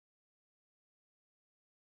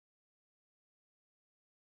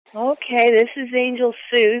Okay, this is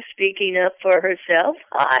Angelsu speaking up for herself.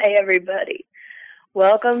 Hi, everybody.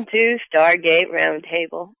 Welcome to Stargate Round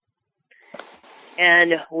Table.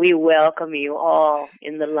 And we welcome you all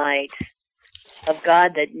in the light of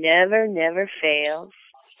God that never, never fails.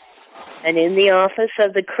 And in the office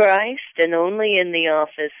of the Christ, and only in the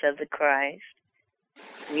office of the Christ,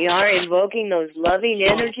 we are invoking those loving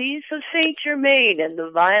energies of Saint Germain and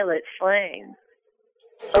the violet flame.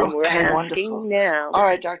 And we're asking wonderful. now. All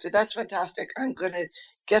right, Doctor, that's fantastic. I'm going to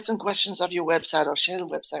get some questions off your website. I'll share the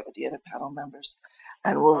website with the other panel members,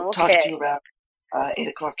 and we'll talk to you around 8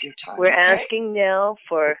 o'clock your time. We're asking now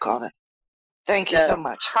for we'll call it. Thank you so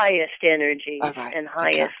much. Highest energy Bye-bye. and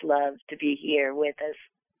highest love to be here with us.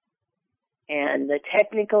 And the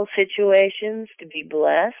technical situations to be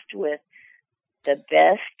blessed with the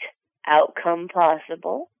best outcome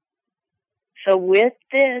possible. So with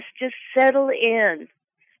this, just settle in.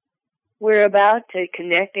 We're about to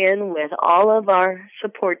connect in with all of our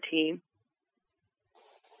support team.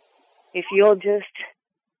 If you'll just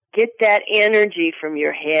get that energy from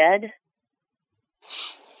your head,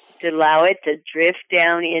 to allow it to drift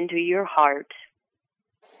down into your heart,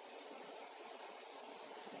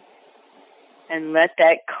 and let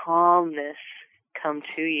that calmness come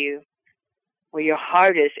to you, where your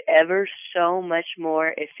heart is ever so much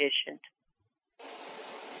more efficient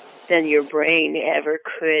than your brain ever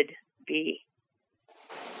could be.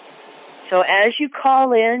 So as you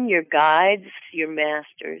call in your guides, your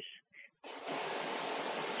masters,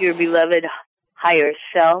 your beloved higher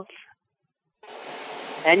self,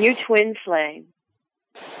 and your twin flame,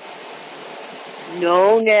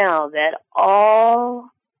 know now that all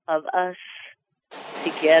of us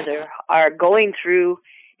together are going through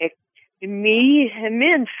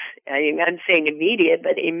immense, I'm saying immediate,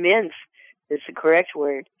 but immense is the correct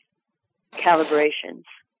word, calibrations.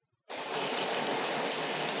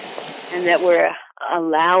 And that we're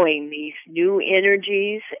allowing these new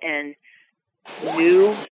energies and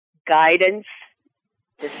new guidance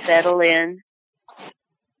to settle in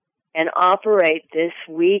and operate this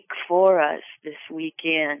week for us, this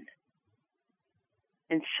weekend.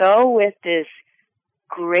 And so with this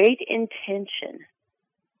great intention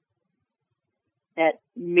that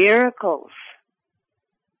miracles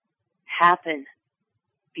happen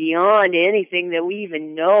beyond anything that we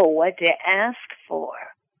even know what to ask for,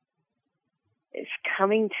 is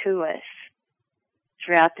coming to us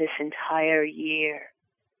throughout this entire year.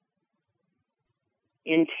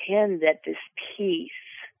 Intend that this peace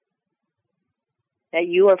that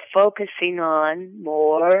you are focusing on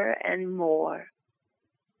more and more,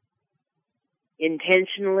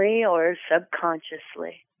 intentionally or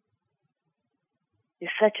subconsciously, is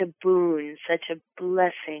such a boon, such a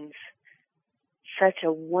blessing, such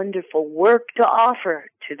a wonderful work to offer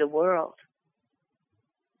to the world.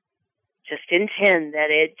 Just intend that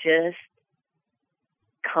it just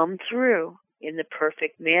come through in the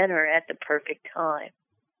perfect manner at the perfect time,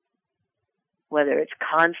 whether it's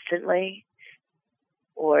constantly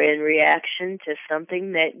or in reaction to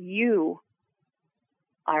something that you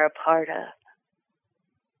are a part of.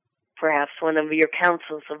 Perhaps one of your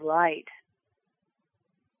councils of light.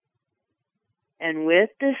 And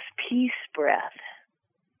with this peace breath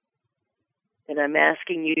that I'm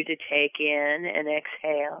asking you to take in and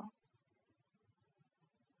exhale,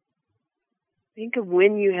 think of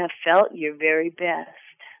when you have felt your very best,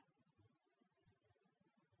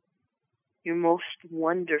 your most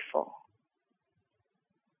wonderful.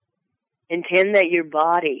 Intend that your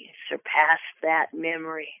body surpass that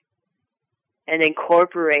memory and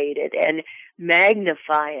incorporate it and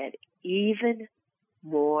magnify it even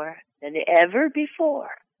more than ever before.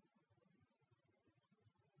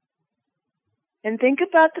 And think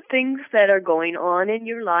about the things that are going on in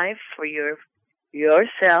your life for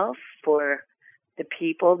yourself, for the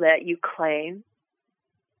people that you claim,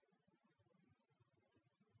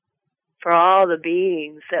 for all the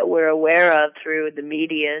beings that we're aware of through the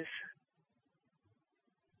medias,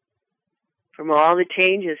 from all the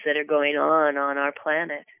changes that are going on our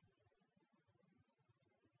planet.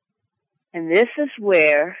 And this is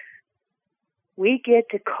where we get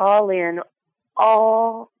to call in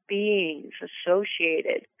all beings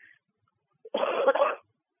associated.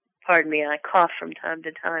 Pardon me, I cough from time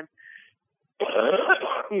to time.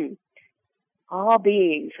 All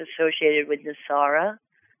beings associated with Nasara,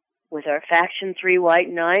 with our Faction 3 White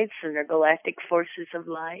Knights and our Galactic Forces of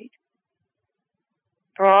Light.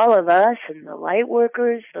 For all of us and the light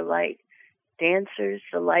workers, the light dancers,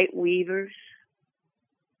 the light weavers.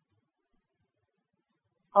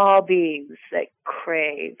 All beings that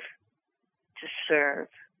crave to serve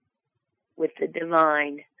with the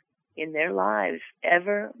divine in their lives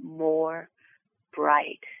ever more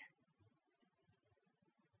bright.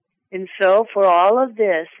 And so for all of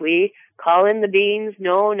this, we call in the beings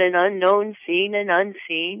known and unknown, seen and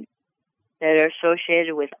unseen, that are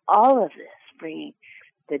associated with all of this, bringing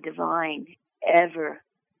the divine ever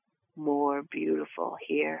more beautiful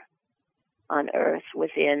here on earth,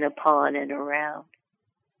 within, upon, and around.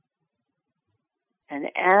 And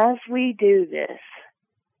as we do this,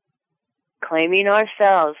 claiming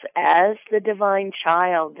ourselves as the divine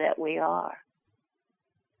child that we are,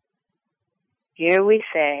 here we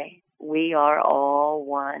say, we are all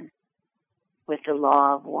one with the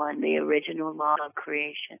law of one, the original law of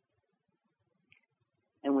creation.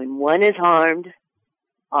 And when one is harmed,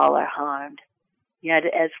 all are harmed. Yet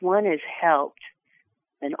as one is helped,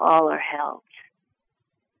 then all are helped.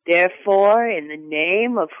 Therefore, in the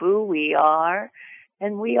name of who we are,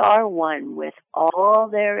 and we are one with all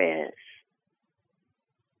there is,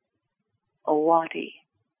 Owati.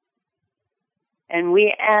 And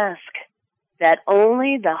we ask that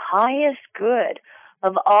only the highest good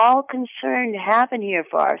of all concerned happen here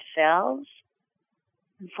for ourselves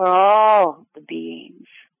and for all the beings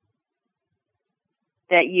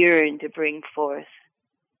that yearn to bring forth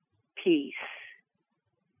peace,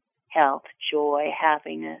 health, joy,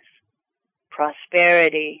 happiness,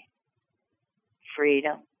 prosperity,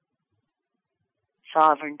 freedom,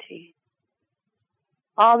 sovereignty,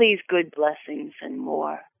 all these good blessings and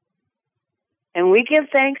more. And we give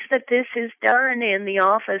thanks that this is done in the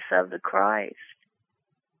office of the Christ.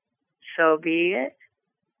 So be it,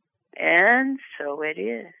 and so it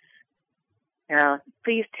is. Now,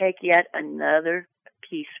 please take yet another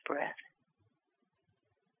peace breath.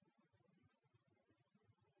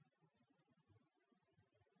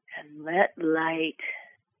 And let light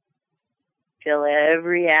fill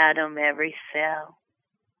every atom, every cell,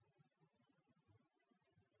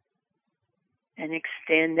 and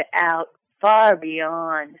extend out far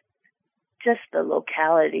beyond just the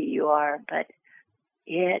locality you are, but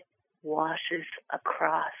it washes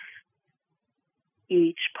across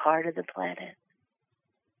each part of the planet.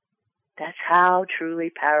 That's how truly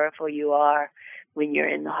powerful you are when you're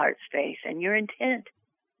in the heart space, and your intent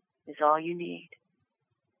is all you need.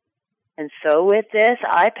 And so with this,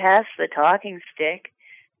 I pass the talking stick,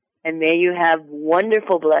 and may you have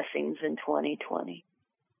wonderful blessings in 2020.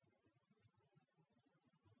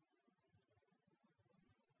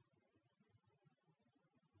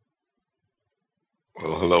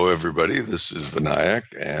 Well, hello, everybody. This is Vinayak,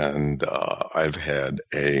 and I've had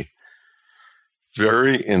a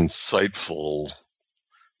very insightful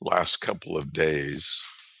last couple of days.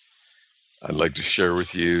 I'd like to share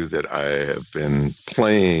with you that I have been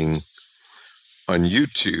playing on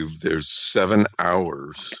YouTube. There's 7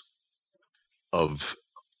 hours of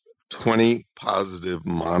 20 positive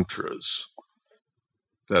mantras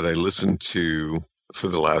that I listened to for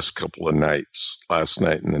the last couple of nights, last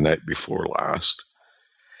night and the night before last.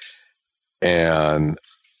 And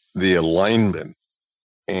the alignment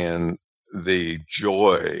and the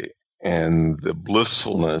joy and the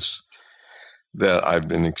blissfulness that I've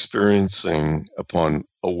been experiencing upon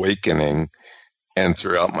awakening and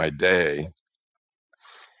throughout my day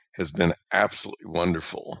has been absolutely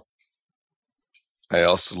wonderful. I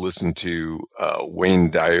also listened to Wayne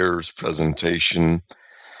Dyer's presentation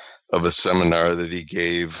of a seminar that he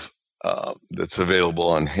gave that's available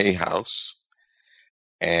on Hay House.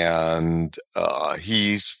 And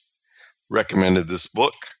he's recommended this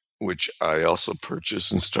book, which I also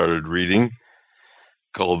purchased and started reading,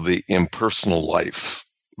 called The Impersonal Life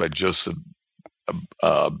by Joseph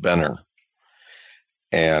Benner.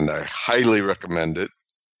 And I highly recommend it.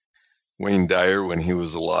 Wayne Dyer, when he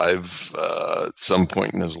was alive, at some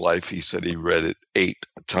point in his life, he said he read it 8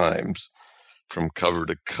 times from cover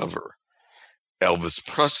to cover. Elvis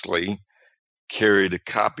Presley carried a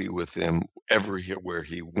copy with him everywhere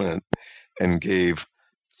he went and gave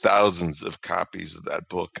thousands of copies of that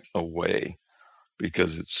book away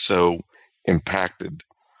because it so impacted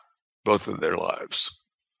both of their lives.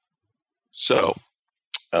 So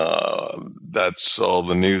that's all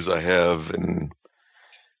the news I have in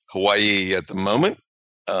Hawaii at the moment.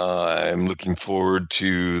 I'm looking forward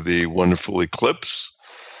to the wonderful eclipse,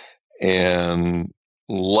 and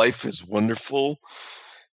life is wonderful.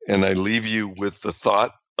 And I leave you with the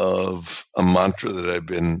thought of a mantra that I've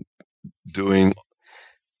been doing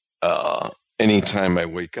anytime I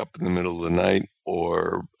wake up in the middle of the night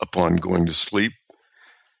or upon going to sleep.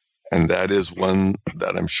 And that is one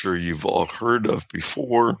that I'm sure you've all heard of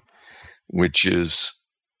before, which is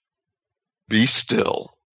be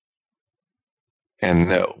still and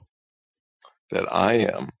know that I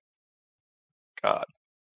am God.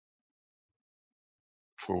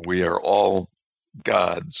 for we are all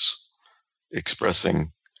gods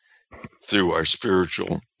expressing through our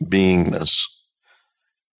spiritual beingness.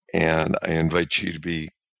 And I invite you to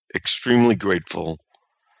be extremely grateful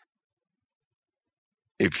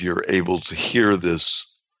if you're able to hear this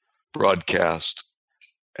broadcast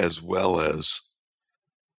as well as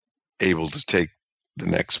able to take the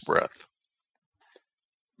next breath,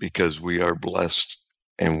 because we are blessed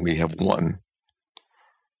and we have won.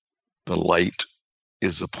 The light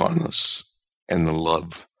is upon us, and the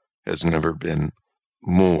love has never been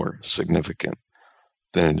more significant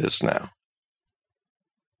than it is now.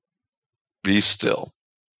 Be still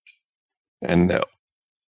and know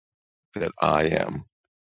that I am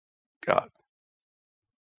God.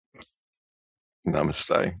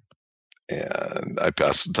 Namaste. And I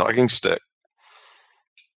pass the talking stick.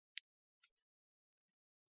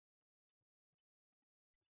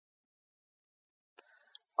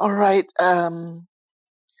 All right. I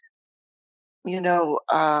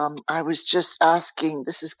was just asking,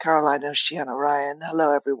 this is Caroline Oceana Ryan.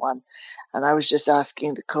 Hello, everyone. And I was just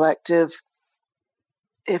asking the collective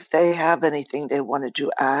if they have anything they wanted to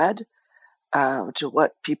add to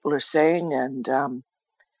what people are saying. And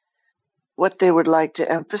what they would like to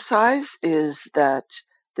emphasize is that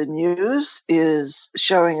the news is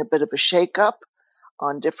showing a bit of a shakeup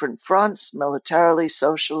on different fronts, militarily,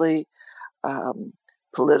 socially,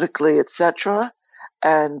 politically, etc.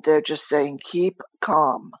 And they're just saying, keep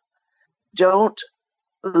calm. Don't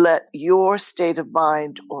let your state of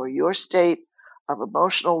mind or your state of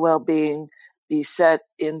emotional well-being be set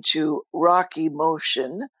into rocky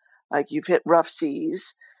motion, like you've hit rough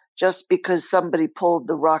seas, just because somebody pulled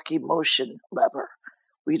the rocky motion lever.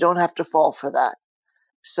 We don't have to fall for that.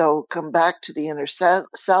 So come back to the inner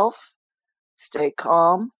self, stay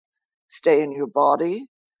calm, stay in your body.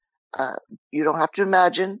 You don't have to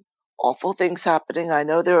imagine awful things happening. I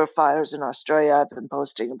know there are fires in Australia. I've been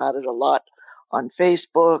posting about it a lot on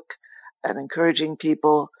Facebook and encouraging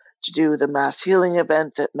people to do the mass healing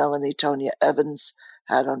event that Melanie Tonia Evans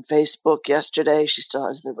had on Facebook yesterday. She still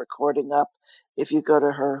has the recording up. If you go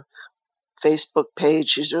to her Facebook page,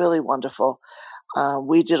 she's really wonderful.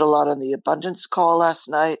 We did a lot on the abundance call last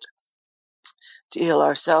night to heal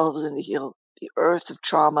ourselves and to heal the earth of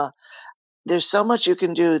trauma. There's so much you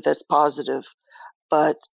can do that's positive,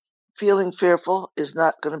 but feeling fearful is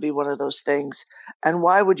not going to be one of those things. And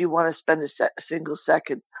why would you want to spend a single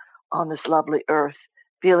second on this lovely earth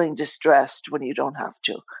feeling distressed when you don't have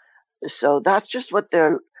to? So that's just what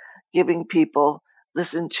they're giving people.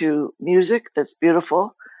 Listen to music that's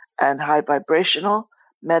beautiful and high vibrational.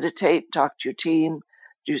 Meditate, talk to your team,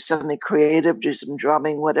 do something creative, do some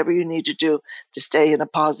drumming, whatever you need to do to stay in a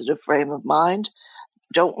positive frame of mind.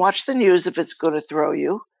 Don't watch the news if it's going to throw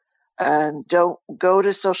you. And don't go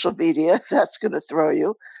to social media if that's going to throw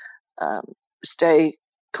you. Stay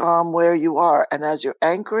calm where you are. And as you're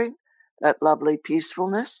anchoring that lovely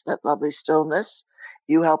peacefulness, that lovely stillness,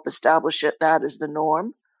 you help establish it. That is the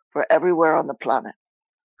norm for everywhere on the planet.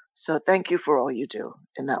 So thank you for all you do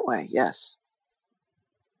in that way. Yes.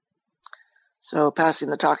 So passing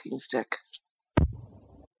the talking stick.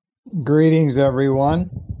 Greetings, everyone.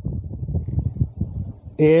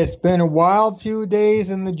 It's been a wild few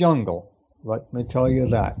days in the jungle, let me tell you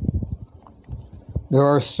that. There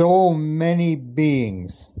are so many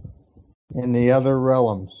beings in the other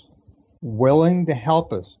realms willing to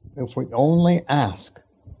help us if we only ask.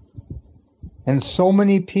 And so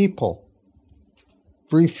many people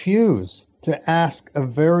refuse to ask a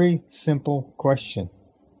very simple question.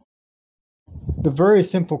 The very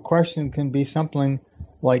simple question can be something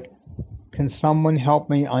like, can someone help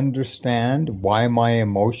me understand why my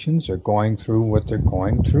emotions are going through what they're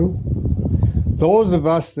going through? Those of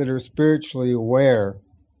us that are spiritually aware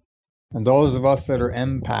and those of us that are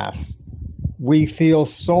empaths, we feel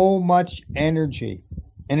so much energy.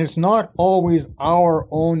 And it's not always our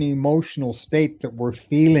own emotional state that we're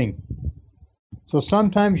feeling. So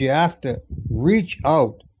sometimes you have to reach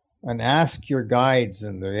out and ask your guides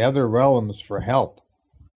in the other realms for help.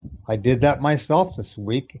 I did that myself this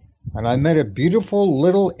week. And I met a beautiful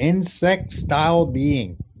little insect-style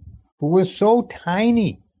being who was so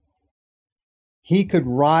tiny. He could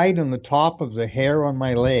ride on the top of the hair on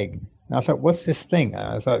my leg. And I thought, what's this thing? And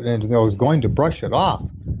I thought, and I was going to brush it off.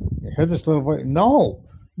 I heard this little voice. No,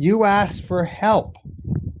 you asked for help.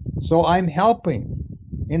 So I'm helping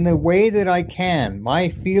in the way that I can. My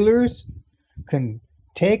feelers can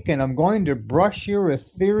take, and I'm going to brush your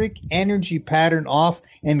etheric energy pattern off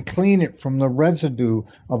and clean it from the residue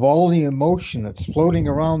of all the emotion that's floating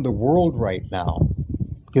around the world right now.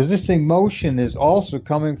 Because this emotion is also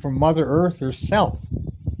coming from Mother Earth herself.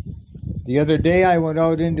 The other day I went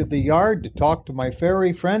out into the yard to talk to my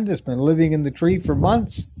fairy friend that's been living in the tree for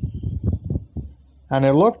months. And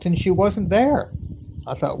I looked and she wasn't there.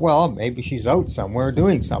 I thought, well, maybe she's out somewhere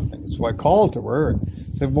doing something. So I called to her and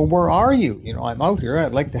said, well, where are you? You know, I'm out here.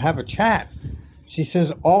 I'd like to have a chat. She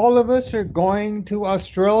says, all of us are going to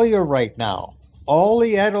Australia right now. All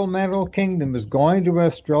the elemental kingdom is going to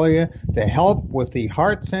Australia to help with the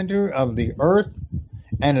heart center of the earth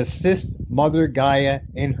and assist Mother Gaia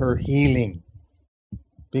in her healing.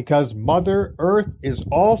 Because Mother Earth is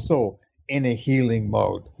also in a healing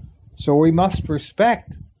mode. So we must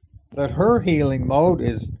respect that her healing mode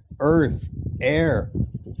is earth, air,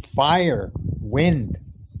 fire, wind.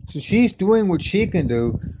 So she's doing what she can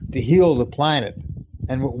do to heal the planet.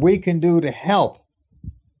 And what we can do to help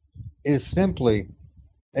is simply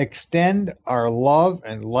extend our love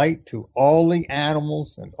and light to all the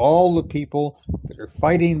animals and all the people that are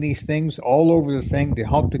fighting these things all over the thing to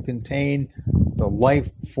help to contain the life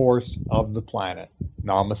force of the planet.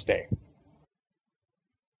 Namaste.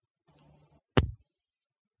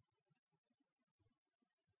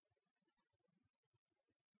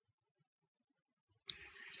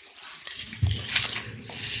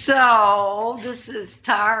 So, this is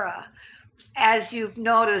Tara. As you've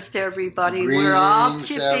noticed, everybody, we're all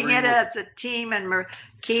chipping in as a team and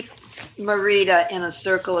keep Marietta in a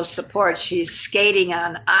circle of support. She's skating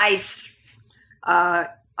on ice,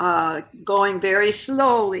 going very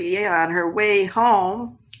slowly on her way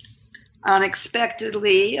home,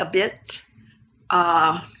 unexpectedly a bit.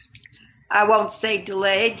 I won't say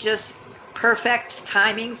delayed, just perfect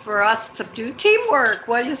timing for us to do teamwork.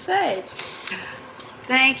 What do you say?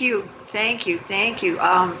 Thank you.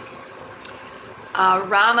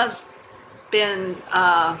 Rama's been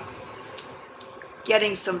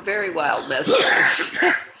getting some very wild messages.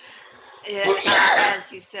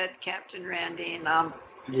 As you said, Captain Randine.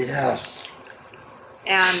 Yes.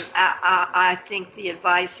 And I think the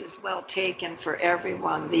advice is well taken for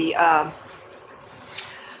everyone. The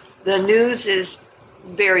news is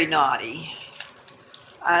very naughty.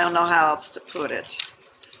 I don't know how else to put it.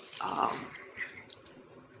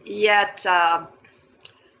 Yet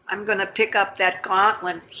I'm going to pick up that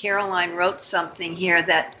gauntlet. Caroline wrote something here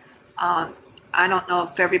that I don't know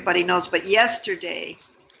if everybody knows, but yesterday,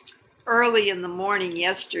 early in the morning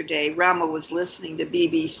yesterday, Rama was listening to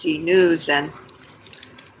BBC News, and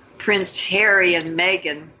Prince Harry and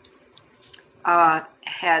Meghan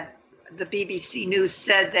had, the BBC News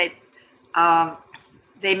said that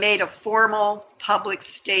they made a formal public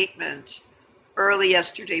statement early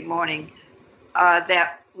yesterday morning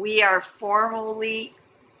that we are formally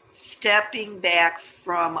stepping back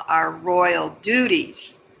from our royal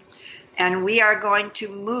duties, and we are going to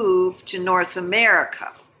move to North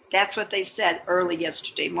America. That's what they said early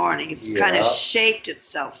yesterday morning. It's kind of shaped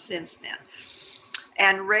itself since then.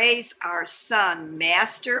 And raise our son,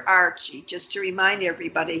 Master Archie. Just to remind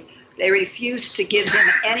everybody, they refused to give him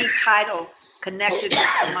any title connected with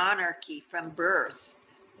the monarchy from birth.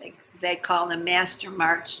 They call him Master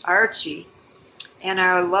Archie. And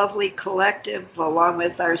our lovely collective, along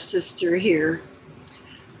with our sister here,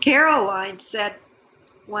 Caroline, said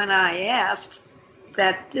when I asked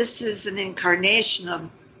that this is an incarnation of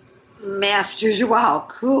Master Joao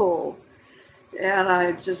Cool. And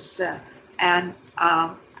I just said,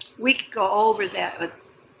 we could go over that, but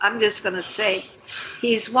I'm just going to say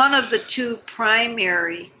he's one of the two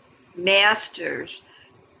primary masters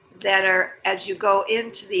that are, as you go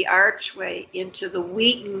into the archway, into the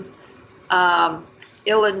Wheaton,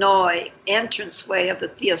 Illinois entranceway of the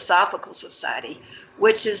Theosophical Society,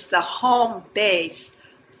 which is the home base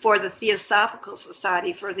for the Theosophical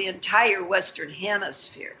Society for the entire Western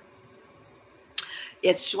Hemisphere.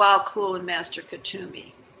 It's Joao Cool and Master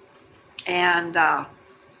Katumi. And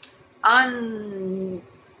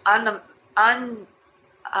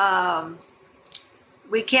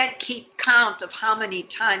we can't keep count of how many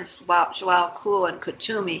times Joao Cool and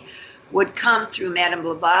Katumi would come through Madame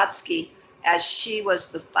Blavatsky, as she was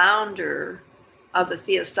the founder of the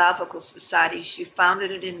Theosophical Society. She founded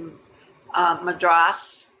it in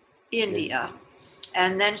Madras, India,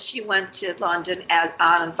 and then she went to London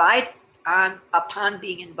upon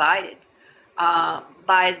being invited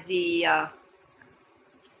by the,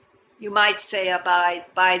 you might say,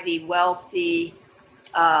 by the wealthy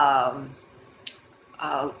one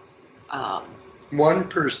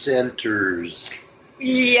percenters.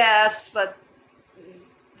 Yes, but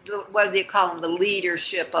what do they call them? The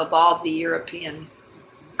leadership of all the European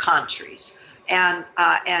countries, and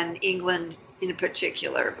England in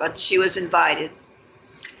particular. But she was invited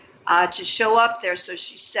to show up there, so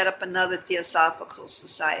she set up another Theosophical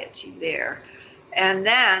Society there. And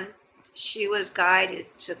then she was guided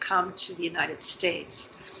to come to the United States.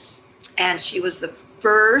 And she was the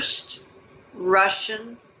first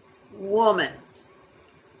Russian woman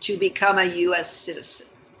to become a U.S. citizen,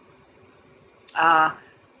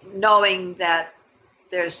 knowing that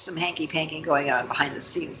there's some hanky-panky going on behind the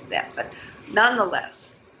scenes of that. But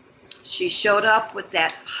nonetheless, she showed up with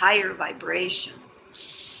that higher vibration.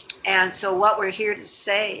 And so what we're here to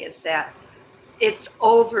say is that it's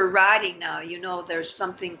overriding now. You know, there's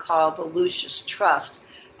something called the Lucius Trust,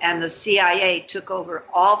 and the CIA took over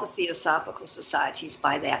all the Theosophical societies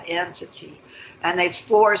by that entity, and they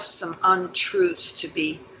forced some untruths to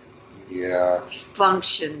be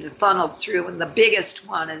funneled through. And the biggest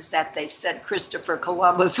one is that they said Christopher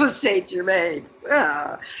Columbus was Saint Germain.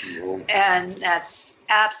 And that's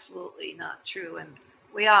absolutely not true. And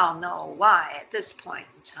we all know why at this point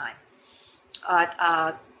in time.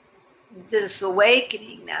 This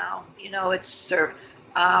awakening now, you know, it's Sir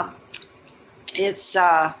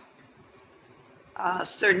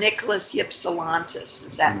Nicholas Ypsilantis,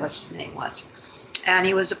 is that what his name was? And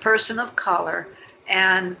he was a person of color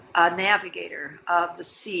and a navigator of the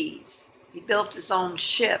seas. He built his own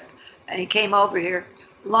ship, and he came over here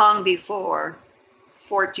long before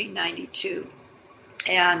 1492.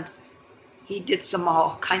 And he did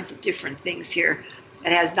all kinds of different things here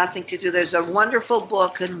that has nothing to do. There's a wonderful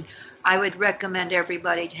book, and I would recommend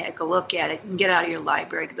everybody take a look at it and get out of your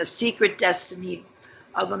library. The Secret Destiny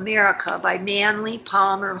of America by Manly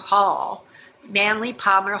Palmer Hall. Manly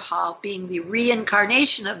Palmer Hall being the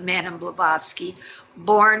reincarnation of Madame Blavatsky,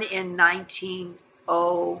 born in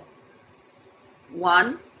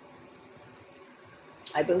 1901,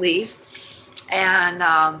 I believe. And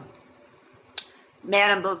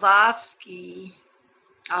Madame Blavatsky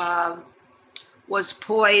was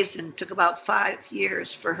poisoned. Took about 5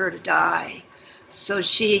 years for her to die. So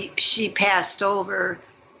she passed over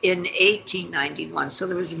in 1891. So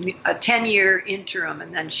there was a 10-year interim,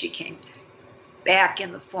 and then she came back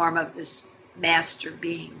in the form of this master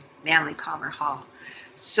being, Manly Palmer Hall.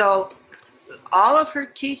 So all of her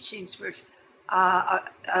teachings were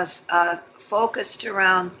focused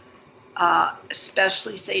around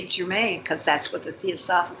especially Saint Germain, because that's what the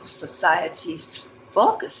Theosophical Society's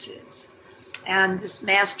focus is. And this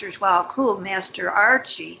master's wild cool, Master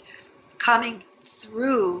Archie, coming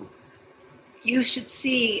through. You should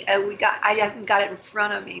see. I haven't got it in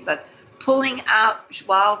front of me, but pulling out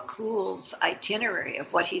Wild Cool's itinerary of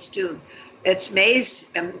what he's doing. It's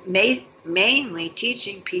mainly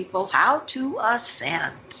teaching people how to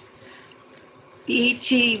ascend.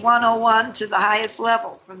 ET 101 to the highest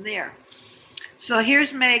level from there. So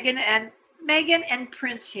here's Megan and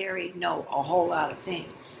Prince Harry know a whole lot of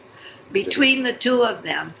things. Between the two of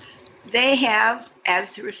them, they have,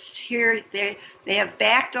 as we're here, they have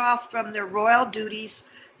backed off from their royal duties,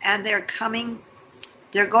 and they're going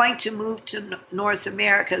to move to North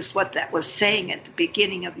America, is what that was saying at the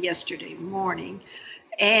beginning of yesterday morning,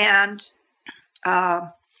 and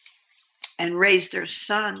raise their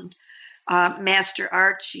son, Master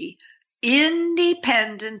Archie,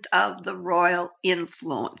 independent of the royal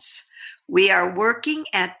influence. We are working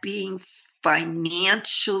at being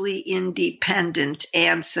financially independent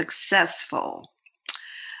and successful.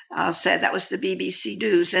 Said that was the BBC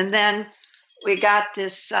News. And then we got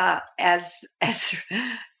this, as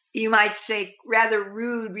you might say, rather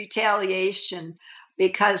rude retaliation,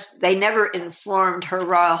 because they never informed Her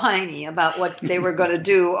Royal Highness about what they were going to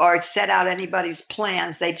do or set out anybody's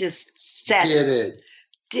plans. They just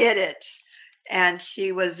did it. And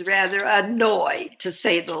she was rather annoyed, to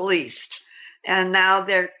say the least. And now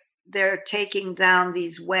they're taking down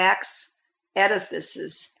these wax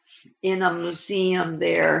edifices in a museum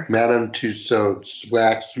there. Madame Tussauds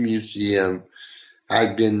Wax Museum.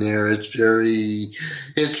 I've been there. It's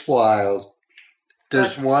wild.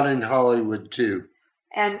 There's one in Hollywood too.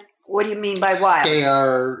 And what do you mean by wild? They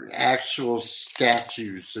are actual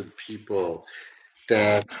statues of people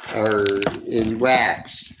that are in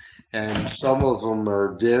wax. And some of them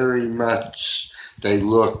are very much, they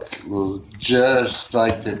look just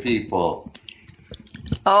like the people.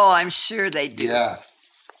 Oh, I'm sure they do. Yeah.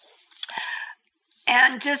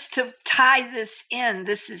 And just to tie this in,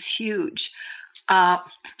 this is huge. Rama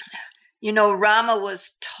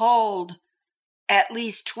was told at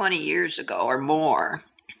least 20 years ago or more,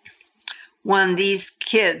 when these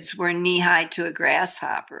kids were knee-high to a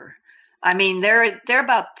grasshopper. I mean, they're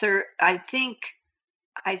about I think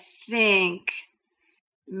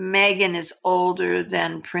Meghan is older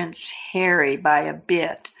than Prince Harry by a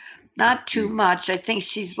bit. Not too much. I think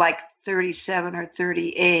she's like 37 or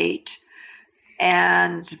 38.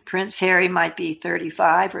 and Prince Harry might be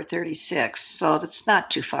 35 or 36, so that's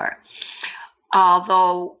not too far.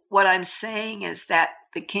 Although what I'm saying is that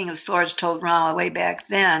the King of Swords told Rama way back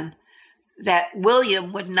then that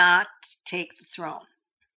William would not take the throne,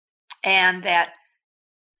 and that,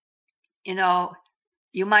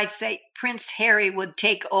 you might say Prince Harry would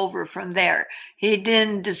take over from there. He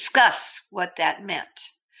didn't discuss what that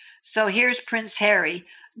meant. So here's Prince Harry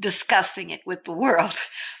discussing it with the world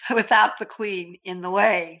without the Queen in the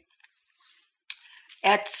way.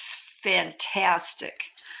 It's fantastic.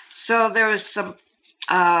 So there was some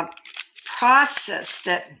process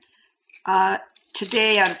that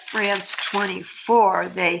today on France 24,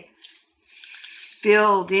 they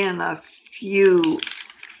filled in a few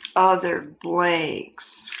other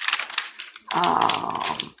blanks.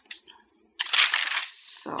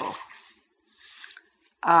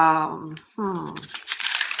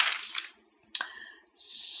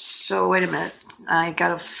 So wait a minute. I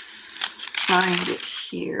gotta find it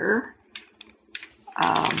here.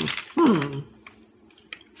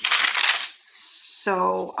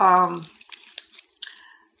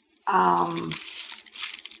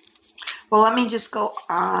 Well, let me just go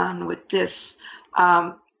on with this.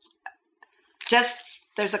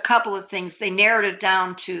 There's a couple of things. They narrowed it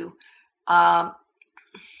down to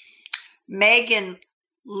Meghan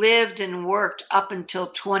lived and worked up until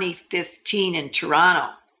 2015 in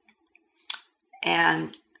Toronto.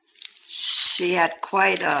 And she had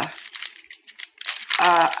quite as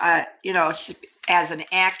an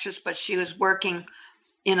actress, but she was working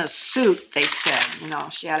in a suit, they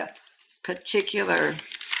said. She had a particular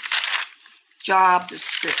job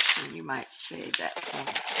description, you might say that.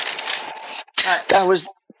 That was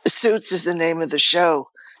Suits is the name of the show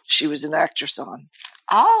she was an actress on.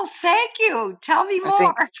 Oh, thank you. Tell me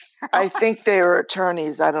more. I think they were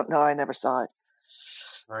attorneys. I don't know. I never saw it.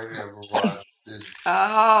 I never watched it.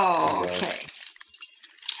 Oh, okay.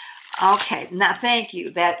 Okay. Now, thank you.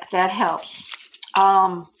 That helps.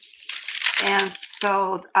 And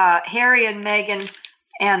so Harry and Meghan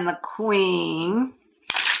and the Queen,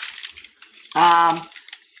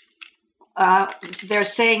 they're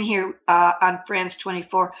saying here on France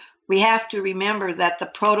 24, we have to remember that the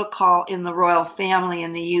protocol in the royal family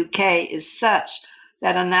in the UK is such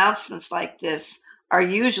that announcements like this are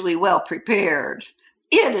usually well prepared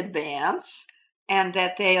in advance, and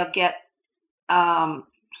that they'll get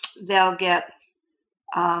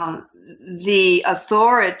the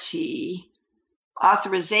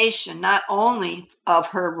authorization not only of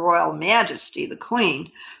Her Royal Majesty the Queen,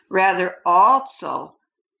 rather also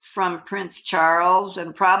from Prince Charles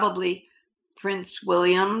and probably Prince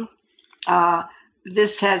William.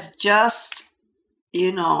 This has just,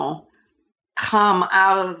 come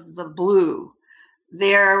out of the blue.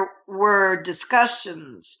 There were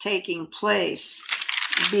discussions taking place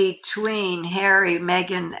between Harry,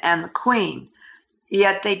 Meghan, and the Queen,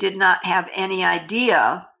 yet they did not have any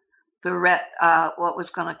idea what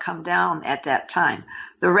was going to come down at that time.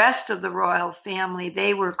 The rest of the royal family,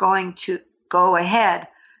 they were going to go ahead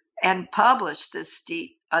and publish this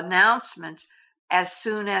announcement as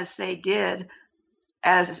soon as they did.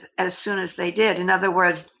 As soon as they did. In other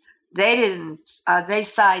words, they didn't. They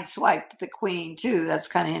sideswiped the Queen too. That's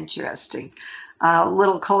kind of interesting.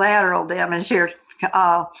 Little collateral damage here.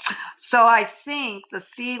 So I think the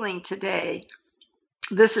feeling today,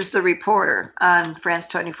 this is the reporter on France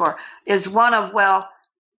 24, is one of, well,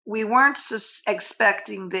 we weren't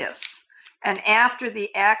expecting this. And after the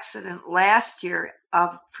accident last year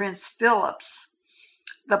of Prince Philip's,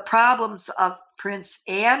 the problems of Prince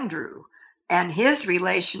Andrew and his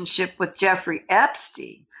relationship with Jeffrey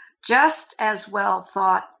Epstein, just as well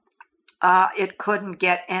thought it couldn't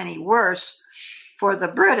get any worse for the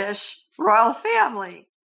British royal family.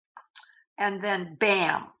 And then,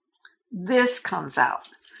 bam, this comes out.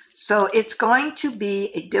 So it's going to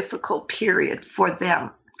be a difficult period for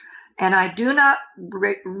them. And I do not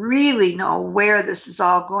really know where this is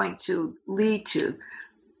all going to lead to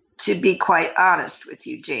be quite honest with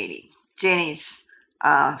you, Janie. Janie's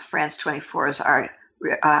France 24 is our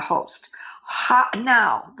host.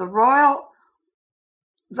 Now, the royal,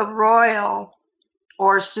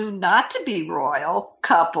 or soon not to be royal,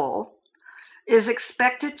 couple is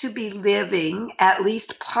expected to be living at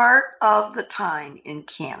least part of the time in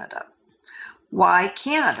Canada. Why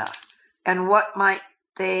Canada? And what might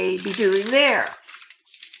they be doing there?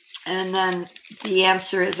 And then the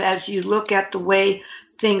answer is, as you look at the way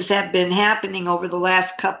things have been happening over the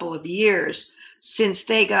last couple of years since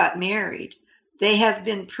they got married, they have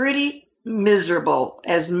been pretty miserable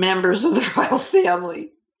as members of the royal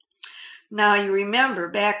family. Now, you remember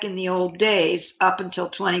back in the old days, up until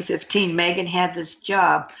 2015, Megan had this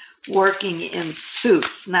job working in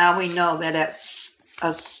suits. Now we know that it's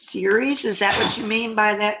a series. Is that what you mean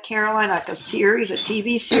by that, Caroline? Like a series, a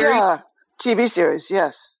TV series? Yeah, TV series,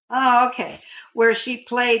 yes. Oh, okay. Where she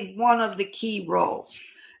played one of the key roles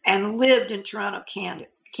and lived in Toronto,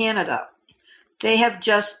 Canada. They have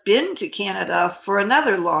just been to Canada for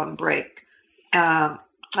another long break.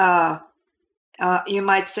 You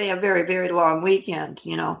might say a very, very long weekend,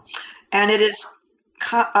 and it is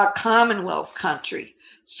a Commonwealth country.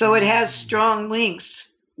 So it has strong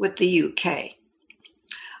links with the UK.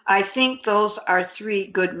 I think those are 3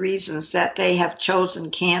 good reasons that they have chosen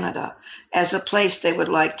Canada as a place they would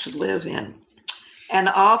like to live in. And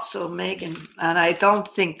also, Megan, and I don't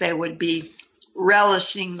think they would be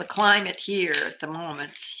relishing the climate here at the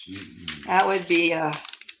moment. That would be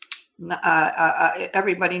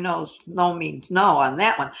everybody knows no means no on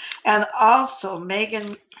that one. And also,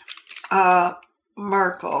 Meghan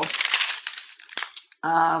Markle,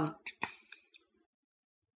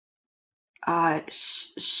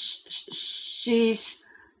 she's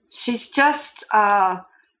just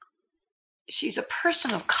she's a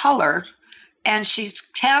person of color, and she's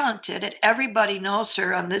talented, and everybody knows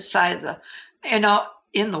her on this side of the,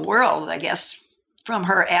 in the world, I guess, from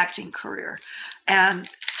her acting career. And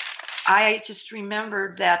I just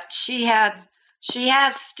remembered that she had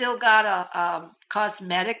still got a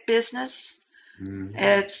cosmetic business. Mm-hmm.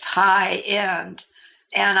 It's high end.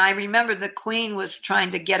 And I remember the Queen was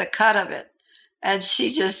trying to get a cut of it. And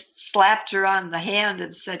she just slapped her on the hand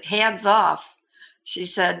and said, "Hands off." She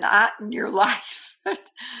said, "Not in your life."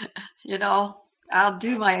 I'll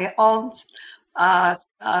do my own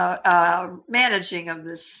managing of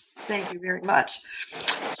this. Thank you very much.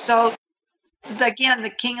 So, again, the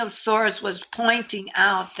King of Swords was pointing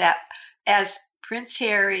out that as Prince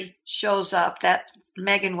Harry shows up, that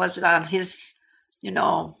Meghan wasn't on his,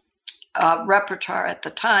 repertoire at the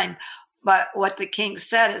time. But what the king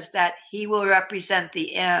said is that he will represent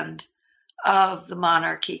the end of the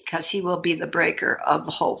monarchy because he will be the breaker of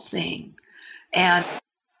the whole thing. And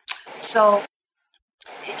so,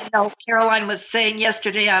 Caroline was saying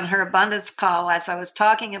yesterday on her abundance call, as I was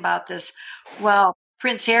talking about this, well,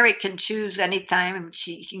 Prince Harry can choose anytime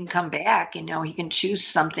he can come back. He can choose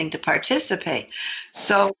something to participate.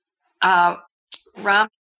 So, Rama,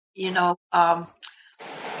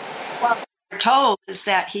 what we're told is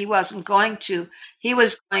that he was going to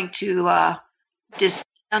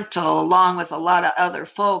dismantle, along with a lot of other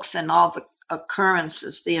folks and all the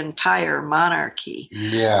occurrences, the entire monarchy.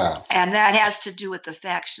 Yeah. And that has to do with the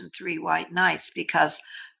faction 3 White Knights, because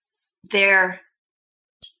they're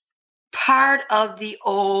part of the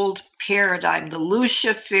old paradigm, the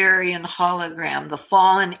Luciferian hologram, the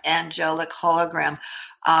fallen angelic hologram,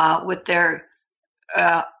 with their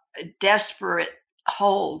desperate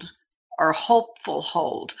hold or hopeful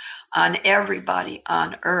hold on everybody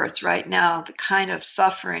on earth right now, the kind of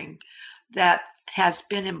suffering that has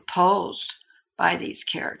been imposed by these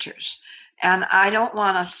characters. And I don't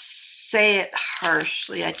want to say it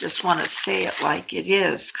harshly. I just want to say it like it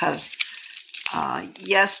is, because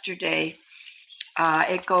yesterday,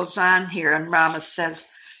 it goes on here, and Rama says,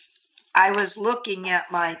 I was looking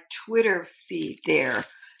at my Twitter feed there,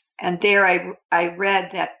 and there I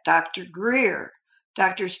read that Dr.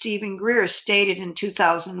 Stephen Greer stated in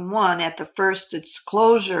 2001 at the first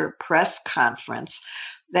disclosure press conference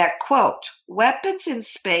that, quote, weapons in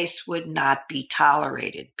space would not be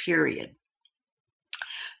tolerated, period.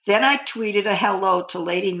 Then I tweeted a hello to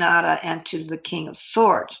Lady Nada and to the King of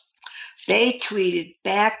Swords. They tweeted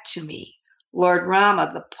back to me, Lord Rama,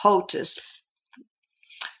 the POTUS.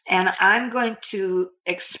 And I'm going to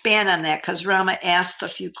expand on that because Rama asked a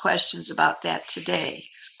few questions about that today.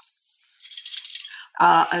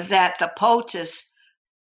 That the POTUS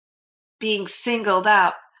being singled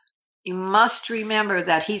out, you must remember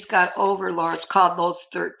that he's got overlords called those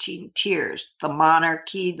 13 tiers: the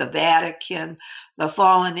monarchy, the Vatican, the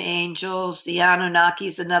fallen angels, the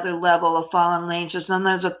Anunnakis, another level of fallen angels, and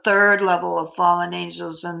there's a third level of fallen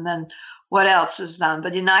angels, and then what else is done?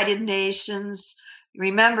 The United Nations.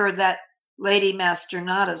 Remember that Lady Master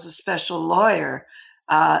Nada is a special lawyer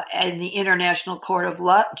in the International Court of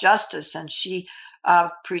Justice, and she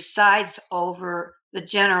presides over the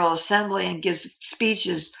General Assembly and gives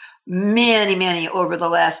speeches many over the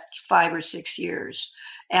last 5 or 6 years.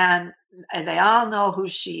 And they all know who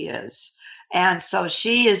she is. And so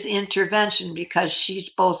she is intervention because she's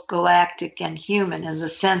both galactic and human, in the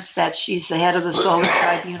sense that she's the head of the Solar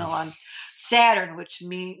Tribunal on Saturn, which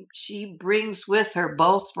means she brings with her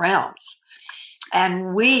both realms.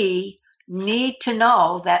 And we need to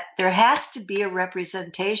know that there has to be a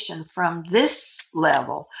representation from this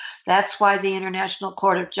level. That's why the International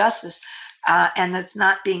Court of Justice, and it's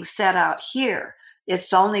not being said out here.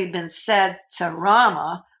 It's only been said to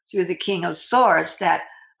Rama through the King of Swords that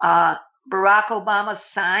Barack Obama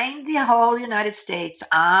signed the whole United States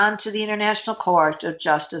onto the International Court of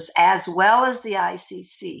Justice as well as the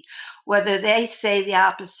ICC, whether they say the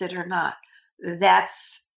opposite or not.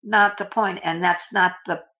 That's not the point, and that's not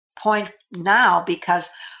the point now, because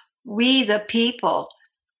we, the people,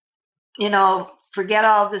 forget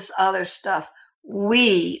all this other stuff.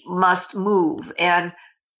 We must move and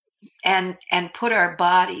put our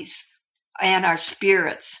bodies and our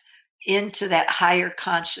spirits into that higher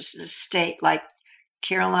consciousness state, like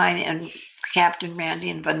Caroline and Captain Randy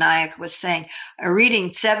and Vinayak was saying.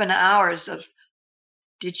 Reading 7 hours of,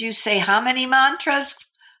 did you say how many mantras,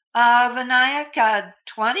 Vinayak?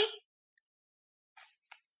 20?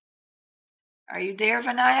 Are you there,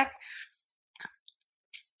 Vinayak?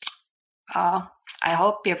 I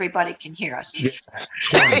hope everybody can hear us. Yes,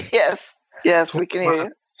 20. yes, we can hear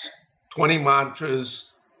you. 20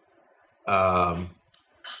 mantras on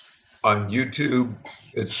YouTube.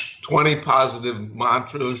 It's 20 positive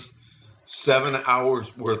mantras, 7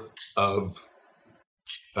 hours worth of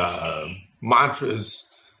mantras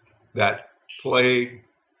that play.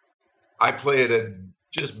 I play it at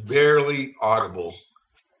just barely audible,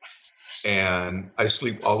 and I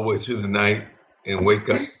sleep all the way through the night and wake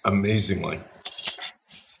up amazingly.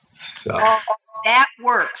 So that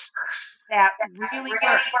works. That really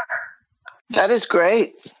works. That is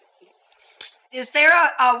great. Is there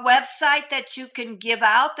a website that you can give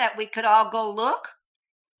out that we could all go look?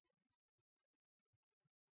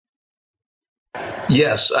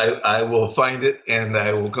 yes, I will find it, and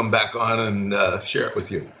I will come back on and share it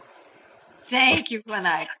with you. Thank you,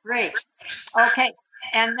 Vinayak. Great. Okay,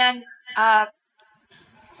 and then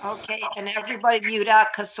okay, and everybody mute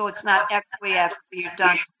out so it's not echoey after you're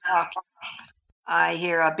done talking. I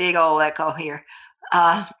hear a big old echo here.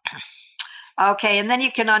 Okay, and then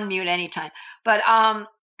you can unmute anytime. But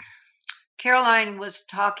Caroline was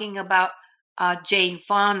talking about Jane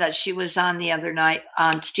Fonda. She was on the other night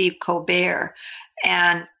on Steve Colbert,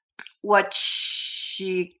 and what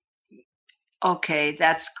she. Okay,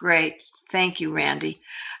 that's great. Thank you, Randy.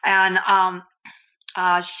 And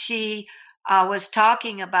she was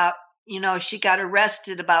talking about, she got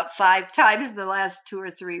arrested about 5 times in the last 2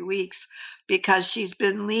 or 3 weeks because she's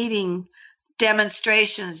been leading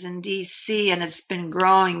demonstrations in DC, and it's been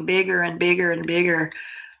growing bigger and bigger and bigger.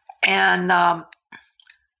 And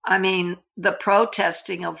the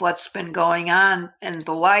protesting of what's been going on in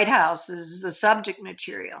the White House is the subject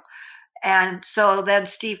material. And so then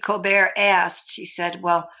Steve Colbert asked, she said,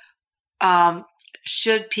 well,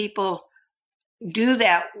 should people do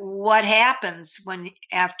that? What happens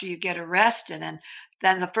after you get arrested? And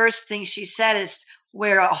then the first thing she said is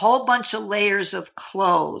wear a whole bunch of layers of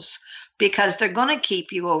clothes, because they're going to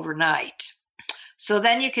keep you overnight. So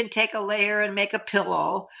then you can take a layer and make a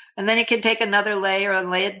pillow, and then you can take another layer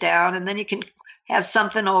and lay it down, and then you can have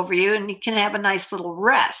something over you, and you can have a nice little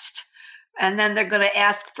rest. And then they're going to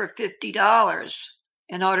ask for $50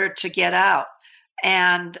 in order to get out.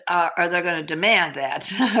 And or they're going to demand that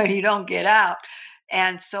you don't get out.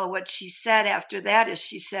 And so what she said after that is,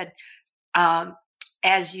 she said,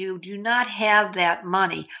 as you do not have that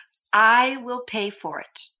money, I will pay for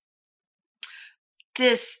it.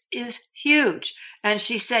 This is huge. And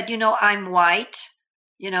she said, I'm white,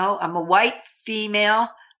 I'm a white female.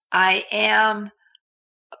 I am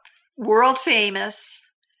world famous.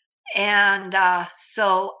 And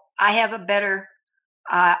so I have a better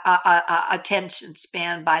attention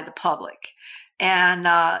span by the public. And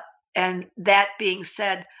that being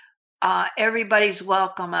said, everybody's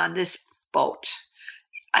welcome on this boat.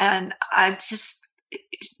 And I'm just,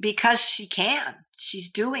 because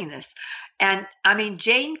she's doing this. And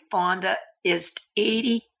Jane Fonda is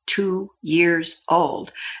 82 years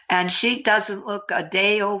old, and she doesn't look a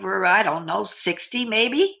day over, 60,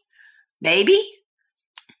 maybe.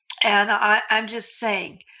 And I'm just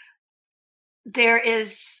saying, there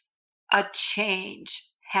is a change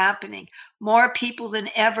happening. More people than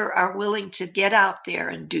ever are willing to get out there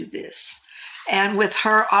and do this. And with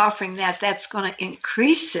her offering that, that's going to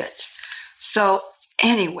increase it. So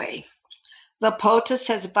anyway, the POTUS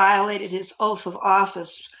has violated his oath of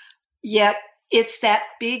office, yet it's that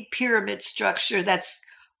big pyramid structure that's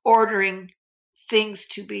ordering things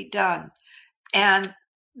to be done. And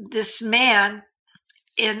this man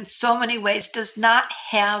in so many ways does not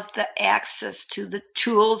have the access to the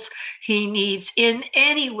tools he needs in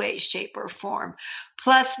any way, shape, or form.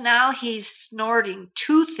 Plus, now he's snorting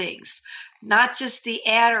two things, not just the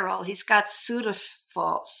Adderall. He's got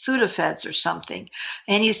Sudafeds or something,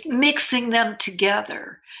 and he's mixing them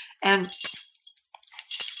together. And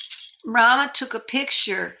Rama took a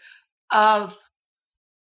picture of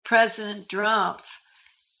President Trump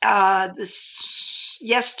this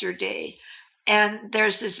yesterday, and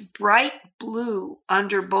there's this bright blue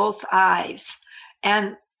under both eyes.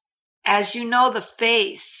 And as you know, the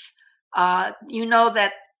face, you know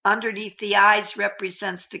that underneath the eyes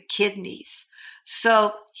represents the kidneys.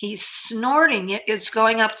 So he's snorting it. It's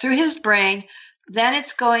going up through his brain, then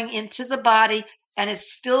it's going into the body, and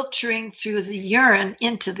it's filtering through the urine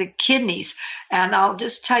into the kidneys. And I'll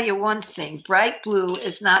just tell you one thing, bright blue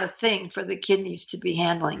is not a thing for the kidneys to be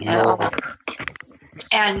handling at all.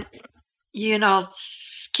 And, you know,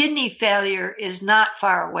 kidney failure is not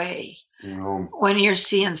far away when you're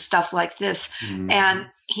seeing stuff like this. And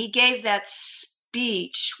he gave that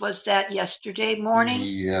speech, was that yesterday morning?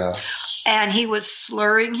 Yeah. And he was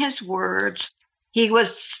slurring his words. He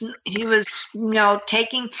was, you know,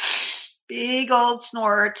 taking big old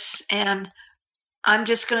snorts. And I'm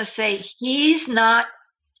just going to say, he's not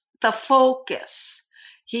the focus.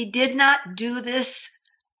 He did not do this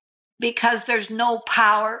because there's no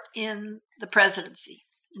power in the presidency.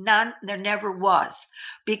 None, there never was,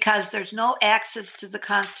 because there's no access to the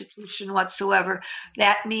Constitution whatsoever.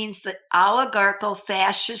 That means that oligarchical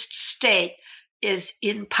fascist state is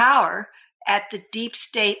in power at the deep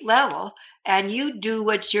state level, and you do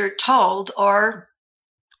what you're told, or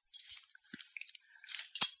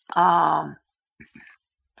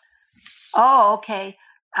okay.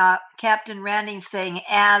 Captain Randy saying,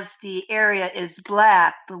 as the area is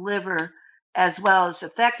black, the liver as well is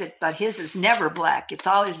affected, but his is never black. It's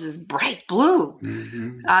always this bright blue.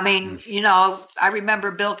 I mean, you know, I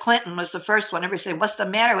remember Bill Clinton was the first one. Everybody said, what's the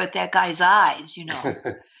matter with that guy's eyes, you know?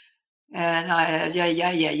 And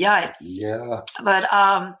yeah. But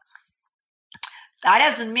that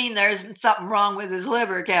doesn't mean there isn't something wrong with his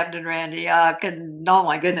liver, Captain Randy. Oh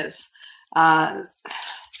my goodness.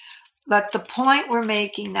 But the point we're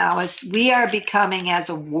making now is we are becoming, as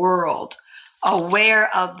a world, aware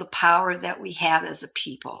of the power that we have as a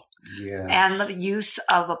people, and the use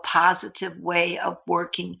of a positive way of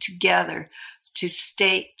working together to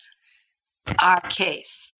state our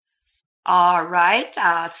case. All right.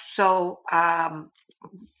 So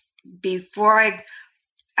before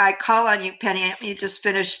I call on you, Penny, let me just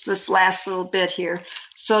finish this last little bit here.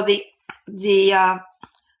 So the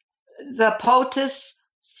POTUS,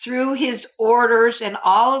 through his orders, and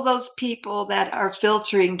all of those people that are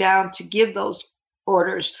filtering down to give those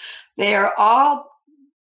orders, they are all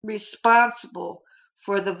responsible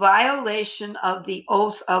for the violation of the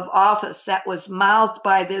oath of office that was mouthed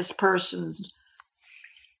by this person's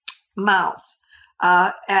mouth.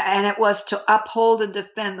 And it was to uphold and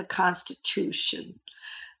defend the Constitution,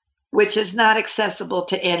 which is not accessible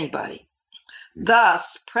to anybody.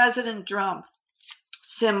 Thus, President Trump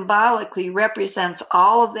symbolically represents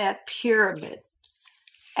all of that pyramid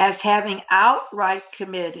as having outright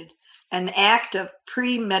committed an act of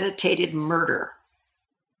premeditated murder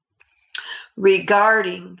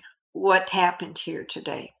regarding what happened here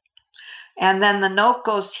today. And then the note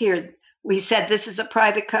goes here. We said this is a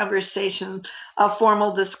private conversation, a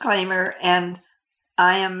formal disclaimer, and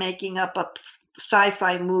I am making up a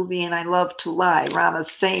sci-fi movie and I love to lie.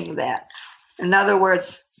 Rama's saying that. In other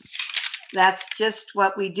words, that's just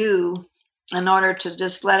what we do in order to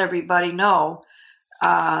just let everybody know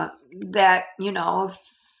that, you know,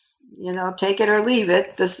 take it or leave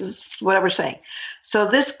it. This is what we're saying. So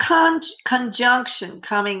this conjunction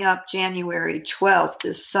coming up January 12th,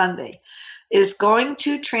 this Sunday, is going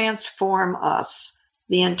to transform us,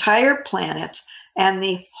 the entire planet, and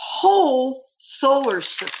the whole solar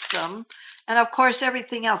system, and of course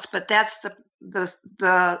everything else. But that's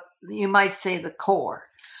the you might say the core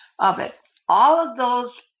of it. All of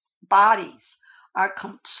those bodies are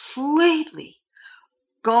completely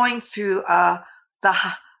going through a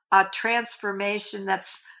transformation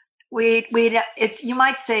that's it's, you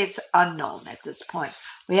might say it's unknown at this point.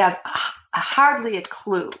 We have hardly a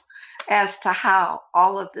clue as to how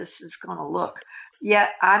all of this is going to look.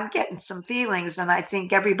 Yet I'm getting some feelings, and I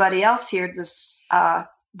think everybody else here this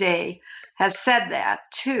day has said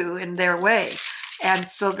that too in their way. And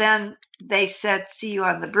so then they said, see you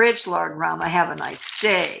on the bridge, Lord Rama, have a nice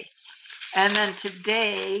day. And then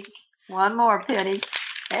today, one more, Penny.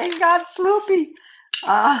 Thank God, Sloopy.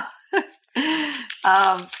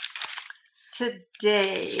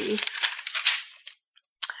 Today,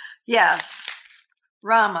 Yes.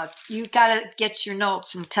 Rama, you got to get your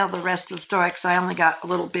notes and tell the rest of the story because I only got a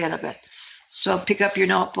little bit of it. So pick up your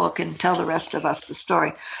notebook and tell the rest of us the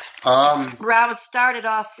story. Rama started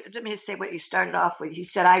off, let me say what you started off with. He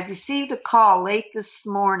said, I received a call late this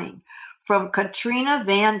morning from Katrina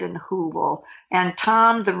Vanden Heuvel and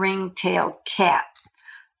Tom the Ring-Tailed Cat.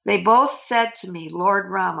 They both said to me, Lord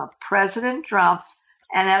Rama, President Trump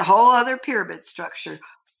and that whole other pyramid structure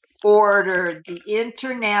ordered the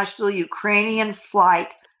international Ukrainian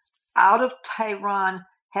flight out of Tehran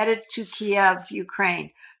headed to Kiev,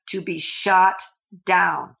 Ukraine, to be shot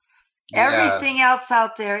down. Yes. Everything else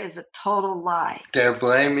out there is a total lie. They're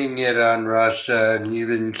blaming it on Russia and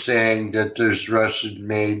even saying that there's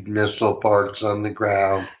Russian-made missile parts on the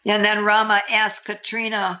ground. And then Rama asked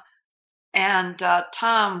Katrina and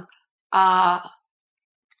Tom,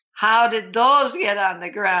 how did those get on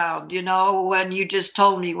the ground, when you just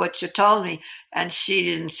told me what you told me? And she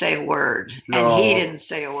didn't say a word. No, and he didn't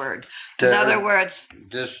say a word. In other words,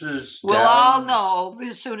 we'll all know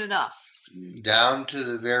soon enough. Down to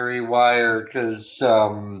the very wire, because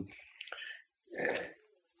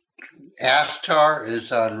Astar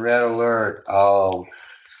is on red alert. I'll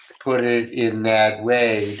put it in that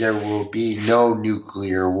way. There will be no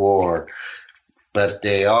nuclear war. But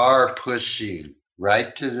they are pushing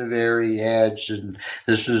right to the very edge, and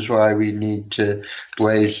this is why we need to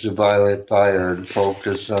blaze the violet fire and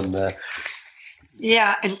focus on the...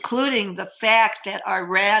 Yeah, including the fact that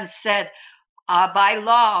Iran said by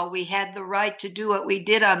law we had the right to do what we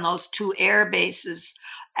did on those 2 air bases,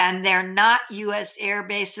 and they're not U.S. air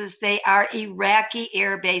bases, they are Iraqi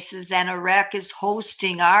air bases, and Iraq is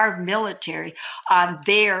hosting our military on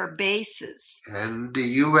their bases. And the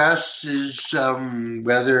U.S. is,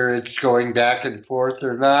 whether it's going back and forth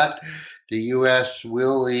or not, the U.S.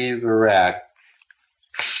 will leave Iraq.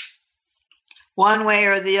 One way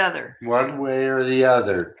or the other. One way or the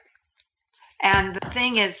other. And the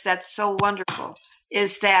thing is that's so wonderful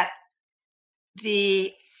is that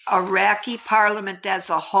the Iraqi parliament as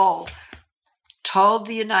a whole told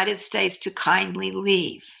the United States to kindly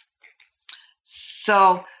leave.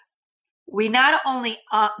 So we not only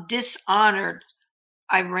dishonored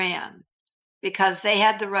Iran because they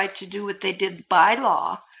had the right to do what they did by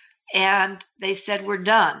law, and they said we're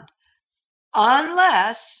done.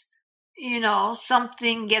 Unless,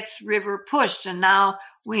 something gets river pushed, and now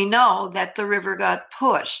we know that the river got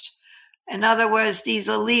pushed. In other words, these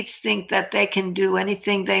elites think that they can do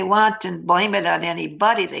anything they want and blame it on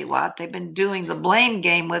anybody they want. They've been doing the blame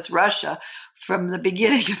game with Russia from the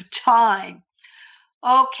beginning of time.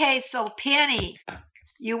 Okay, so Penny,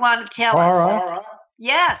 you want to tell us? Right.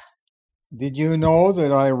 Yes. Did you know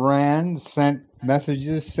that Iran sent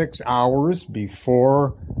messages 6 hours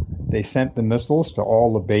before they sent the missiles to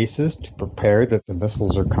all the bases to prepare that the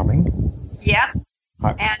missiles are coming? Yep.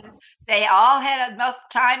 And they all had enough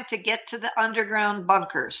time to get to the underground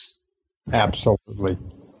bunkers. Absolutely.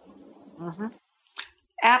 Mm-hmm.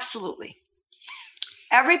 Absolutely.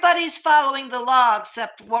 Everybody's following the law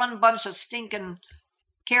except one bunch of stinking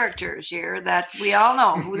characters here that we all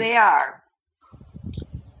know who they are.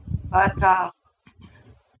 But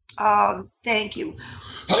thank you.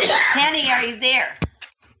 Penny, are you there?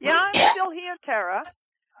 Yeah, I'm still here, Tara.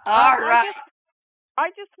 All right. I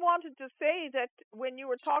just wanted to say that when you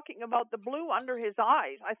were talking about the blue under his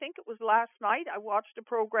eyes, I think it was last night I watched a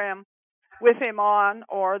program with him on,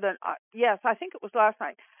 yes, I think it was last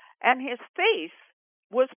night, and his face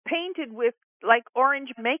was painted with like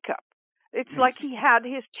orange makeup. It's like he had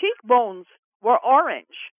his cheekbones were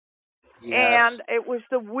orange. Yes. And it was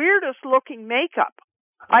the weirdest looking makeup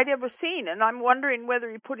I'd ever seen, and I'm wondering whether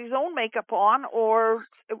he put his own makeup on or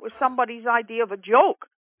it was somebody's idea of a joke.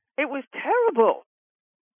 It was terrible.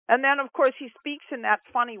 And then, of course, he speaks in that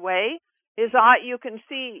funny way. His eye, you can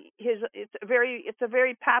see it's a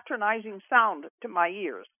very patronizing sound to my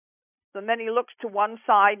ears. And then he looks to one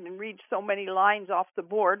side and reads so many lines off the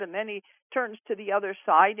board, and then he turns to the other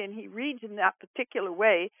side and he reads in that particular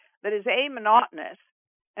way that is A, monotonous,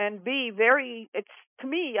 and B, to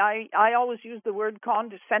me, I always use the word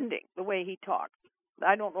condescending, the way he talks.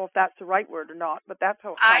 I don't know if that's the right word or not, but that's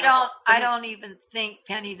how I don't even think,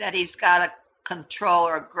 Penny, that he's got a control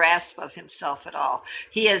or a grasp of himself at all.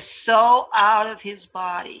 He is so out of his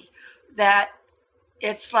body that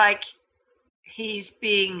it's like he's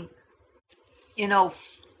being, he can't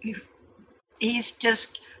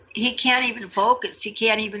even focus. He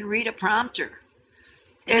can't even read a prompter.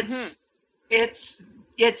 It's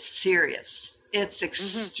serious. It's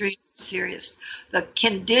extremely serious. The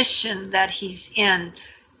condition that he's in,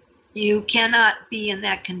 you cannot be in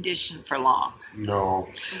that condition for long. No.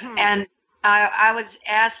 And I was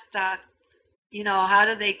asked, how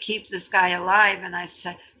do they keep this guy alive? And I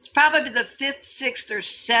said, it's probably the 5th, 6th, or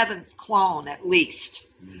 7th clone at least.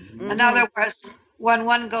 Mhm. In other words, when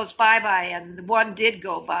one goes bye-bye, and one did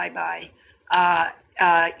go bye-bye at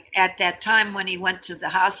that time when he went to the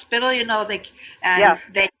hospital, they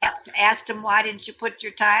asked him, why didn't you put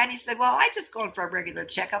your tie on? He said, well, I just going for a regular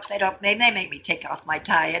checkup. They make me take off my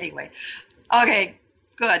tie anyway. Okay,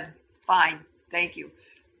 good, fine, thank you.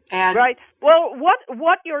 And right. Well,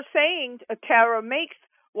 what you're saying, Tara, makes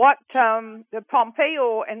what the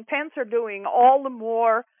Pompeo and Pence are doing all the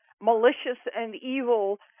more malicious and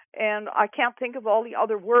evil, and I can't think of all the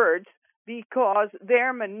other words, because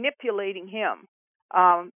they're manipulating him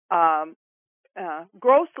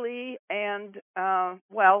grossly and,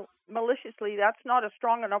 maliciously. That's not a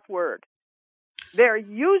strong enough word. They're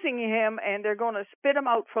using him, and they're going to spit him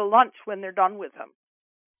out for lunch when they're done with him.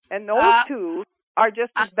 And those two are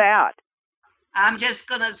just as bad. I'm just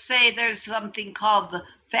going to say there's something called the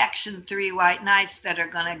Faction 3 White Knights that are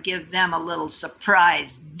going to give them a little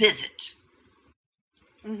surprise visit.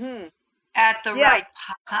 Mm-hmm. At the right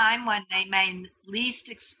time when they may least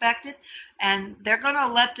expect it. And they're going to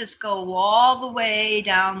let this go all the way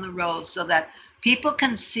down the road so that people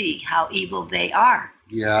can see how evil they are.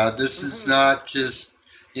 Yeah, this is not just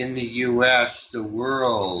in the U.S., the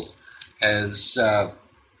world has...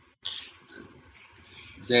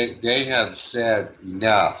 They have said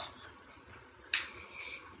enough.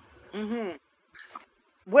 Mm-hmm.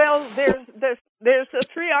 Well, there's the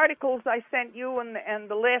 3 articles I sent you and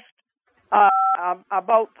the list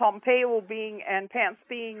about Pompeo and Pence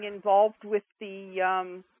being involved with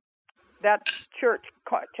the that church,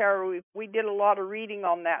 Tara. We did a lot of reading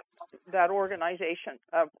on that organization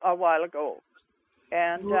a while ago,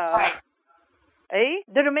 and right. The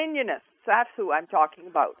Dominionists. That's who I'm talking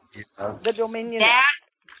about. Yeah. The Dominionists.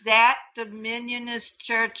 That Dominionist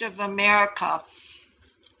Church of America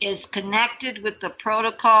is connected with the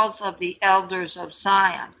Protocols of the Elders of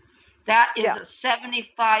Zion. That is a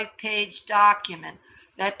 75-page document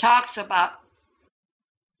that talks about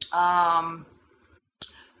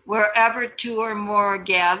wherever 2 or more are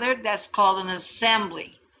gathered, that's called an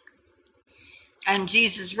assembly. And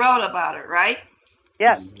Jesus wrote about it, right?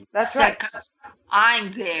 Yes, that's right. I'm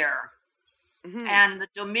there. Mm-hmm. And the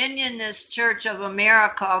Dominionist Church of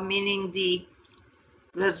America, meaning the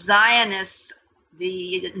Zionists,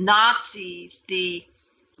 the Nazis, the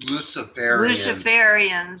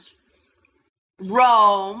Luciferians,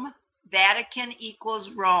 Rome, Vatican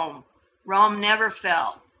equals Rome. Rome never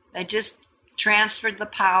fell. They just transferred the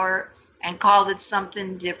power and called it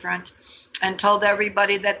something different and told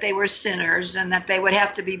everybody that they were sinners and that they would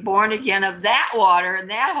have to be born again of that water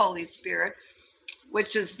and that Holy Spirit,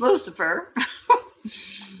 which is Lucifer.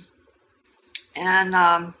 And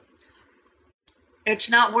it's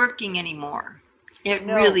not working anymore. It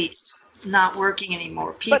really is not working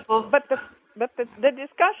anymore. People, but the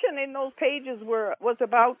discussion in those pages was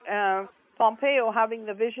about Pompeo having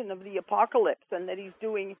the vision of the apocalypse and that he's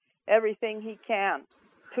doing everything he can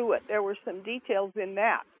to it. There were some details in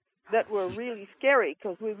that were really scary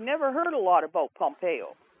because we've never heard a lot about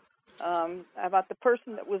Pompeo. About the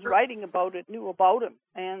person that was writing about it knew about him,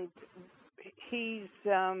 and he's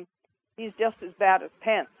just as bad as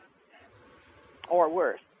Pence, or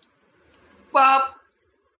worse. Well,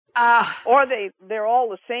 or they're all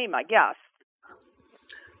the same, I guess.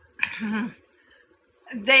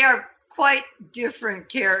 They are quite different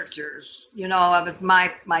characters. With my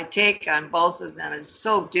take on both of them is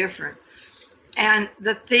so different. And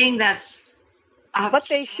the thing that's but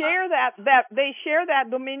they share that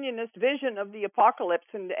dominionist vision of the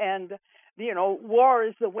apocalypse, and war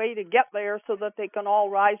is the way to get there so that they can all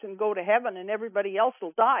rise and go to heaven and everybody else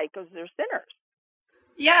will die because they're sinners.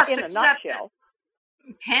 Yes, in a nutshell.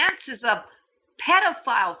 Pence is a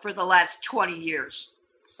pedophile for the last 20 years.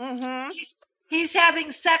 Mm-hmm. He's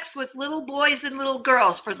having sex with little boys and little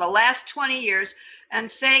girls for the last 20 years and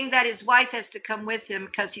saying that his wife has to come with him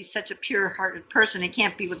because he's such a pure-hearted person. He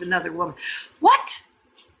can't be with another woman. What?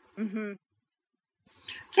 Mm-hmm.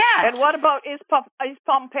 Yes. And what about, is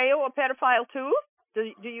Pompeo a pedophile too?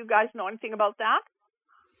 Do you guys know anything about that?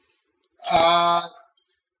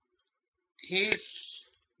 He's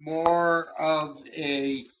more of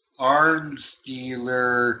a arms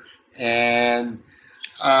dealer and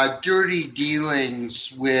dirty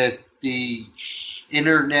dealings with the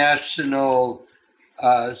international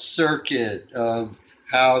circuit of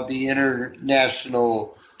how the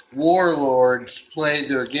international warlords play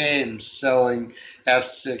their games, selling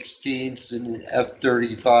F-16s and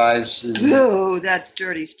F-35s and that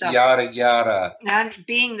dirty stuff. Yada yada. And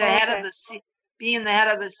being the head of being the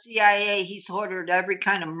head of the CIA, he's ordered every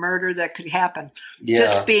kind of murder that could happen. Yeah.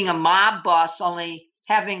 Just being a mob boss, only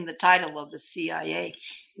having the title of the CIA,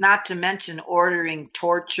 not to mention ordering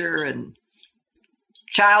torture and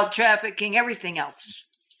child trafficking, everything else.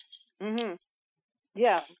 Mm-hmm.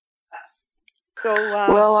 Yeah. So,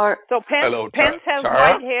 Well, so Hello, Pence has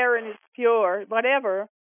Tara? white hair and is pure, whatever.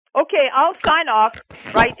 Okay, I'll sign off.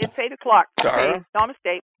 Right, it's 8 o'clock. Tara? Okay,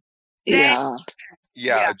 namaste. yeah.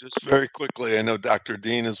 Yeah, just very quickly. I know Dr.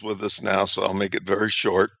 Dean is with us now, so I'll make it very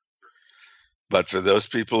short. But for those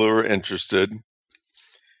people who are interested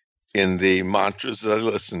in the mantras that I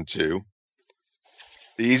listen to,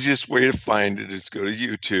 the easiest way to find it is go to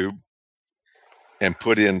YouTube and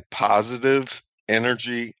put in positive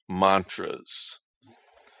energy mantras.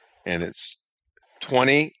 And it's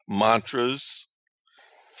 20 mantras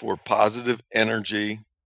for positive energy,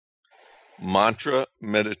 mantra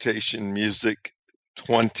meditation music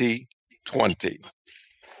 2020.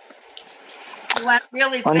 You went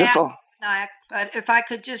really Wonderful. fast, Vinayak, but if I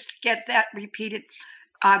could just get that repeated.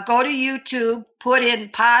 Go to YouTube, put in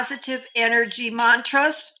positive energy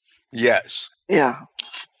mantras. Yes. Yeah.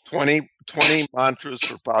 20 mantras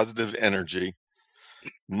for positive energy,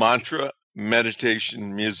 mantra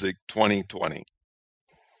meditation music 2020.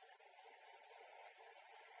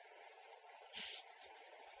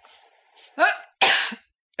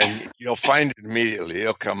 And you'll find it immediately.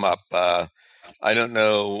 It'll come up. I don't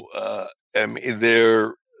know. I mean,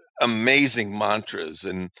 they're amazing mantras,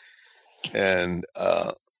 and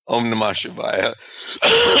Om Namah Shivaya.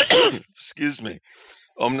 Excuse me.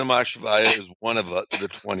 Om Namah Shivaya is one of the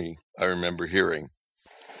 20 I remember hearing.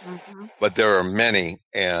 Mm-hmm. But there are many,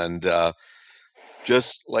 and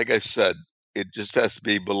just like I said, it just has to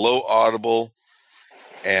be below audible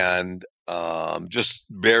and just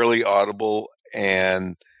barely audible,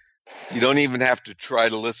 and you don't even have to try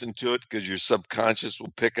to listen to it because your subconscious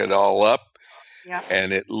will pick it all up. Yeah.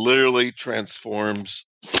 And it literally transforms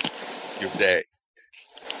your day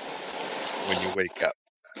when you wake up.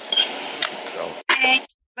 So, Thank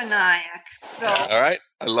you, Vinayak. So, all right.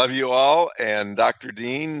 I love you all. And Dr.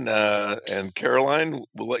 Dean and Caroline,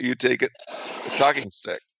 we'll let you take it, the talking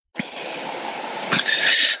stick.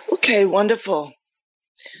 Okay, wonderful.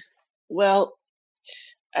 Well,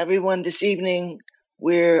 everyone, this evening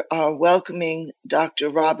we are welcoming Dr.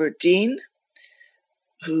 Robert Dean,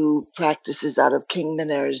 who practices out of Kingman,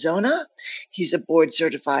 Arizona. He's a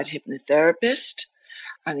board-certified hypnotherapist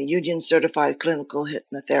and a union-certified clinical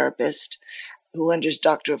hypnotherapist who earned his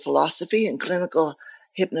Doctor of Philosophy in Clinical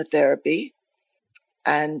Hypnotherapy.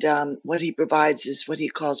 And what he provides is what he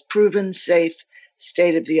calls proven, safe,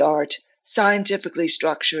 state-of-the-art, scientifically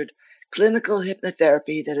structured clinical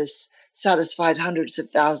hypnotherapy that has satisfied hundreds of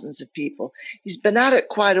thousands of people. He's been at it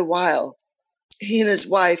quite a while. He and his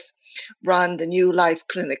wife run the New Life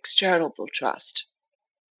Clinics Charitable Trust.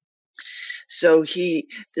 So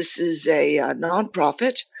this is a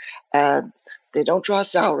nonprofit, and they don't draw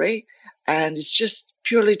salary, and it's just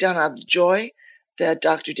purely done out of the joy that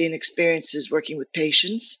Dr. Dean experiences working with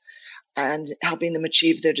patients and helping them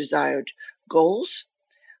achieve their desired goals.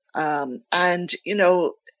 And, you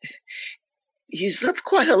know, he's lived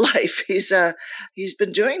quite a life. He's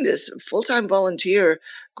been doing this full-time volunteer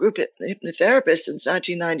group hypnotherapist since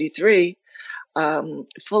 1993,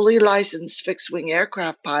 fully licensed fixed-wing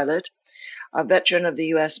aircraft pilot, a veteran of the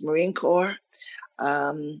U.S. Marine Corps,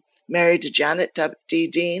 married to Janet D.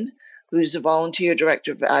 Dean, who's a volunteer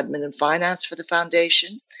director of admin and finance for the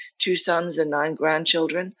foundation, 2 sons and 9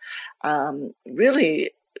 grandchildren.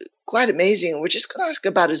 Really quite amazing. We're just going to ask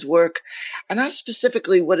about his work and ask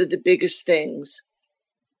specifically what are the biggest things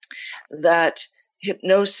that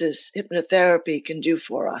hypnotherapy can do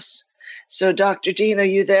for us. So, Dr. Dean, are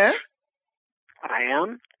you there? I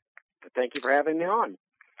am. Thank you for having me on.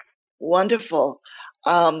 Wonderful.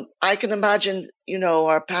 I can imagine, you know,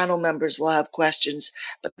 our panel members will have questions,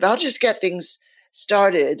 but I'll just get things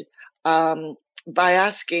started by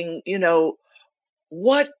asking, you know,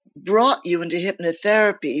 what brought you into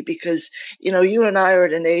hypnotherapy? Because, you know, you and I are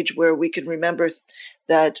at an age where we can remember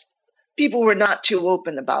that people were not too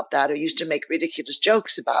open about that or used to make ridiculous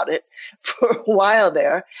jokes about it for a while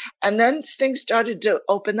there. And then things started to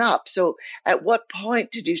open up. So at what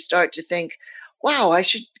point did you start to think, wow, I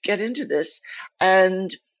should get into this?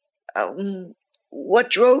 And what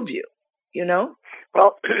drove you, you know?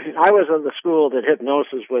 Well, I was of the school that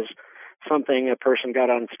hypnosis was something a person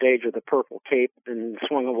got on stage with a purple cape and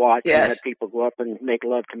swung a watch and had people go up and make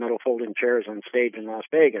love to metal folding chairs on stage in Las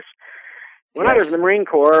Vegas. When I was Yes. in the Marine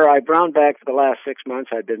Corps, I brown bagged for the last 6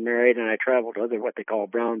 months. I'd been married, and I traveled to other what they call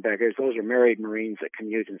brown baggers. Those are married Marines that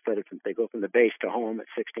commute instead of they go from the base to home at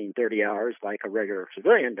 16, 30 hours like a regular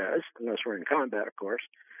civilian does, unless we're in combat, of course.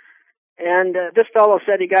 And this fellow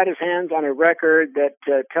said he got his hands on a record that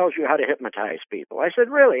tells you how to hypnotize people. I said,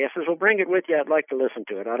 really? I says, well, bring it with you. I'd like to listen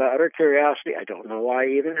to it. Out of utter curiosity, I don't know why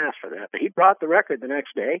he even asked for that. But he brought the record the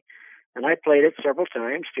next day, and I played it several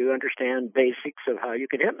times to understand basics of how you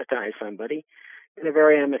can hypnotize somebody in a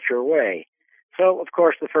very amateur way. So, of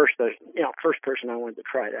course, the first person I wanted to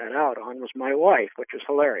try that out on was my wife, which was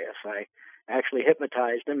hilarious. I actually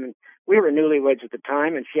hypnotized him, and we were newlyweds at the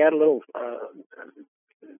time, and she had a little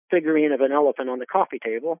figurine of an elephant on the coffee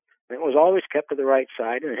table. And it was always kept to the right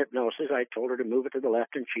side. In hypnosis, I told her to move it to the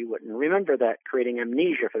left, and she wouldn't remember that, creating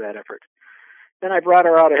amnesia for that effort. Then I brought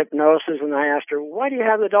her out of hypnosis, and I asked her, why do you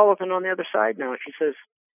have the elephant on the other side now? She says,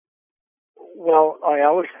 well, I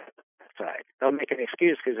always have that side. I'll make an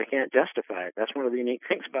excuse because I can't justify it. That's one of the unique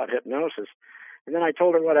things about hypnosis. And then I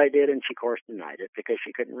told her what I did, and she, of course, denied it because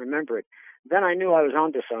she couldn't remember it. Then I knew I was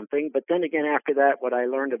onto something, but then again, after that, what I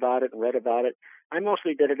learned about it and read about it, I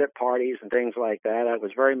mostly did it at parties and things like that. I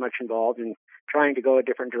was very much involved in trying to go a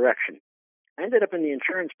different direction. I ended up in the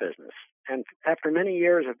insurance business, and after many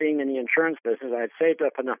years of being in the insurance business, I had saved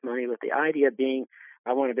up enough money with the idea being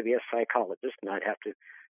I wanted to be a psychologist, and I'd have to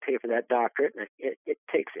pay for that doctorate, and it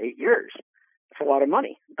takes 8 years. It's a lot of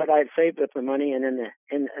money, but I had saved up the money, and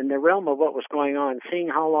in the realm of what was going on, seeing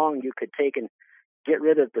how long you could take and get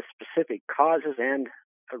rid of the specific causes and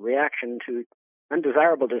a reaction to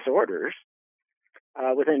undesirable disorders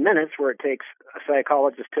within minutes, where it takes a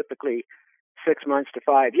psychologist typically 6 months to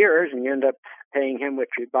 5 years, and you end up paying him what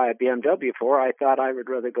you'd buy a BMW for, I thought I would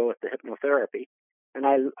rather go with the hypnotherapy. And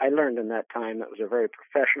I learned in that time it was a very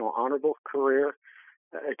professional, honorable career.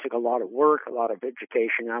 It took a lot of work, a lot of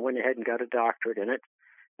education. I went ahead and got a doctorate in it,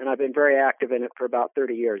 and I've been very active in it for about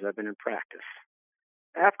 30 years. I've been in practice.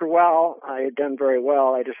 After a while, I had done very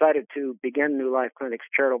well. I decided to begin New Life Clinics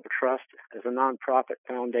Charitable Trust as a nonprofit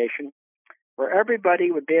foundation where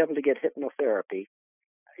everybody would be able to get hypnotherapy,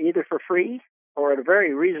 either for free or at a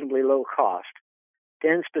very reasonably low cost, to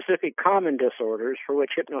end specific common disorders for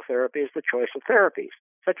which hypnotherapy is the choice of therapies,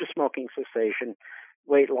 such as smoking cessation,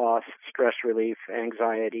 weight loss, stress relief,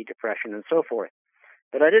 anxiety, depression, and so forth.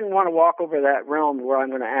 But I didn't want to walk over that realm where I'm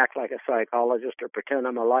going to act like a psychologist or pretend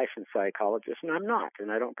I'm a licensed psychologist, and I'm not,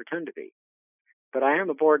 and I don't pretend to be. But I am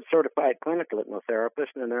a board-certified clinical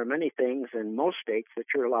hypnotherapist, and there are many things in most states that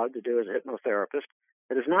you're allowed to do as a hypnotherapist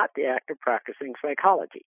that is not the act of practicing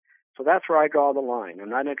psychology. So that's where I draw the line. I'm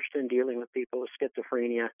not interested in dealing with people with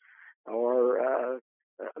schizophrenia or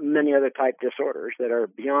many other type disorders that are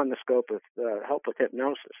beyond the scope of help with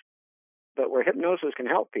hypnosis. But where hypnosis can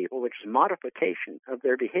help people, which is modification of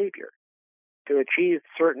their behavior to achieve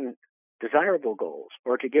certain desirable goals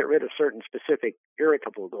or to get rid of certain specific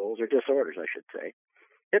irritable goals or disorders, I should say,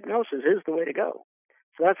 hypnosis is the way to go.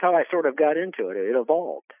 So that's how I sort of got into it. It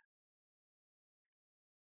evolved.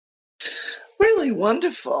 Really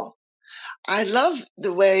wonderful. I love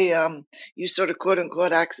the way you sort of quote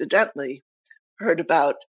unquote accidentally heard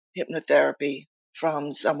about hypnotherapy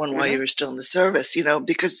from someone while you were still in the service,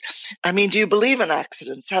 because, do you believe in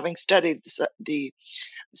accidents? Having studied the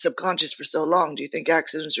subconscious for so long, do you think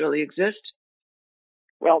accidents really exist?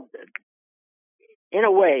 Well, in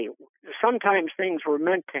a way, sometimes things were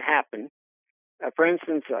meant to happen. For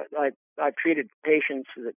instance, I've treated patients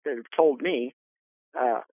that have told me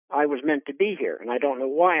I was meant to be here, and I don't know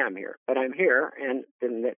why I'm here, but I'm here, and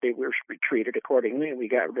then they were treated accordingly, and we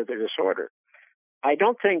got rid of the disorder. I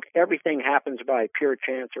don't think everything happens by pure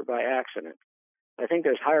chance or by accident. I think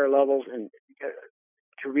there's higher levels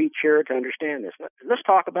to reach here to understand this. Let's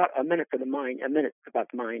talk about a minute about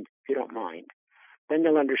the mind, if you don't mind. Then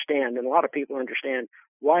you'll understand, and a lot of people understand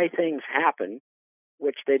why things happen,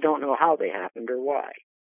 which they don't know how they happened or why.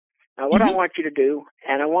 Now, what I want you to do,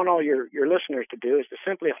 and I want all your listeners to do, is to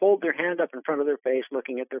simply hold their hand up in front of their face,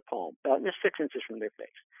 looking at their palm, about 6 inches from their face.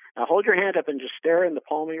 Now, hold your hand up and just stare in the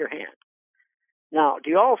palm of your hand. Now, do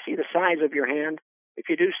you all see the size of your hand? If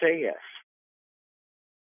you do, say yes.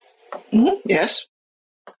 Yes.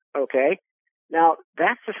 Okay. Now,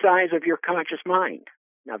 that's the size of your conscious mind.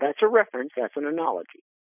 Now, that's a reference. That's an analogy.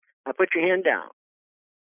 Now, put your hand down.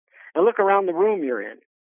 Now, look around the room you're in.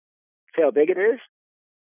 See how big it is?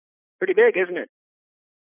 Pretty big, isn't it?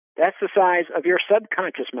 That's the size of your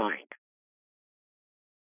subconscious mind.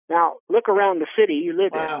 Now, look around the city you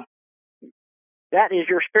live in. That is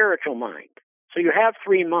your spiritual mind. So you have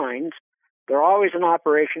 3 minds. They're always in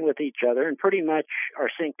operation with each other and pretty much are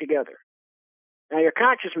synced together. Now, your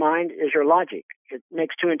conscious mind is your logic. It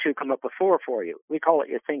makes 2 and 2 come up with 4 for you. We call it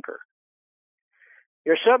your thinker.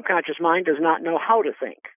 Your subconscious mind does not know how to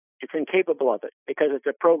think. It's incapable of it because it's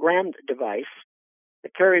a programmed device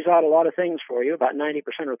that carries out a lot of things for you. About 90%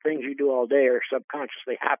 of things you do all day are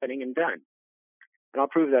subconsciously happening and done. And I'll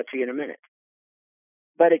prove that to you in a minute.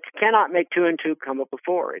 But it cannot make 2 and 2 come up with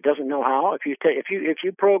 4. It doesn't know how. If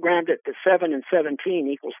you programmed it that 7 and 17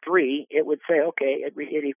 equals 3, it would say, okay,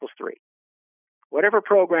 it equals 3. Whatever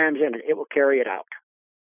program's in it, it will carry it out.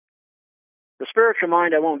 The spiritual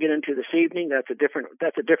mind I won't get into this evening. That's a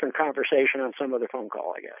different conversation on some other phone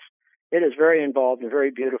call, I guess. It is very involved and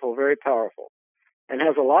very beautiful, very powerful, and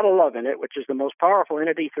has a lot of love in it, which is the most powerful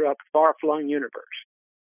entity throughout the far-flung universe.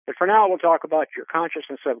 But for now, we'll talk about your conscious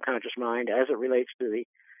and subconscious mind as it relates to the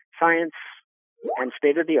science and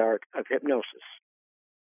state-of-the-art of hypnosis.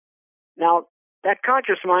 Now, that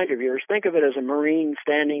conscious mind of yours, think of it as a Marine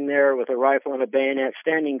standing there with a rifle and a bayonet,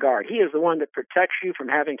 standing guard. He is the one that protects you from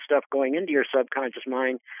having stuff going into your subconscious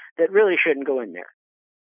mind that really shouldn't go in there.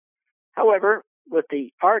 However, with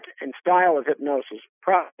the art and style of hypnosis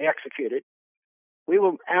properly executed, we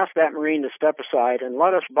will ask that Marine to step aside and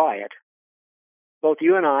let us buy it, both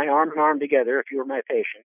you and I, arm in arm together, if you were my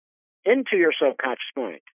patient, into your subconscious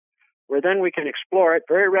mind, where then we can explore it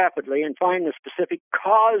very rapidly and find the specific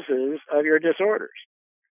causes of your disorders.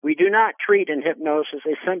 We do not treat in hypnosis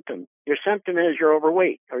a symptom. Your symptom is you're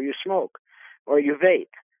overweight, or you smoke, or you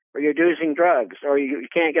vape, or you're using drugs, or you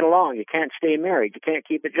can't get along, you can't stay married, you can't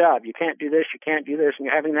keep a job, you can't do this, you can't do this, and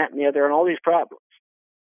you're having that and the other, and all these problems.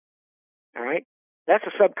 All right? That's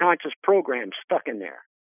a subconscious program stuck in there.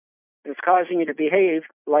 And it's causing you to behave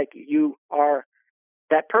like you are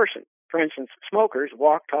that person. For instance, smokers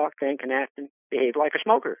walk, talk, think, and act and behave like a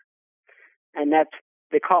smoker. And that's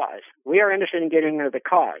the cause. We are interested in getting rid of the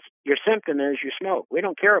cause. Your symptom is you smoke. We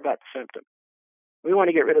don't care about the symptom. We want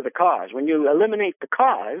to get rid of the cause. When you eliminate the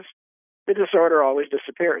cause, the disorder always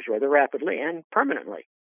disappears, rather rapidly and permanently.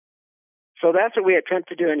 So that's what we attempt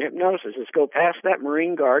to do in hypnosis, is go past that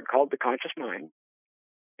Marine guard called the conscious mind.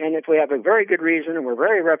 And if we have a very good reason and we're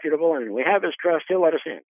very reputable and we have his trust, he'll let us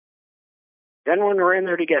in. Then when we're in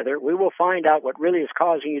there together, we will find out what really is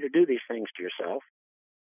causing you to do these things to yourself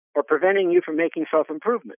or preventing you from making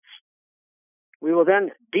self-improvements. We will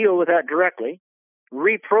then deal with that directly,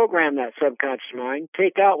 reprogram that subconscious mind,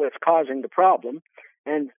 take out what's causing the problem,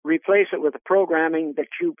 and replace it with the programming that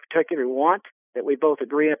you particularly want, that we both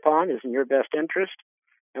agree upon is in your best interest,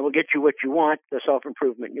 and will get you what you want, the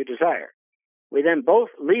self-improvement you desire. We then both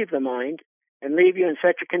leave the mind and leave you in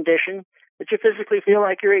such a condition that you physically feel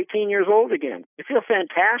like you're 18 years old again. You feel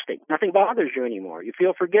fantastic. Nothing bothers you anymore. You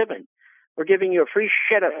feel forgiven. We're giving you a free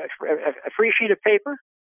sheet of paper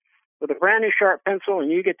with a brand new sharp pencil, and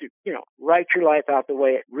you get to, write your life out the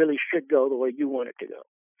way it really should go, the way you want it to go.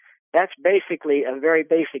 That's basically a very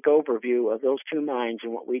basic overview of those two minds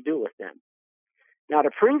and what we do with them. Now, to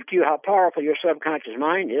prove to you how powerful your subconscious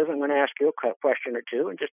mind is, I'm going to ask you a question or two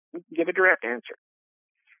and just give a direct answer.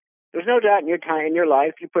 There's no doubt in your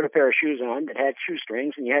life you put a pair of shoes on that had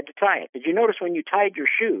shoestrings and you had to tie it. Did you notice when you tied your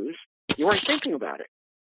shoes, you weren't thinking about it?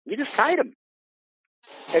 You just tied them.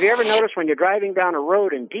 Have you ever noticed when you're driving down a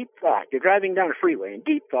road in deep thought, you're driving down a freeway in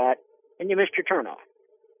deep thought, and you missed your turnoff?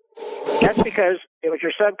 That's because it was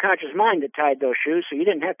your subconscious mind that tied those shoes, so you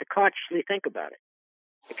didn't have to consciously think about it.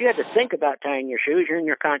 If you had to think about tying your shoes, you're in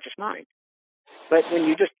your conscious mind. But when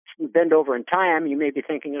you just bend over and tie them, you may be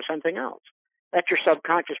thinking of something else. That's your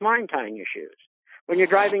subconscious mind tying your shoes. When you're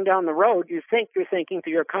driving down the road, you think you're thinking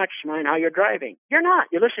through your conscious mind how you're driving. You're not.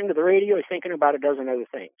 You're listening to the radio, you're thinking about a dozen other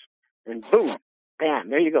things. And boom, bam,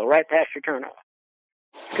 there you go, right past your turnoff.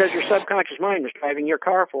 Because your subconscious mind is driving your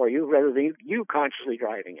car for you rather than you consciously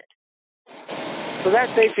driving it. So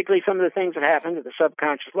that's basically some of the things that happen at the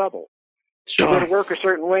subconscious level. Sure. You go to work a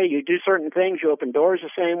certain way, you do certain things, you open doors the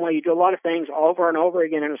same way, you do a lot of things over and over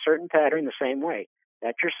again in a certain pattern the same way.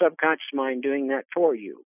 That's your subconscious mind doing that for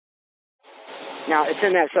you. Now, it's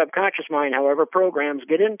in that subconscious mind, however, programs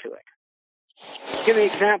get into it. Give me an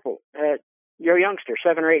example. You're a youngster,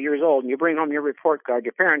 7 or 8 years old, and you bring home your report card.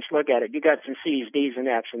 Your parents look at it. You got some C's, D's, and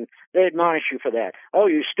F's, and they admonish you for that. Oh,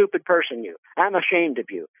 you stupid person, you. I'm ashamed of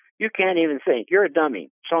you. You can't even think. You're a dummy,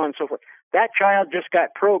 so on and so forth. That child just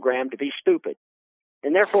got programmed to be stupid.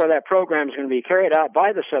 And therefore, that program is going to be carried out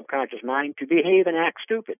by the subconscious mind to behave and act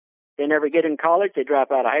stupid. They never get in college. They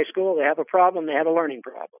drop out of high school. They have a problem. They have a learning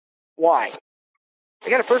problem. Why? They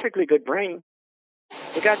got a perfectly good brain.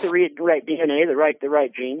 They got the right DNA, the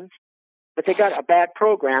right genes. But they got a bad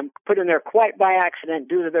program put in there quite by accident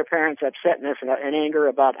due to their parents' upsetness and anger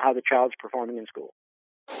about how the child's performing in school.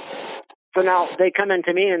 So now they come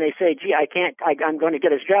into me and they say, gee, I'm going to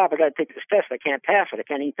get his job. I got to take this test. I can't pass it. I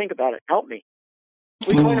can't even think about it. Help me.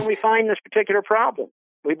 We go in and we find this particular problem.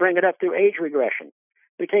 We bring it up through age regression.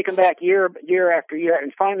 We take them back year after year,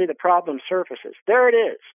 and finally the problem surfaces. There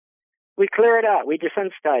it is. We clear it out. We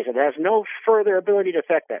desensitize it. It has no further ability to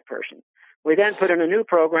affect that person. We then put in a new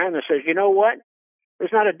program that says, you know what?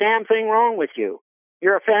 There's not a damn thing wrong with you.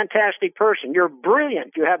 You're a fantastic person. You're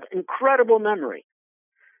brilliant. You have incredible memory.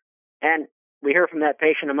 And we hear from that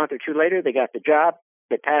patient a month or two later. They got the job.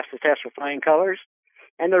 They passed the test with flying colors.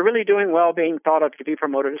 And they're really doing well, being thought of to be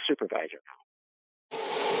promoted as supervisor now.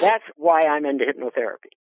 That's why I'm into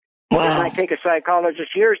hypnotherapy. Wow. It might take a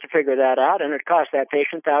psychologist years to figure that out, and it costs that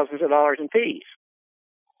patient thousands of dollars in fees.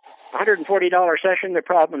 $140 session, the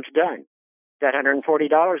problem's done. That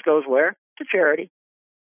 $140 goes where? To charity.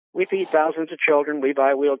 We feed thousands of children. We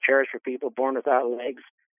buy wheelchairs for people born without legs.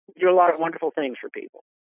 We do a lot of wonderful things for people.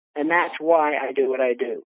 And that's why I do what I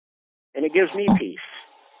do. And it gives me peace.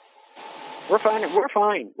 We're fine.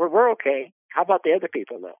 We're okay. How about the other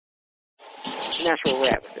people, though? And that's where we're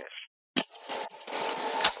at with this.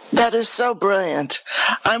 That is so brilliant.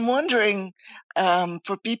 I'm wondering,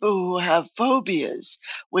 for people who have phobias,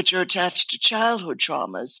 which are attached to childhood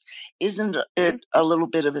traumas, isn't it a little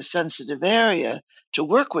bit of a sensitive area to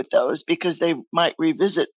work with those, because they might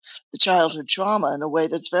revisit the childhood trauma in a way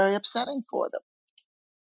that's very upsetting for them?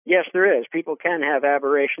 Yes, there is. People can have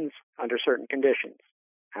aberrations under certain conditions.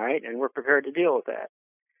 All right, and we're prepared to deal with that.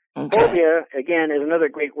 Okay. Phobia, again, is another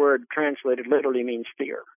Greek word translated literally means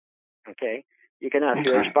fear. Okay? You can have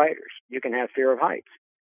fear of spiders. You can have fear of heights.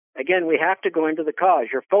 Again, we have to go into the cause.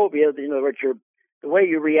 Your phobia, in other words, the way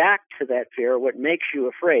you react to that fear, what makes you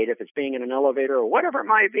afraid, if it's being in an elevator or whatever it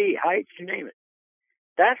might be, heights, you name it.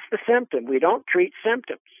 That's the symptom. We don't treat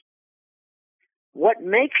symptoms. What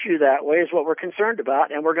makes you that way is what we're concerned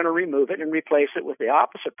about, and we're going to remove it and replace it with the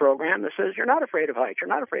opposite program that says you're not afraid of heights, you're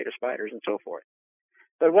not afraid of spiders, and so forth.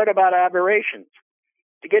 But what about aberrations?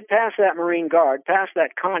 To get past that Marine Guard, past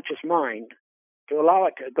that conscious mind, to allow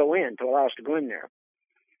it to go in, to allow us to go in there,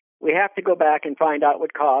 we have to go back and find out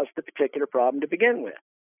what caused the particular problem to begin with.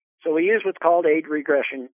 So we use what's called age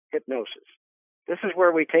regression hypnosis. This is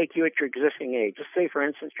where we take you at your existing age. Let's say, for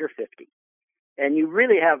instance, you're 50. And you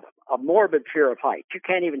really have a morbid fear of heights. You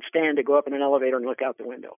can't even stand to go up in an elevator and look out the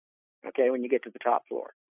window, okay, when you get to the top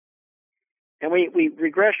floor. And we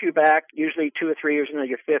regress you back usually 2 or 3 years. Now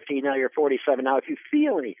you're 50, now you're 47. Now if you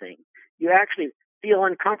feel anything, you actually feel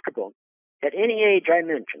uncomfortable at any age I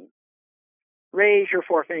mentioned, raise your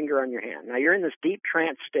forefinger on your hand. Now you're in this deep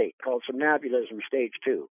trance state called somnambulism stage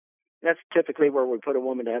 2. That's typically where we put a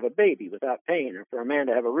woman to have a baby without pain, or for a man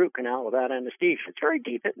to have a root canal without anesthesia. It's very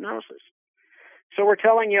deep hypnosis. So we're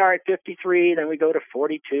telling you, all right, 53, then we go to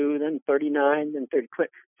 42, then 39, then 30.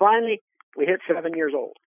 Finally, we hit 7 years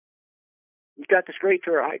old. You've got this great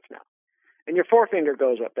fear of heights now. And your forefinger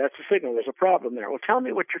goes up. That's a signal. There's a problem there. Well, tell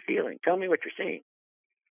me what you're feeling. Tell me what you're seeing.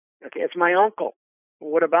 Okay, it's my uncle.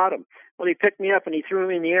 Well, what about him? Well, he picked me up and he threw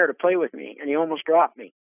me in the air to play with me, and he almost dropped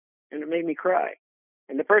me. And it made me cry.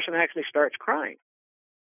 And the person actually starts crying.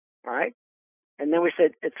 All right? And then we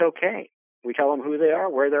said, it's okay. We tell them who they are,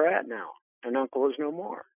 where they're at now. And uncle is no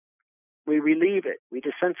more. We relieve it. We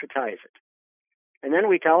desensitize it. And then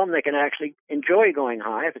we tell them they can actually enjoy going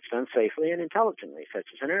high if it's done safely and intelligently, such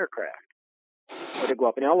as an aircraft. Or to go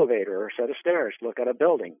up an elevator or a set of stairs, look at a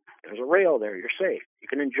building. There's a rail there. You're safe. You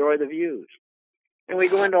can enjoy the views. And we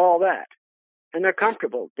go into all that. And they're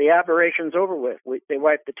comfortable. The aberration's over with. They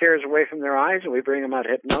wipe the tears away from their eyes, and we bring them out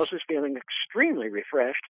of hypnosis feeling extremely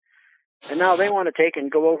refreshed. And now they want to take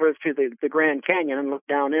and go over to the Grand Canyon and look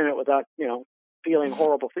down in it without, feeling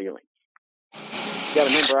horrible feelings. You got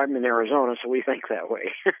to remember, I'm in Arizona, so we think that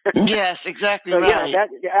way. Yes, exactly so, right. Yeah,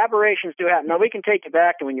 the aberrations do happen. Now, we can take you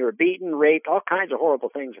back to when you were beaten, raped, all kinds of horrible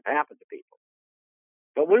things have happened to people.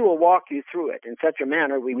 But we will walk you through it in such a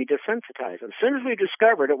manner we desensitize it. As soon as we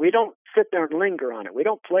discovered it, we don't sit there and linger on it. We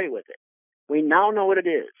don't play with it. We now know what it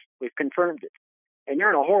is. We've confirmed it. And you're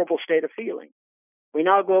in a horrible state of feeling. We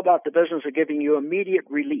now go about the business of giving you immediate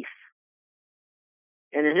relief.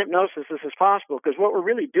 And in hypnosis, this is possible because what we're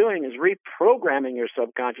really doing is reprogramming your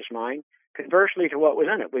subconscious mind conversely to what was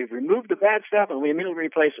in it. We've removed the bad stuff and we immediately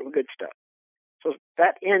replace it with good stuff. So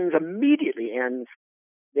that immediately ends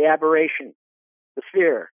the aberration, the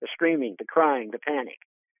fear, the screaming, the crying, the panic.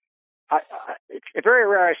 It's very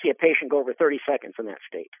rare I see a patient go over 30 seconds in that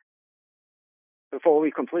state before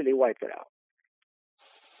we completely wipe it out.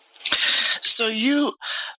 So you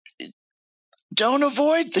don't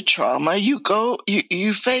avoid the trauma. You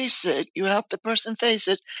face it. You help the person face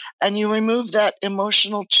it, and you remove that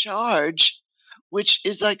emotional charge which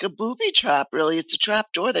is like a booby trap, really. It's a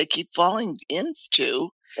trap door they keep falling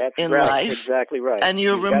into in right, life. Exactly right. And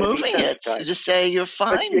you're removing it to just say you're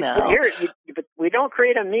fine now. But we don't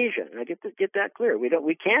create amnesia. And I get that clear. We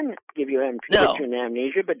can give you put you in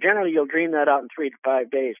amnesia, but generally you'll dream that out in 3 to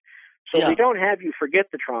 5 days. So we don't have you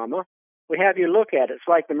forget the trauma. We have you look at it. It's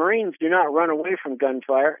like the Marines do not run away from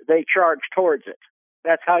gunfire. They charge towards it.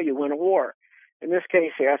 That's how you win a war. In this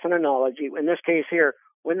case here, that's an analogy. In this case here,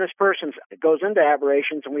 when this person goes into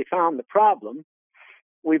aberrations and we found the problem,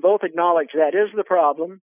 we both acknowledge that is the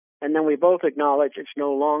problem, and then we both acknowledge it's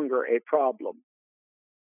no longer a problem.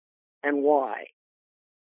 And why?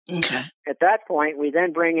 Okay. At that point, we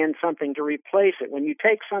then bring in something to replace it. When you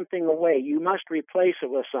take something away, you must replace it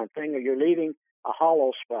with something, or you're leaving a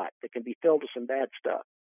hollow spot that can be filled with some bad stuff.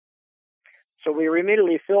 So we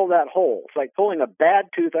immediately fill that hole. It's like pulling a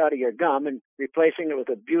bad tooth out of your gum and replacing it with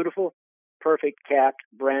a beautiful, perfect, capped,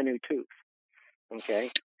 brand new tooth.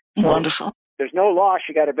 Okay? So wonderful. There's no loss.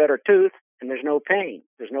 You got a better tooth, and there's no pain.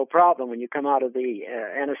 There's no problem when you come out of the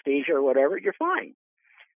anesthesia or whatever. You're fine.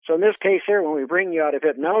 So in this case here, when we bring you out of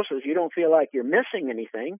hypnosis, you don't feel like you're missing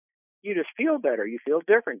anything. You just feel better. You feel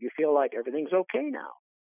different. You feel like everything's okay now.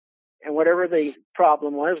 And whatever the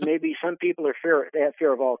problem was, maybe some people they have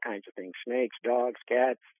fear of all kinds of things: snakes, dogs,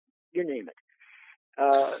 cats, you name it.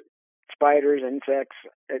 Spiders, insects.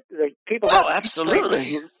 People have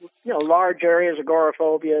absolutely. Large areas,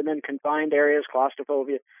 agoraphobia, and then confined areas,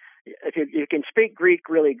 claustrophobia. If you can speak Greek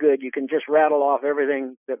really good, you can just rattle off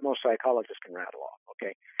everything that most psychologists can rattle off.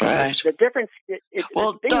 Okay. Right. The difference,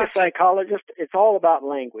 being a psychologist, it's all about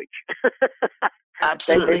language.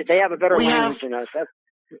 Absolutely. They have a better language than us.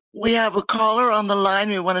 We have a caller on the line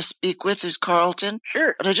we want to speak with, who's Carlton.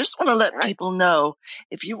 Sure. But I just want to let people know,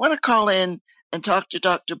 if you want to call in and talk to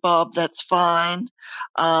Dr. Bob, that's fine.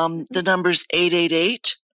 The number's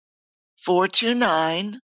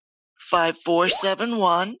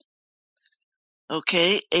 888-429-5471.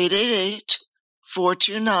 Okay,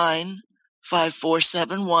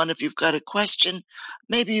 888-429-5471. If you've got a question,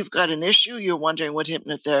 maybe you've got an issue, you're wondering would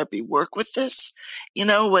hypnotherapy work with this,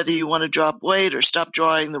 whether you want to drop weight or stop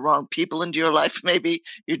drawing the wrong people into your life. Maybe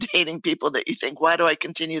you're dating people that you think, why do I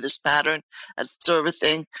continue this pattern? That sort of a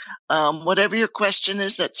thing. Whatever your question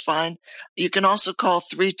is, that's fine. You can also call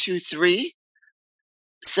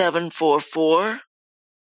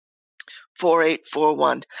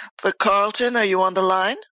 323-744-4841. But Carlton, are you on the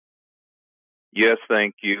line? Yes,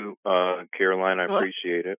 thank you, Caroline. I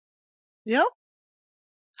appreciate it. Yeah.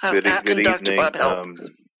 Good evening. Dr. Bob help?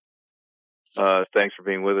 Thanks for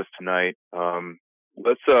being with us tonight.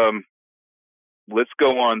 Let's go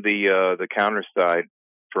on the counter side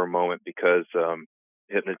for a moment, because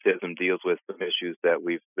hypnotism deals with some issues that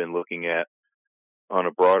we've been looking at on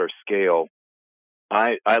a broader scale.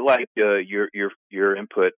 I like your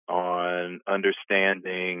input on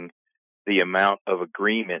understanding the amount of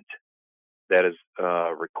agreement that is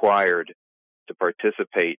required to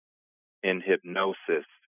participate in hypnosis.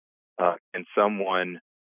 Can someone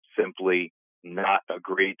simply not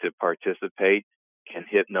agree to participate? Can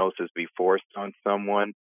hypnosis be forced on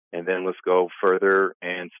someone? And then let's go further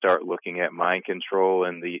and start looking at mind control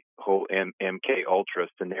and the whole MK Ultra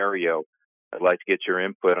scenario. I'd like to get your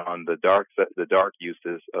input on the dark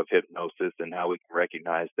uses of hypnosis and how we can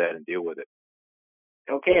recognize that and deal with it.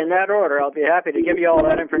 Okay, in that order, I'll be happy to give you all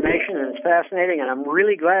that information, and it's fascinating, and I'm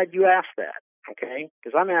really glad you asked that, okay?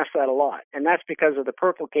 Because I'm asked that a lot, and that's because of the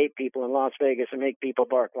Purple Cape people in Las Vegas who make people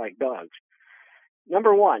bark like dogs.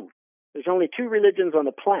 Number one, there's only 2 religions on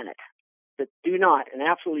the planet that do not and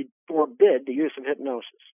absolutely forbid the use of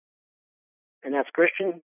hypnosis, and that's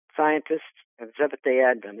Christian Scientists and Seventh-day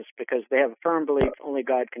Adventists, because they have a firm belief only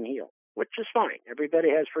God can heal, which is fine. Everybody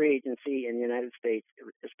has free agency in the United States,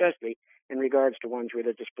 especially in regards to one's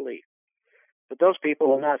religious belief. But those people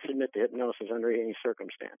will not submit to hypnosis under any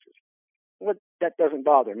circumstances. Well, that doesn't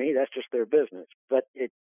bother me. That's just their business. But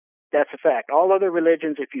that's a fact. All other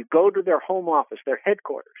religions, if you go to their home office, their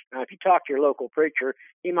headquarters. Now, if you talk to your local preacher,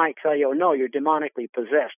 he might tell you, oh, no, you're demonically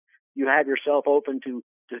possessed. You have yourself open to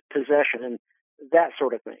possession and that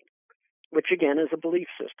sort of thing, which, again, is a belief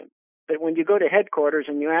system. But when you go to headquarters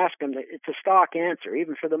and you ask them, it's a stock answer,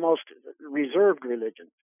 even for the most reserved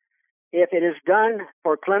religions. If it is done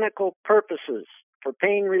for clinical purposes, for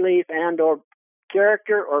pain relief and or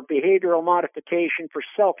character or behavioral modification for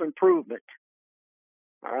self-improvement,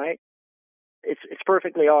 all right, it's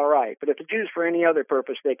perfectly all right. But if it's used for any other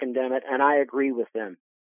purpose, they condemn it, and I agree with them.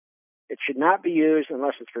 It should not be used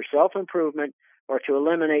unless it's for self-improvement or to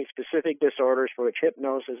eliminate specific disorders for which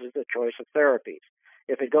hypnosis is the choice of therapies.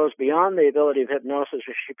 If it goes beyond the ability of hypnosis,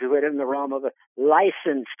 it should be put in the realm of a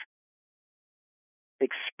licensed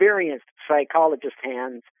experienced psychologist's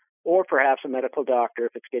hands, or perhaps a medical doctor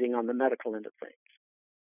if it's getting on the medical end of things.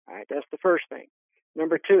 All right, that's the first thing.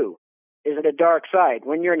 Number two, is it a dark side?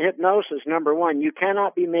 When you're in hypnosis, number one, you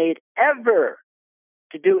cannot be made ever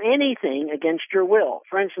to do anything against your will.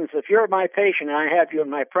 For instance, if you're my patient and I have you in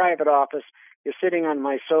my private office, you're sitting on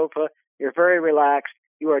my sofa, you're very relaxed,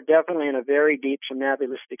 you are definitely in a very deep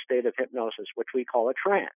somnambulistic state of hypnosis, which we call a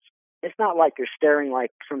trance. It's not like you're staring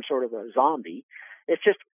like some sort of a zombie. It's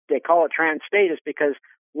just, they call it trance status because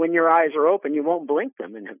when your eyes are open, you won't blink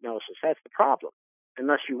them in hypnosis. That's the problem,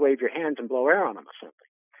 unless you wave your hands and blow air on them or something.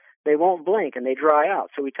 They won't blink and they dry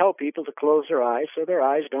out. So we tell people to close their eyes so their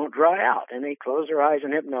eyes don't dry out. And they close their eyes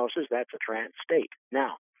in hypnosis. That's a trance state.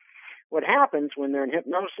 Now, what happens when they're in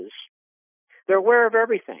hypnosis, they're aware of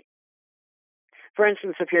everything. For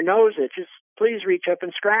instance, if your nose itches, please reach up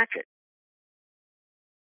and scratch it.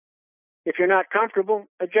 If you're not comfortable,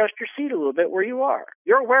 adjust your seat a little bit where you are.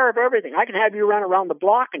 You're aware of everything. I can have you run around the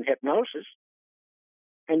block in hypnosis,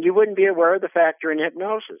 and you wouldn't be aware of the fact you're in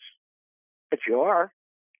hypnosis. But you are.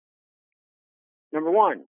 Number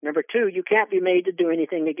one. Number two, you can't be made to do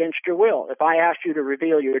anything against your will. If I asked you to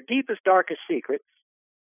reveal your deepest, darkest secrets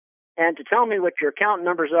and to tell me what your account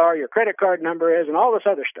numbers are, your credit card number is, and all this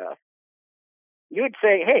other stuff, you'd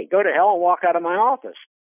say, hey, go to hell and walk out of my office.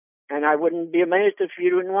 And I wouldn't be amazed if you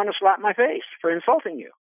didn't want to slap my face for insulting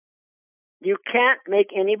you. You can't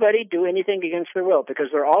make anybody do anything against their will because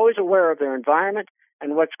they're always aware of their environment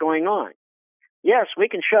and what's going on. Yes, we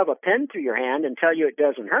can shove a pin through your hand and tell you it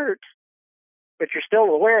doesn't hurt, but you're still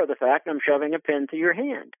aware of the fact I'm shoving a pin through your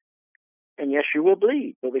hand. And yes, you will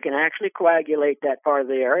bleed, but we can actually coagulate that part of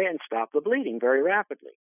the area and stop the bleeding very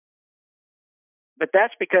rapidly. But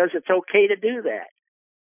that's because it's okay to do that.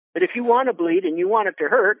 But if you want to bleed and you want it to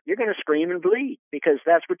hurt, you're going to scream and bleed because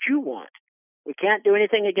that's what you want. We can't do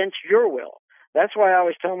anything against your will. That's why I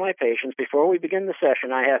always tell my patients before we begin the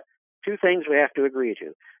session, I have two things we have to agree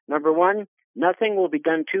to. Number one, nothing will be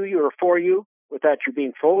done to you or for you without you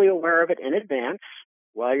being fully aware of it in advance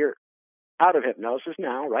while you're out of hypnosis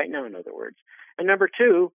now, right now, in other words. And number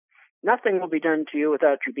two, nothing will be done to you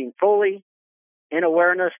without you being fully in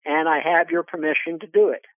awareness and I have your permission to do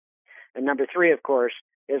it. And number three, of course,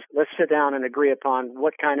 is let's sit down and agree upon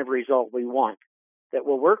what kind of result we want that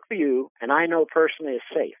will work for you and I know personally is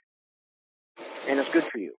safe and it's good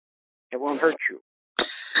for you. It won't hurt you.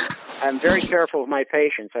 I'm very careful with my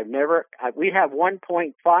patients. We have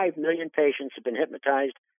 1.5 million patients have been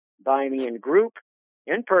hypnotized by me in group,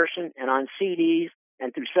 in person, and on CDs,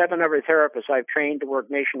 and through 7 other therapists I've trained to work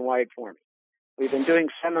nationwide for me. We've been doing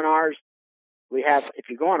seminars. We have, if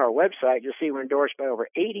you go on our website, you'll see we're endorsed by over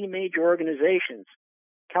 80 major organizations.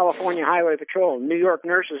 California Highway Patrol, New York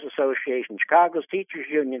Nurses Association, Chicago's Teachers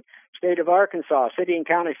Union, State of Arkansas, City and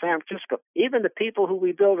County San Francisco, even the people who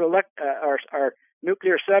we build our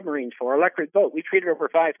nuclear submarines for, electric boat. We treated over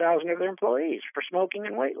 5,000 of their employees for smoking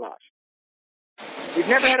and weight loss. We've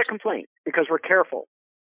never had a complaint because we're careful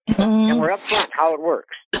and we're upfront how it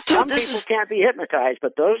works. Some people can't be hypnotized,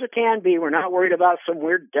 but those that can be, we're not worried about some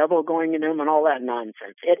weird devil going in them and all that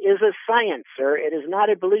nonsense. It is a science, sir. It is not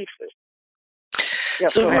a belief system.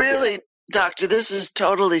 Yes, so really, Doctor, this is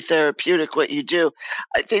totally therapeutic what you do.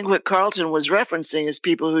 I think what Carlton was referencing is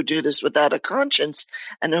people who do this without a conscience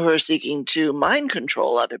and who are seeking to mind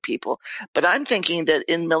control other people. But I'm thinking that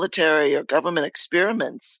in military or government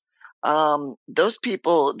experiments, those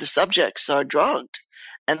people, the subjects, are drugged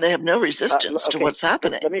and they have no resistance to what's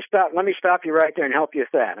happening. Let me stop you right there and help you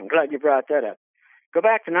with that. I'm glad you brought that up. Go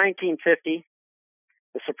back to 1950.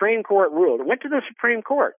 The Supreme Court ruled. It went to the Supreme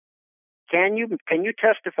Court. Can you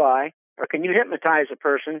testify or can you hypnotize a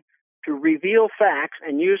person to reveal facts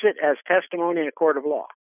and use it as testimony in a court of law?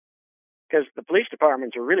 Because the police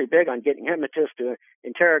departments are really big on getting hypnotists to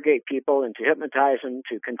interrogate people and to hypnotize them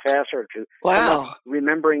to confess or to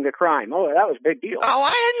remembering the crime. Oh, that was a big deal. Oh,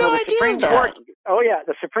 I had no idea of that.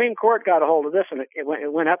 The Supreme Court got a hold of this and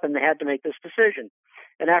it went up and they had to make this decision.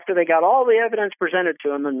 And after they got all the evidence presented to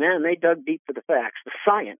them, and man, they dug deep for the facts, the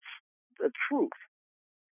science, the truth.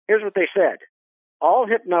 Here's what they said. All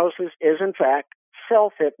hypnosis is, in fact,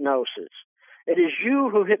 self-hypnosis. It is you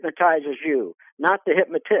who hypnotizes you, not the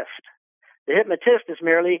hypnotist. The hypnotist is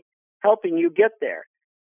merely helping you get there.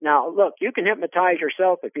 Now, look, you can hypnotize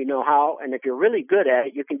yourself if you know how, and if you're really good at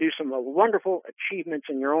it, you can do some wonderful achievements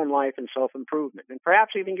in your own life and self-improvement, and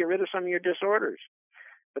perhaps even get rid of some of your disorders.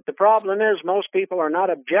 But the problem is most people are not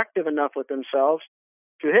objective enough with themselves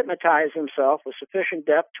to hypnotize themselves with sufficient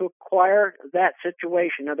depth to acquire that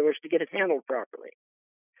situation, in other words, to get it handled properly.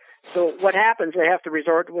 So what happens, they have to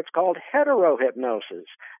resort to what's called heterohypnosis.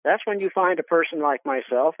 That's when you find a person like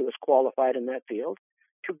myself who is qualified in that field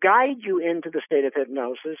to guide you into the state of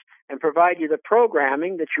hypnosis and provide you the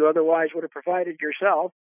programming that you otherwise would have provided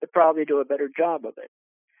yourself, but probably do a better job of it.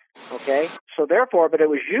 Okay? So therefore, but it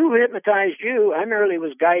was you who hypnotized you. I merely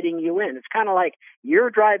was guiding you in. It's kind of like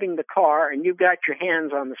you're driving the car and you've got your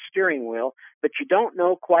hands on the steering wheel, but you don't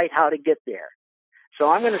know quite how to get there. So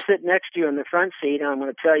I'm going to sit next to you in the front seat, and I'm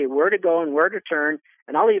going to tell you where to go and where to turn,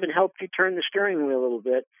 and I'll even help you turn the steering wheel a little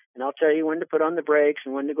bit, and I'll tell you when to put on the brakes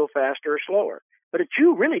and when to go faster or slower. But it's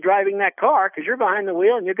you really driving that car because you're behind the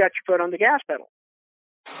wheel and you've got your foot on the gas pedal.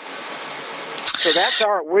 So that's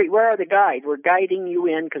we are the guide. We're guiding you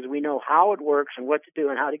in because we know how it works and what to do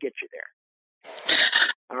and how to get you there.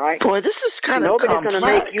 All right? Boy, this is kind of complex. Nobody's going to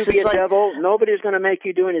make you be a devil. Nobody's going to make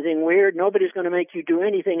you do anything weird. Nobody's going to make you do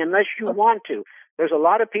anything unless you want to. There's a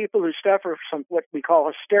lot of people who suffer from what we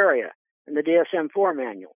call hysteria in the DSM-4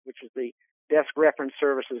 manual, which is the desk reference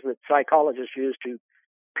services that psychologists use to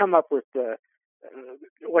come up with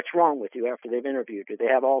what's wrong with you after they've interviewed you. They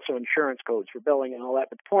have also insurance codes for billing and all that.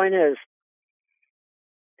 But the point is,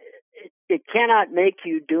 it cannot make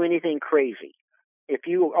you do anything crazy. If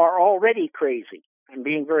you are already crazy, I'm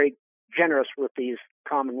being very generous with these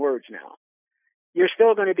common words now, you're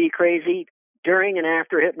still going to be crazy during and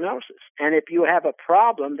after hypnosis. And if you have a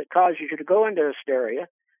problem that causes you to go into hysteria,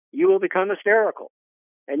 you will become hysterical.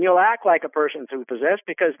 And you'll act like a person who's possessed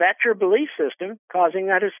because that's your belief system causing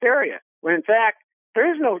that hysteria. When in fact,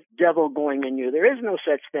 there is no devil going in you. There is no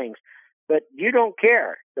such things. But you don't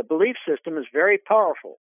care. The belief system is very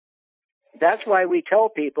powerful. That's why we tell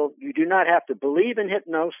people you do not have to believe in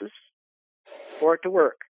hypnosis for it to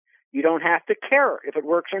work. You don't have to care if it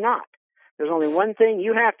works or not. There's only one thing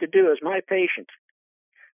you have to do as my patient.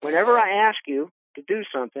 Whenever I ask you to do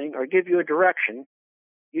something or give you a direction,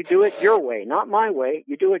 you do it your way, not my way.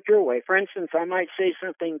 You do it your way. For instance, I might say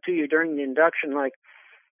something to you during the induction like,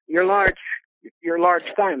 your large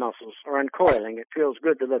thigh muscles are uncoiling. It feels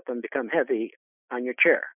good to let them become heavy on your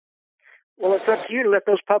chair. Well, it's up to you to let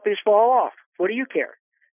those puppies fall off. What do you care?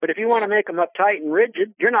 But if you want to make them uptight and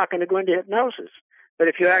rigid, you're not going to go into hypnosis. But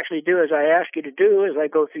if you actually do as I ask you to do, as I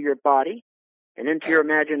go through your body and into your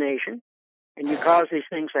imagination, and you cause these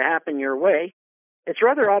things to happen your way, it's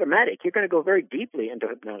rather automatic. You're going to go very deeply into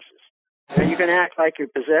hypnosis. And you're going to act like you're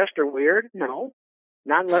possessed or weird? No,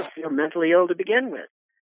 not unless you're mentally ill to begin with.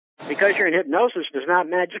 Because you're in hypnosis does not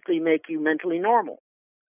magically make you mentally normal.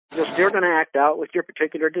 You're still going to act out with your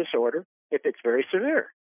particular disorder if it's very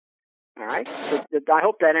severe. All right? So I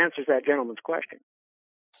hope that answers that gentleman's question.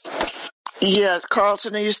 Yes.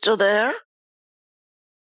 Carlton, are you still there?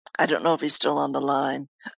 I don't know if he's still on the line.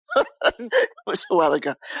 It was a while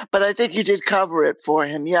ago. But I think you did cover it for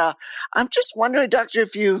him. Yeah. I'm just wondering, Doctor,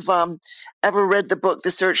 if you've ever read the book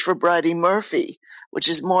The Search for Bridie Murphy, which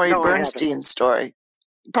is Maury Bernstein's story.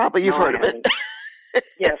 Probably you've heard of it.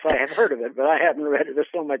 Yes, I have heard of it, but I haven't read it. There's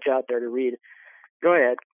so much out there to read. Go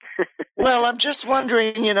ahead. Well, I'm just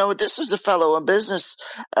wondering, this was a fellow, a business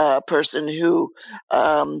person who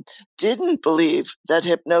didn't believe that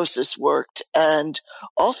hypnosis worked. And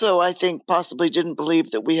also, I think, possibly didn't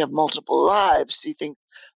believe that we have multiple lives. He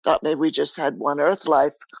thought maybe we just had one Earth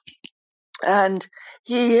life. And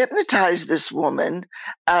he hypnotized this woman.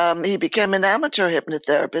 He became an amateur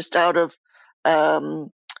hypnotherapist out of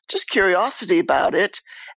just curiosity about it.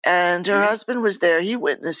 And her husband was there. He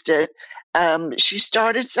witnessed it. She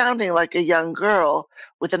started sounding like a young girl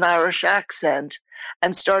with an Irish accent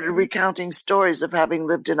and started recounting stories of having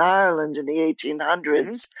lived in Ireland in the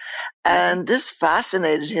 1800s. And this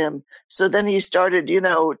fascinated him. So then he started, he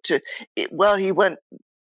went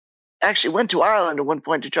to Ireland at one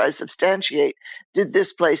point to try to substantiate, did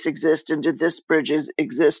this place exist and did this bridge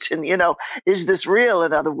exist? And, is this real?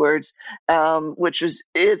 In other words,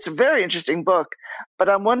 it's a very interesting book, but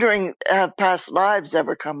I'm wondering, have past lives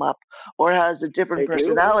ever come up or has a different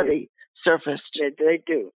personality surfaced? They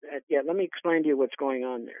do. Yeah. Let me explain to you what's going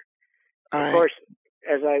on there. Of course,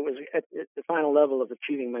 as I was at the final level of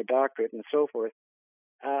achieving my doctorate and so forth,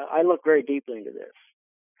 I looked very deeply into this.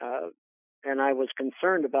 And I was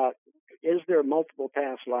concerned about, is there multiple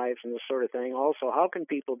past lives and this sort of thing? Also, how can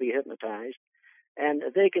people be hypnotized? And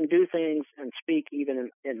they can do things and speak even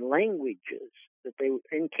in languages that they were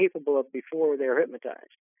incapable of before they were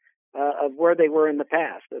hypnotized, of where they were in the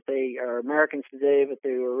past, that they are Americans today, but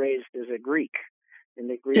they were raised as a Greek in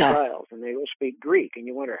the Greek Isles, and they will speak Greek. And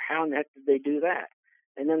you wonder, how in the heck did they do that?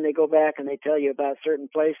 And then they go back and they tell you about certain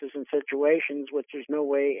places and situations which there's no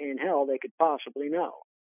way in hell they could possibly know.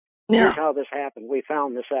 Here's how this happened. We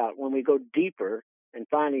found this out. When we go deeper and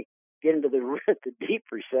finally get into the deep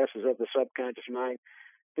recesses of the subconscious mind,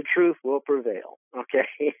 the truth will prevail.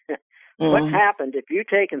 Okay. What's happened if you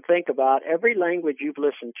take and think about every language you've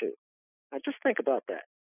listened to? Now just think about that.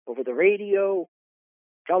 Over the radio,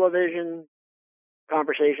 television,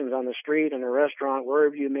 conversations on the street, in a restaurant,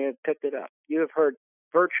 wherever you may have picked it up. You have heard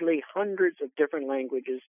virtually hundreds of different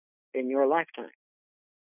languages in your lifetime.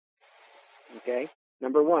 Okay?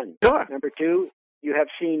 Number one. Sure. Number two, you have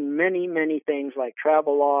seen many, many things like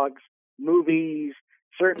travel logs, movies,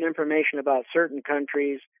 certain information about certain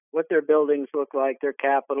countries, what their buildings look like, their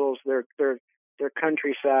capitals, their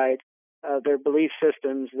countryside, their belief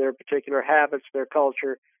systems, their particular habits, their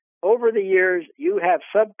culture. Over the years, you have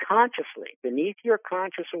subconsciously, beneath your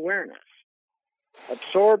conscious awareness,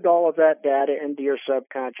 absorbed all of that data into your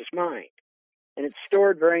subconscious mind. And it's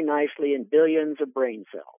stored very nicely in billions of brain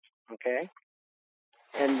cells, okay?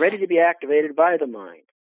 And ready to be activated by the mind.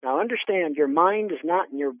 Now understand, your mind is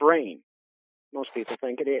not in your brain. Most people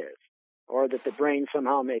think it is. Or that the brain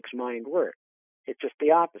somehow makes mind work. It's just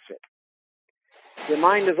the opposite. Your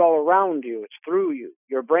mind is all around you. It's through you.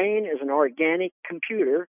 Your brain is an organic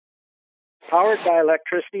computer powered by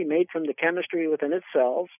electricity made from the chemistry within its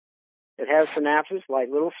cells. It has synapses, like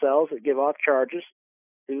little cells that give off charges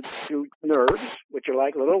through nerves, which are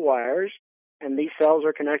like little wires, and these cells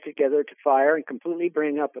are connected together to fire and completely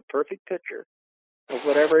bring up a perfect picture of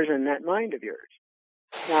whatever is in that mind of yours.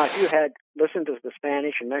 Now, if you had listened to the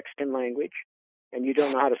Spanish and Mexican language, and you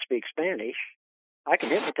don't know how to speak Spanish, I can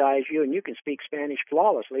hypnotize you and you can speak Spanish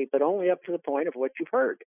flawlessly, but only up to the point of what you've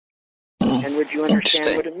heard. And would you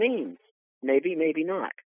understand what it means? Maybe, maybe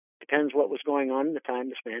not. Depends what was going on at the time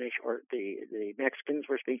the Spanish or the Mexicans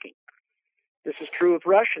were speaking. This is true of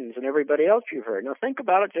Russians and everybody else you've heard. Now think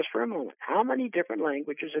about it just for a moment. How many different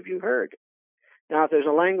languages have you heard? Now, if there's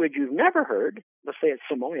a language you've never heard, let's say it's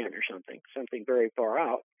Samoan or something very far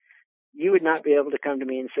out, you would not be able to come to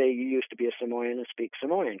me and say you used to be a Samoan and speak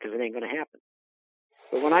Samoan, because it ain't going to happen.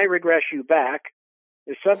 But when I regress you back,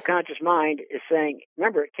 the subconscious mind is saying,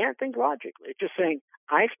 remember, it can't think logically. It's just saying,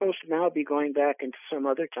 I'm supposed to now be going back into some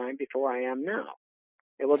other time before I am now.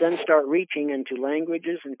 It will then start reaching into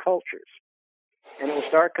languages and cultures. And it will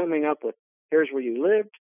start coming up with, here's where you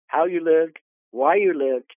lived, how you lived, why you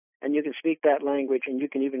lived, and you can speak that language, and you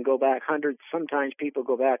can even go back hundreds. Sometimes people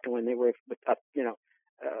go back to when they were,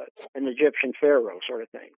 an Egyptian pharaoh sort of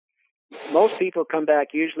thing. Most people come back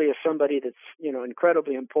usually as somebody that's,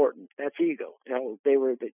 incredibly important. That's ego. They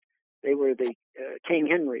were the King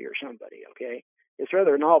Henry or somebody. Okay, it's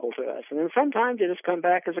rather novel to us. And then sometimes they just come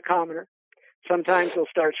back as a commoner. Sometimes they'll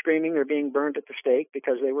start screaming they're being burned at the stake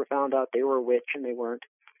because they were found out they were a witch and they weren't.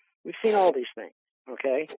 We've seen all these things.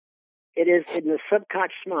 Okay, it is in the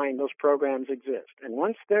subconscious mind those programs exist, and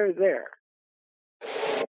once they're there,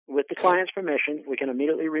 with the client's permission, we can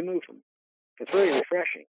immediately remove them. It's very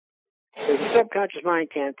refreshing. Because the subconscious mind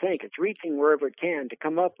can't think. It's reaching wherever it can to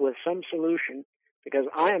come up with some solution, because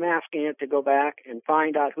I am asking it to go back and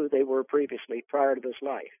find out who they were previously prior to this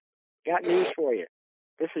life. Got news for you.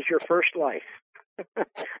 This is your first life.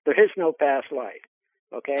 There is no past life.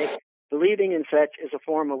 Okay? Believing in such is a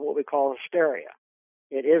form of what we call hysteria.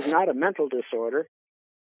 It is not a mental disorder.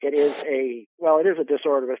 It is a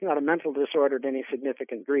disorder, but it's not a mental disorder to any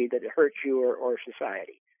significant degree that it hurts you or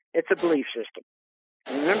society. It's a belief system.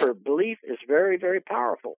 And remember, belief is very, very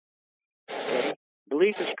powerful. Okay?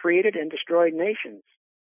 Belief has created and destroyed nations.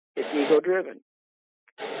 It's ego-driven.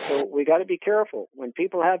 So we got to be careful. When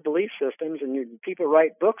people have belief systems and people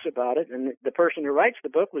write books about it, and the person who writes the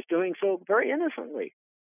book was doing so very innocently.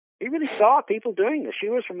 He really saw people doing this. She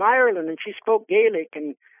was from Ireland, and she spoke Gaelic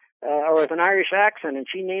or with an Irish accent, and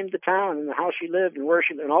she named the town and how she lived and where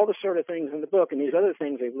she lived, and all the sort of things in the book, and these other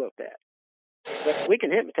things they've looked at. But we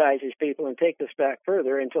can hypnotize these people and take this back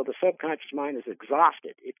further until the subconscious mind is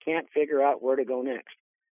exhausted. It can't figure out where to go next.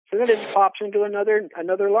 So then it just pops into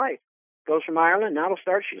another life. Goes from Ireland, now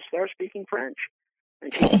she'll start speaking French.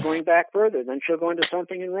 And she's going back further. Then she'll go into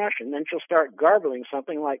something in Russian. Then she'll start garbling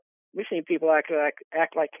something like, we've seen people act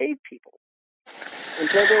like cave people.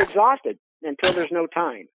 Until they're exhausted, until there's no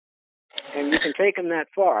time. And you can take them that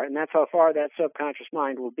far, and that's how far that subconscious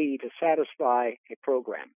mind will be to satisfy a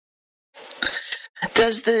program.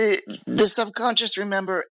 Does the subconscious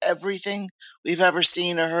remember everything we've ever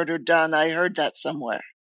seen or heard or done? I heard that somewhere.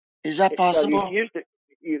 Is that possible?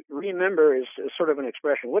 You remember is sort of an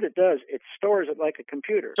expression. What it does, it stores it like a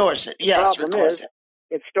computer. Stores it, yes. The problem is,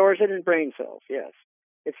 it stores it in brain cells, yes.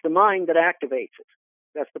 It's the mind that activates it.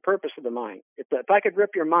 That's the purpose of the mind. If I could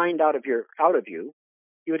rip your mind out of you,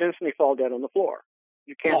 you would instantly fall dead on the floor.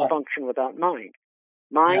 You can't function without mind.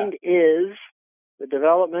 Mind is the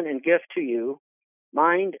development and gift to you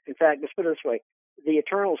Mind, in fact, let's put it this way, the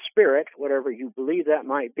eternal spirit, whatever you believe that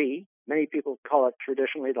might be, many people call it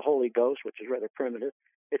traditionally the Holy Ghost, which is rather primitive.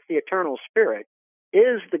 It's the eternal spirit,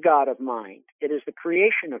 is the God of mind. It is the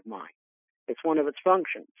creation of mind. It's one of its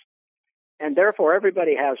functions. And therefore,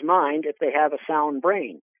 everybody has mind if they have a sound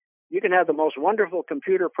brain. You can have the most wonderful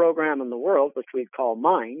computer program in the world, which we'd call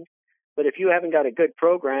mind, but if you haven't got a good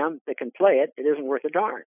program that can play it, it isn't worth a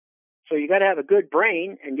darn. So you got to have a good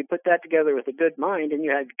brain, and you put that together with a good mind, and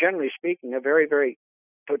you have, generally speaking, a very, very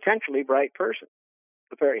potentially bright person,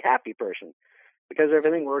 a very happy person, because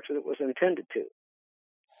everything works as it was intended to.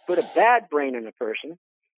 Put a bad brain in a person,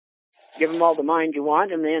 give them all the mind you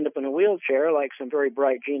want, and they end up in a wheelchair like some very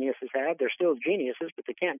bright geniuses have. They're still geniuses, but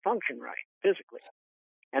they can't function right physically.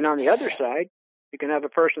 And on the other side, you can have a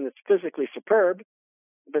person that's physically superb,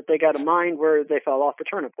 but they got a mind where they fell off the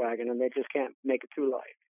turnip wagon and they just can't make it through life.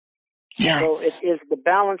 Yeah. So it is the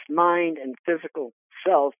balanced mind and physical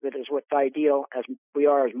self that is what's ideal as we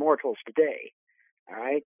are as mortals today. All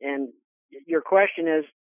right? And your question is,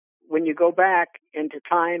 when you go back into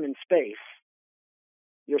time and space,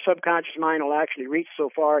 your subconscious mind will actually reach so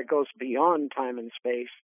far it goes beyond time and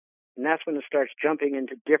space. And that's when it starts jumping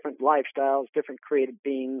into different lifestyles, different creative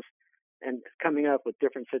beings, and coming up with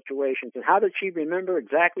different situations. And how did she remember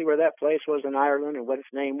exactly where that place was in Ireland and what its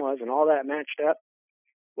name was and all that matched up?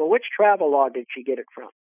 Well, which travel log did she get it from?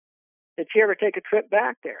 Did she ever take a trip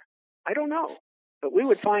back there? I don't know. But we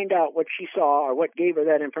would find out what she saw or what gave her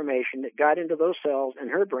that information that got into those cells in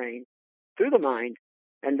her brain through the mind,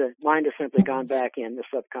 and the mind has simply gone back in, the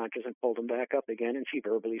subconscious, and pulled them back up again, and she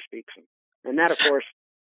verbally speaks them. And that, of course,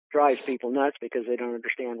 drives people nuts because they don't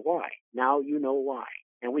understand why. Now you know why.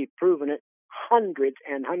 And we've proven it hundreds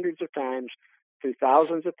and hundreds of times through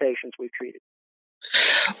thousands of patients we've treated.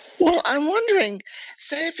 Well, I'm wondering,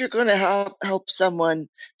 say if you're going to help someone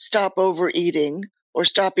stop overeating or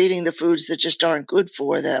stop eating the foods that just aren't good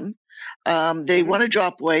for them. They want to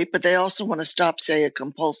drop weight, but they also want to stop, say, a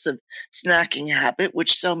compulsive snacking habit,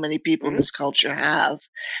 which so many people in this culture have.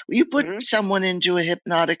 You put someone into a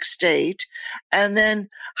hypnotic state, and then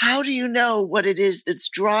how do you know what it is that's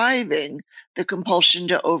driving the compulsion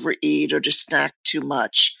to overeat or to snack too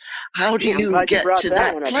much? How do you get to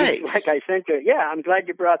that place? Like I sent you, yeah, I'm glad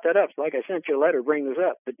you brought that up. It's like I sent you a letter, bring this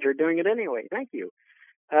up, but you're doing it anyway. Thank you.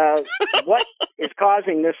 What is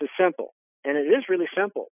causing this is simple, and it is really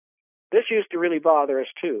simple. This used to really bother us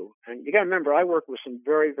too. And you got to remember, I work with some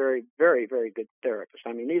very, very, very, very good therapists.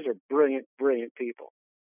 I mean, these are brilliant, brilliant people.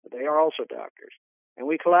 They are also doctors. And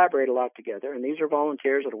we collaborate a lot together. And these are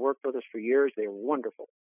volunteers that have worked with us for years. They're wonderful.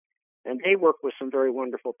 And they work with some very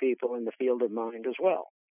wonderful people in the field of mind as well.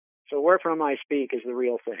 So wherefrom I speak is the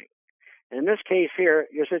real thing. And in this case here,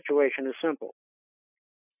 your situation is simple.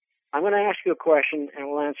 I'm going to ask you a question and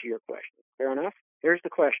we'll answer your question. Fair enough? Here's the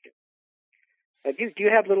question. Do you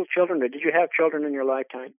have little children, or did you have children in your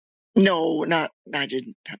lifetime? No, I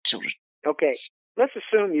didn't have children. Okay, let's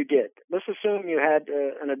assume you did. Let's assume you had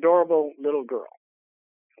an adorable little girl,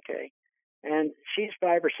 okay? And she's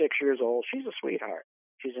 5 or 6 years old. She's a sweetheart.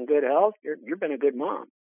 She's in good health. You've been a good mom.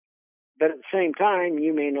 But at the same time,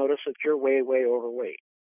 you may notice that you're way, way overweight.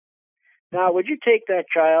 Now, would you take that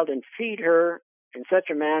child and feed her in such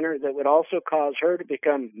a manner that would also cause her to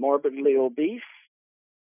become morbidly obese?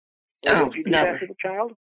 Or would you do that to the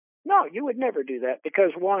child? No, you would never do that.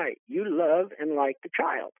 Because why? You love and like the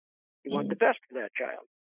child. You want the best for that child.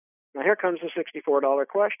 Now here comes the $64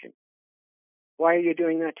 question. Why are you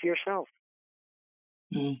doing that to yourself?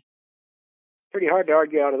 Pretty hard to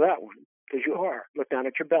argue out of that one, because you are. Look down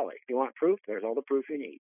at your belly. If you want proof, there's all the proof you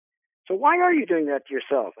need. So why are you doing that to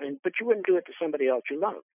yourself? But you wouldn't do it to somebody else you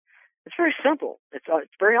love. It's very simple. It's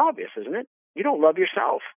very obvious, isn't it? You don't love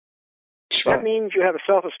yourself. Sure. That means you have a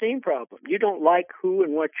self-esteem problem. You don't like who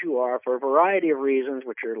and what you are for a variety of reasons,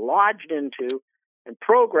 which are lodged into and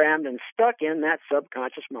programmed and stuck in that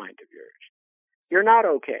subconscious mind of yours. You're not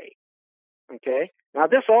okay. Okay? Now,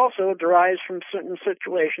 this also derives from certain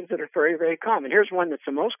situations that are very, very common. Here's one that's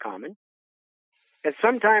the most common. At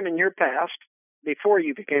some time in your past, before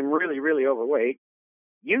you became really, really overweight,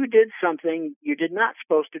 you did something you did not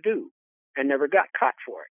supposed to do and never got caught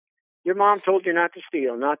for it. Your mom told you not to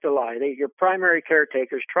steal, not to lie. Your primary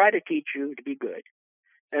caretakers try to teach you to be good.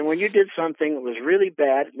 And when you did something that was really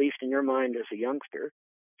bad, at least in your mind as a youngster,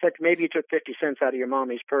 such maybe you took 50 cents out of your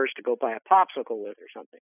mommy's purse to go buy a popsicle with or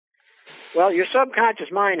something. Well, your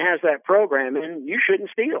subconscious mind has that program, and you shouldn't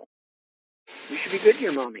steal. You should be good to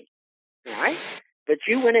your mommy. All right? But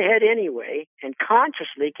you went ahead anyway and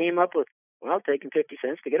consciously came up with, taking 50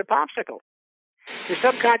 cents to get a popsicle. Your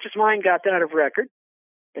subconscious mind got that of record.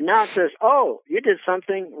 And now it says, oh, you did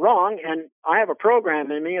something wrong, and I have a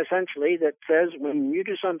program in me, essentially, that says when you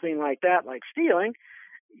do something like that, like stealing,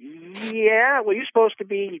 yeah, well, you're supposed to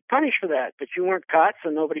be punished for that, but you weren't caught, so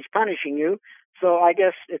nobody's punishing you. So I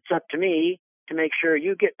guess it's up to me to make sure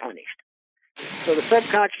you get punished. So the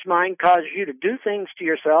subconscious mind causes you to do things to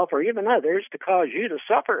yourself or even others to cause you to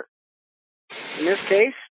suffer. In this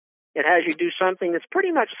case, it has you do something that's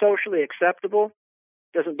pretty much socially acceptable,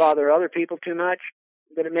 doesn't bother other people too much,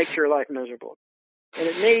 but it makes your life miserable. And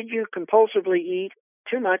it made you compulsively eat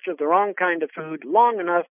too much of the wrong kind of food long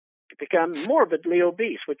enough to become morbidly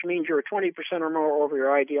obese, which means you're 20% or more over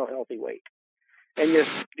your ideal healthy weight. And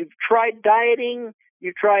you've tried dieting,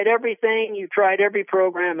 you tried everything, you tried every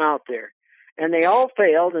program out there. And they all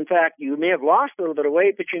failed. In fact, you may have lost a little bit of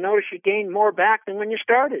weight, but you notice you gained more back than when you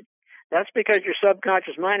started. That's because your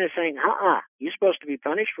subconscious mind is saying, you're supposed to be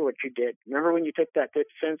punished for what you did. Remember when you took that 50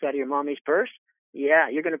 cents out of your mommy's purse? Yeah,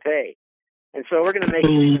 you're going to pay. And so we're going to make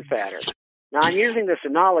you even fatter. Now, I'm using this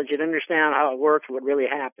knowledge to understand how it works, what really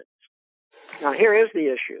happens. Now, here is the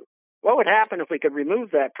issue. What would happen if we could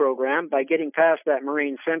remove that program by getting past that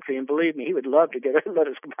Marine sentry? And believe me, he would love to let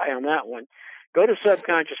us by on that one. Go to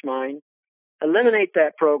subconscious mind, eliminate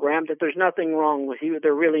that program that there's nothing wrong with you.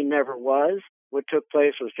 There really never was. What took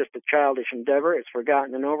place was just a childish endeavor. It's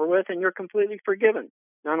forgotten and over with, and you're completely forgiven,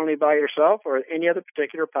 not only by yourself or any other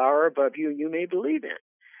particular power above you may believe in.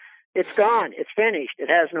 It's gone. It's finished. It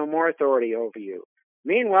has no more authority over you.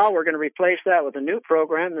 Meanwhile, we're going to replace that with a new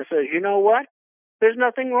program that says, you know what? There's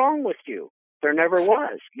nothing wrong with you. There never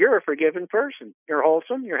was. You're a forgiven person. You're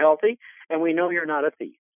wholesome. You're healthy. And we know you're not a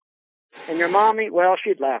thief. And your mommy, well,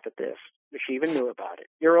 she'd laugh at this. But she even knew about it.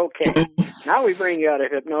 You're okay. Now we bring you out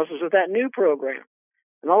of hypnosis with that new program.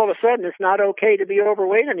 And all of a sudden, it's not okay to be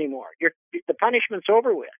overweight anymore. The punishment's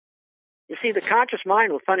over with. You see, the conscious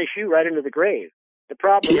mind will punish you right into the grave. The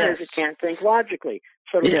problem is it can't think logically.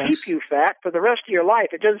 So to keep you fat for the rest of your life,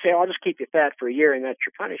 it doesn't say, I'll just keep you fat for a year and that's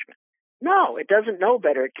your punishment. No, it doesn't know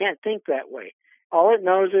better. It can't think that way. All it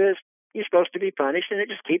knows is you're supposed to be punished, and it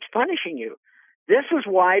just keeps punishing you. This is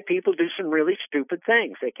why people do some really stupid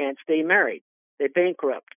things. They can't stay married. They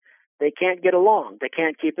bankrupt. They can't get along. They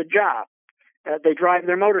can't keep a job. They drive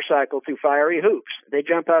their motorcycle through fiery hoops. They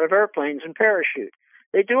jump out of airplanes and parachute.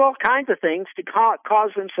 They do all kinds of things to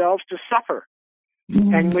cause themselves to suffer.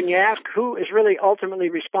 And when you ask who is really ultimately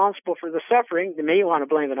responsible for the suffering, they may want to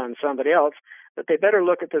blame it on somebody else, but they better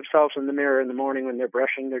look at themselves in the mirror in the morning when they're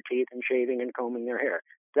brushing their teeth and shaving and combing their hair.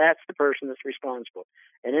 That's the person that's responsible.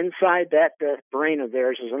 And inside that brain of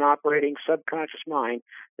theirs is an operating subconscious mind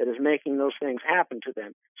that is making those things happen to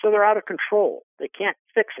them. So they're out of control. They can't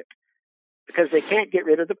fix it because they can't get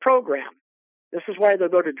rid of the program. This is why they'll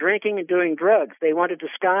go to drinking and doing drugs. They want to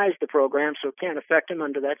disguise the program so it can't affect them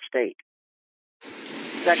under that state.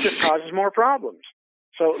 That just causes more problems.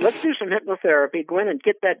 So let's do some hypnotherapy, go in and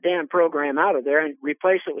get that damn program out of there and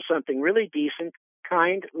replace it with something really decent,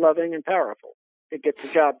 kind, loving, and powerful that gets the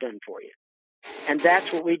job done for you. And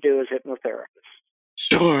that's what we do as hypnotherapists.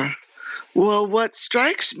 Sure. Well, what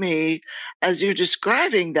strikes me as you're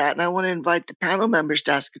describing that, and I want to invite the panel members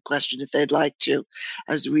to ask a question if they'd like to,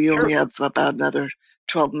 as we only have about another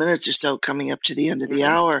 12 minutes or so coming up to the end of the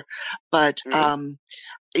hour. But,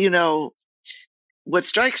 what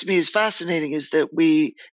strikes me as fascinating is that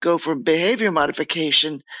we go from behavior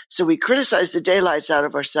modification. So we criticize the daylights out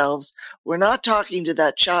of ourselves. We're not talking to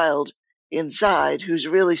that child inside who's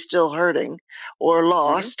really still hurting or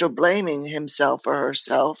lost or blaming himself or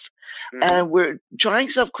herself. And we're trying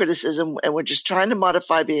self-criticism and we're just trying to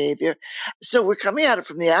modify behavior. So we're coming at it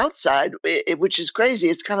from the outside, which is crazy.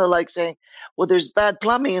 It's kind of like saying, well, there's bad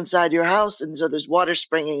plumbing inside your house. And so there's water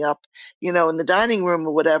springing up, in the dining room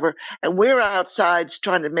or whatever. And we're outside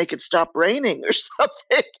trying to make it stop raining or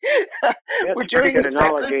something. We're doing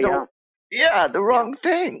exactly the wrong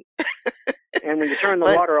thing. And when you turn the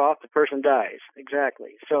water off, the person dies.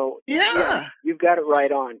 Exactly. So you've got it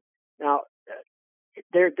right on. Now,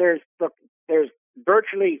 there's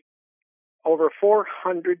virtually over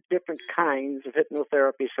 400 different kinds of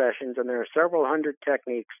hypnotherapy sessions, and there are several hundred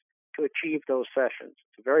techniques to achieve those sessions.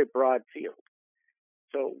 It's a very broad field.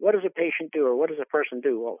 So what does a patient do, or what does a person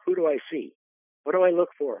do? Well, who do I see? What do I look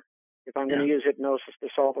for if I'm going to use hypnosis to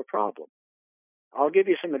solve a problem? I'll give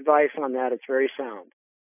you some advice on that. It's very sound.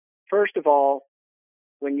 First of all,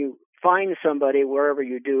 when you find somebody, wherever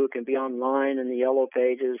you do, it can be online in the yellow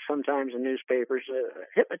pages, sometimes in newspapers,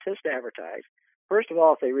 hypnotists advertise. First of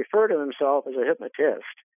all, if they refer to themselves as a hypnotist,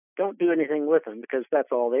 don't do anything with them because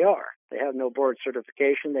that's all they are. They have no board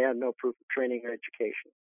certification. They have no proof of training or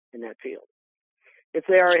education in that field. If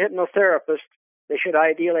they are a hypnotherapist, They should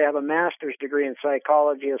ideally have a master's degree in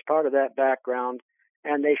psychology as part of that background,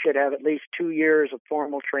 and they should have at least 2 years of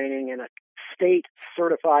formal training in a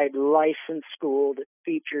state-certified licensed school that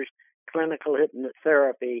features clinical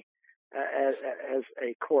hypnotherapy as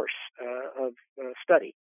a course of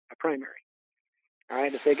study, a primary. All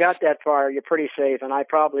right, if they got that far, you're pretty safe, and I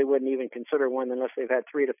probably wouldn't even consider one unless they've had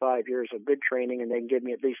 3 to 5 years of good training, and they can give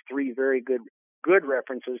me at least 3 very good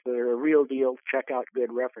references that are a real deal, check out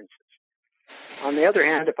good references. On the other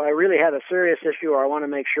hand, if I really have a serious issue or I want to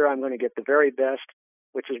make sure I'm going to get the very best,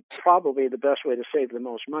 which is probably the best way to save the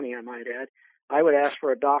most money, I might add, I would ask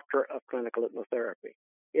for a doctor of clinical hypnotherapy.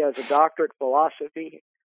 He has a doctorate philosophy,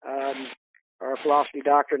 or a philosophy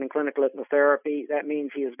doctorate in clinical hypnotherapy. That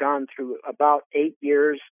means he has gone through about 8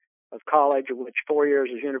 years of college, of which 4 years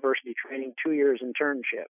is university training, 2 years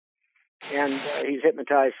internship. And he's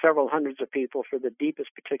hypnotized several hundreds of people for the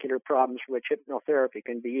deepest particular problems for which hypnotherapy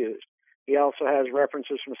can be used. He also has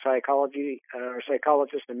references from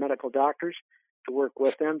psychologists and medical doctors to work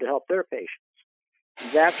with them to help their patients.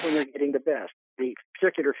 That's when they're getting the best. The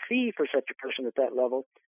particular fee for such a person at that level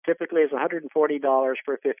typically is $140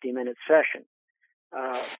 for a 50-minute session.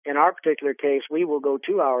 In our particular case, we will go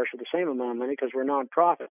 2 hours for the same amount of money because we're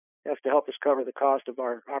nonprofit. It has to help us cover the cost of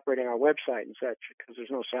our operating our website and such because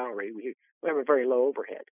there's no salary. We have a very low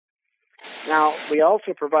overhead. Now, we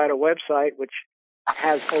also provide a website which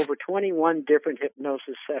has over 21 different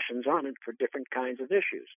hypnosis sessions on it for different kinds of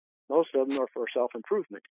issues. Most of them are for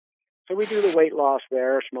self-improvement. So we do the weight loss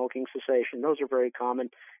there, smoking cessation. Those are very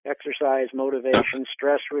common. Exercise, motivation,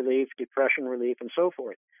 stress relief, depression relief, and so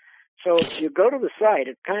forth. So you go to the site.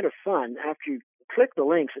 It's kind of fun. After you click the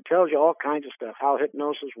links, it tells you all kinds of stuff, how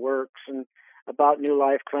hypnosis works and about New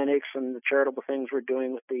Life clinics and the charitable things we're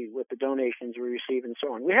doing with the donations we receive and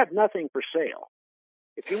so on. We have nothing for sale.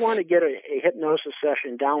 If you want to get a hypnosis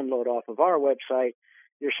session download off of our website,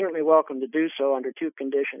 you're certainly welcome to do so under 2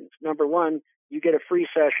 conditions. Number 1, you get a free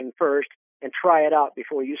session first and try it out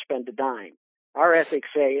before you spend a dime. Our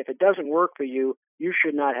ethics say if it doesn't work for you, you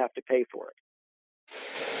should not have to pay for it.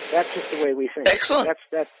 That's just the way we think. Excellent.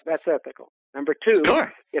 That's ethical. Number 2,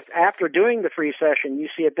 Sure. If after doing the free session you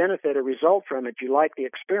see a benefit, a result from it, you like the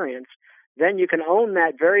experience, then you can own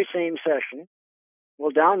that very same session.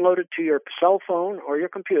 We'll download it to your cell phone or your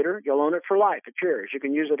computer. You'll own it for life. It's yours. You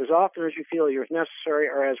can use it as often as you feel is necessary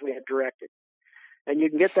or as we have directed. And you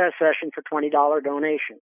can get that session for $20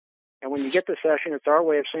 donation. And when you get the session, it's our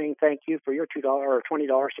way of saying thank you for your $2 or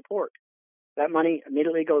 $20 support. That money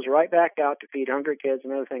immediately goes right back out to feed hungry kids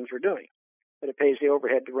and other things we're doing. But it pays the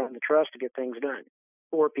overhead to run the trust to get things done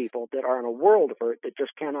for people that are in a world of hurt that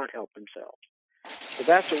just cannot help themselves. So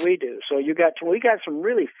that's what we do. So we got some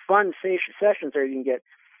really fun sessions there you can get.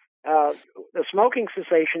 The smoking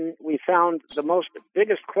cessation, we found the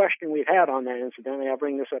biggest question we've had on that, incidentally, I'll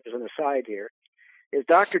bring this up as an aside here, is,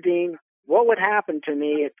 Dr. Dean, what would happen to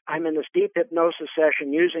me if I'm in this deep hypnosis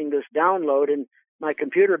session using this download and my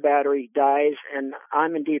computer battery dies and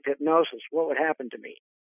I'm in deep hypnosis? What would happen to me?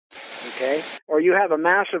 Okay? Or you have a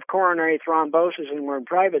massive coronary thrombosis and we're in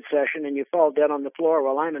private session and you fall dead on the floor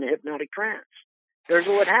while I'm in a hypnotic trance. Here's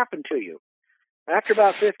what would happen to you. After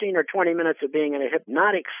about 15 or 20 minutes of being in a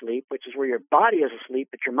hypnotic sleep, which is where your body is asleep,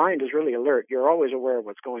 but your mind is really alert, you're always aware of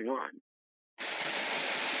what's going on,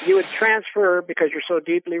 you would transfer, because you're so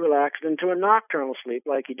deeply relaxed, into a nocturnal sleep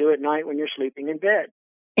like you do at night when you're sleeping in bed.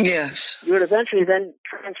 Yes. You would eventually then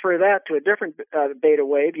transfer that to a different beta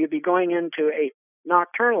wave. You'd be going into a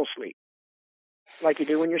nocturnal sleep like you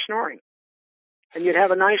do when you're snoring. And you'd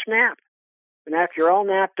have a nice nap. And after you're all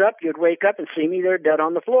napped up, you'd wake up and see me there dead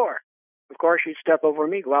on the floor. Of course, you'd step over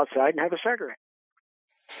me, go outside, and have a cigarette.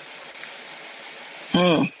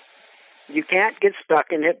 You can't get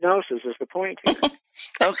stuck in hypnosis is the point here.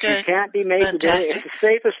 Okay. You can't be made to do it. It's the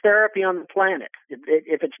safest therapy on the planet.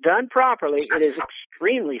 If it's done properly, it is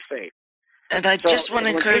extremely safe. And I just want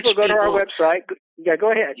to encourage people. When people go to our website,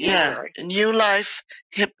 go ahead. Yeah,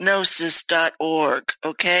 newlifehypnosis.org,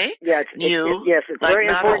 okay? Yeah, it's very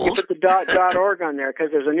important you put the .org on there,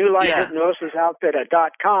 because there's a New Life Hypnosis outfit at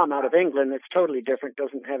 .com out of England that's totally different,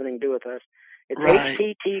 doesn't have anything to do with us. It's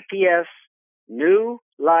HTTPS, New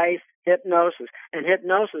Life Hypnosis. And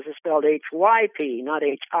hypnosis is spelled HYP, not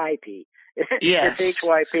HIP. Yes. It's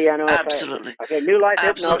HYP, I know. Absolutely. Okay,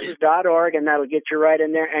 newlifehypnosis.org, and that'll get you right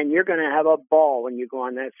in there, and you're going to have a ball when you go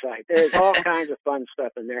on that site. There's all kinds of fun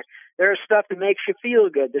stuff in there. There's stuff that makes you feel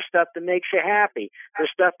good. There's stuff that makes you happy. There's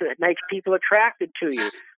stuff that makes people attracted to you.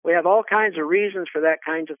 We have all kinds of reasons for that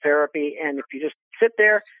kind of therapy, and if you just sit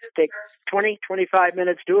there, take 20, 25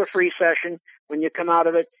 minutes, do a free session, when you come out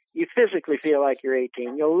of it, you physically feel like you're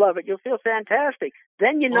 18. You'll love it. You'll feel fantastic.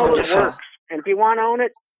 Then you know it works. And if you want to own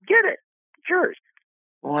it, get it. It's yours.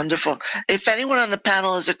 Wonderful. If anyone on the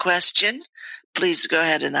panel has a question, please go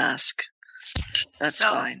ahead and ask. That's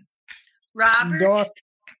fine. Robert?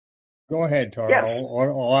 Go ahead, Tara. Yes.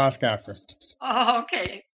 I'll ask after. Oh,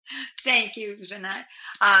 okay. Thank you, Vinayak.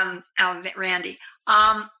 Randy.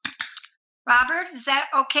 Robert, is that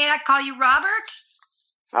okay? I call you Robert?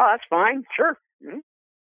 Oh, that's fine. Sure. Mm-hmm.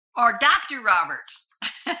 Or Dr. Robert?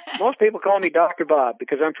 Most people call me Dr. Bob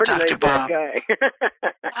because I'm pretty laid back guy.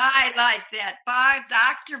 I like that.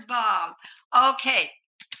 Dr. Bob. Okay.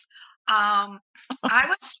 I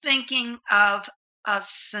was thinking of a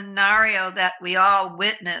scenario that we all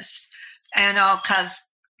witness, because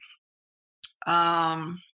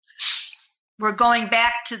we're going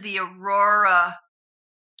back to the Aurora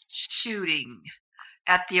shooting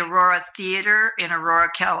at the Aurora Theater in Aurora,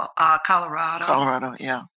 Colorado. Colorado,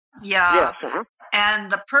 yeah. Yeah. Yes, uh-huh.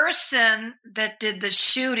 And the person that did the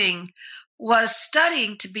shooting was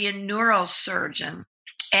studying to be a neurosurgeon.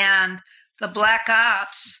 And the Black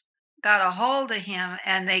Ops got a hold of him,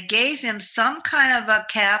 and they gave him some kind of a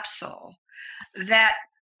capsule that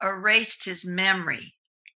erased his memory.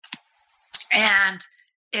 And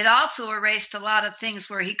it also erased a lot of things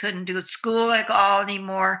where he couldn't do school like all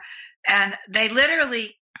anymore. And they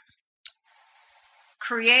literally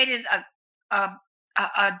created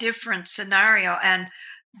a different scenario. And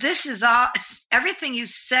this is everything you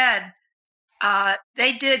said,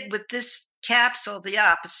 they did with this capsule the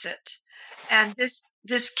opposite. And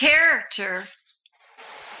this character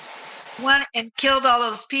went and killed all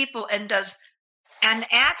those people and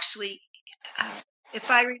actually, if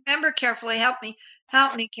I remember carefully, help me,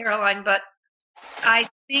 Caroline, but I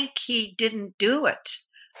think he didn't do it.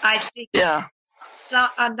 I think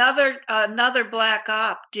another Black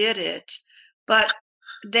Op did it, but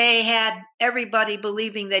they had everybody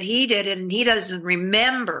believing that he did it, and he doesn't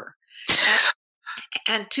remember.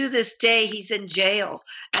 And to this day, he's in jail,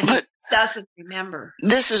 and he doesn't remember.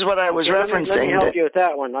 This is what I was referencing. Let me help you with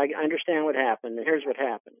that one. I understand what happened, and here's what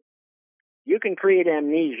happened. You can create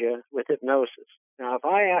amnesia with hypnosis. Now, if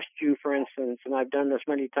I asked you, for instance, and I've done this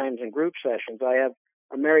many times in group sessions, I have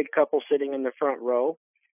a married couple sitting in the front row,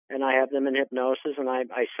 and I have them in hypnosis, and I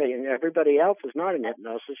say, and everybody else is not in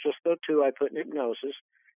hypnosis, just the two I put in hypnosis.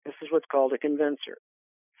 This is what's called a convincer.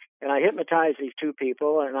 And I hypnotize these two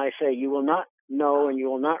people, and I say, you will not know and you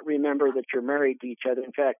will not remember that you're married to each other.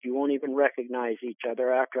 In fact, you won't even recognize each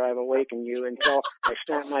other after I've awakened you until I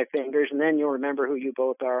snap my fingers, and then you'll remember who you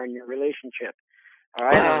both are in your relationship. All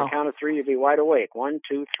right, on the count of three, you'll be wide awake. 1,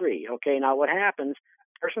 2, 3. Okay, now what happens,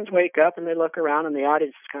 persons wake up and they look around, and the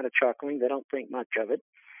audience is kind of chuckling. They don't think much of it.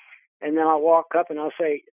 And then I'll walk up and I'll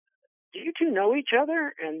say, do you two know each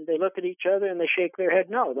other? And they look at each other and they shake their head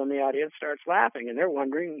no. Then the audience starts laughing, and they're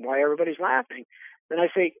wondering why everybody's laughing. Then I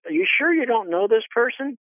say, are you sure you don't know this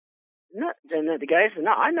person? No. And the guy says,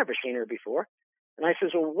 no, I've never seen her before. And I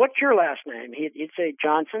says, well, what's your last name? He'd say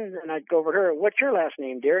Johnson, and I'd go over to her, what's your last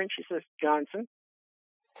name, dear? And she says, Johnson.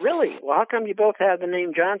 Really? Well, how come you both have the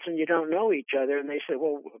name Johnson? You don't know each other. And they said,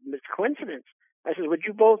 well, it's coincidence. I said, would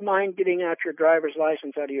you both mind getting out your driver's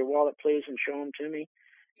license out of your wallet, please, and show them to me?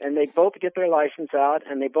 And they both get their license out,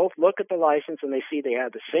 and they both look at the license, and they see they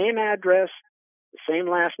have the same address, the same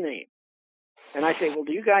last name. And I say, well,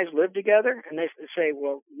 do you guys live together? And they say,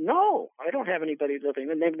 well, no, I don't have anybody living.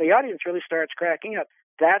 And then the audience really starts cracking up.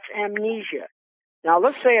 That's amnesia. Now,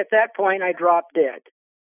 let's say at that point I dropped dead.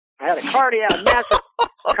 I had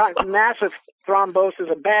a massive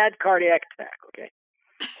thrombosis, a bad cardiac attack, okay?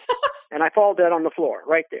 And I fall dead on the floor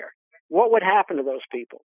right there. What would happen to those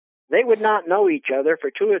people? They would not know each other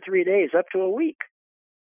for 2 or 3 days, up to a week.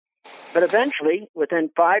 But eventually,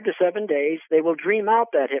 within 5 to 7 days, they will dream out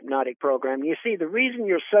that hypnotic program. You see, the reason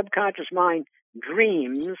your subconscious mind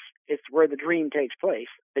dreams, it's where the dream takes place,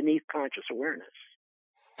 beneath conscious awareness.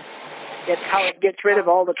 It's how it gets rid of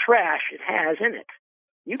all the trash it has in it.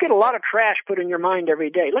 You get a lot of trash put in your mind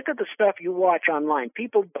every day. Look at the stuff you watch online.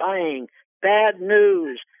 People dying, bad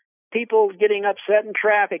news, people getting upset in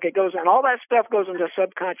traffic. It goes, and all that stuff goes into the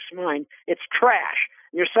subconscious mind. It's trash.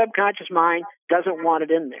 Your subconscious mind doesn't want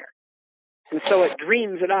it in there. And so it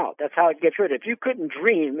dreams it out. That's how it gets rid of it. If you couldn't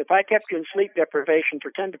dream, if I kept you in sleep deprivation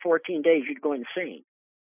for 10 to 14 days, you'd go insane.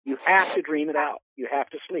 You have to dream it out. You have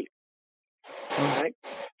to sleep. All right?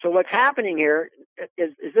 So what's happening here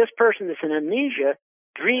is this person that's in amnesia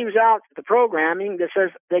dreams out the programming that says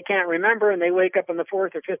they can't remember, and they wake up on the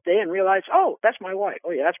 4th or 5th day and realize, oh, that's my wife.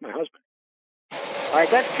 Oh, yeah, that's my husband. All right,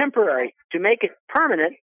 that's temporary. To make it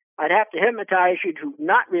permanent, I'd have to hypnotize you to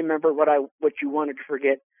not remember what you wanted to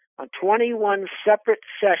forget on 21 separate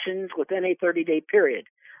sessions within a 30-day period.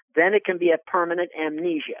 Then it can be a permanent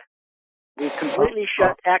amnesia. We've completely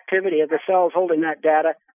shut activity of the cells holding that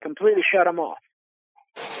data, completely shut them off.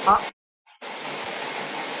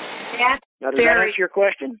 Now, does that answer your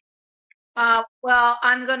question? Well,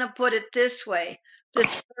 I'm going to put it this way.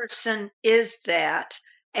 This person is that,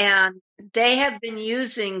 and they have been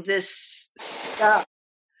using this stuff,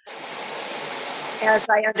 as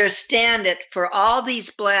I understand it, for all these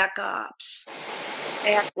black ops.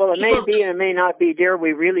 Well, it may be and it may not be, dear.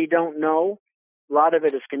 We really don't know. A lot of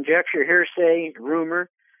it is conjecture, hearsay, rumor.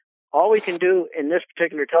 All we can do in this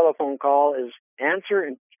particular telephone call is answer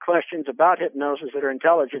questions about hypnosis that are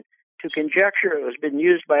intelligent to conjecture it has been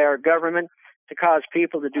used by our government to cause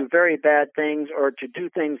people to do very bad things or to do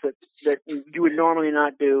things that you would normally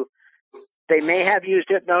not do. They may have used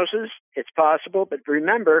hypnosis. It's possible. But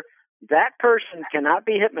remember, that person cannot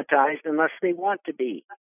be hypnotized unless they want to be.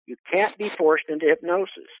 You can't be forced into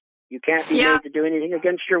hypnosis. You can't be made to do anything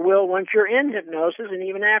against your will once you're in hypnosis and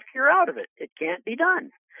even after you're out of it. It can't be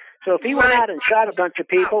done. So if he went out and shot a bunch of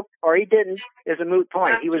people, or he didn't, is a moot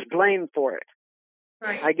point. He was blamed for it.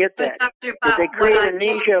 Right. I get that. Did they create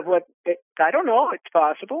amnesia of what? I don't know. It's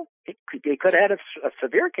possible. He could have had a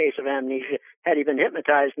severe case of amnesia had he been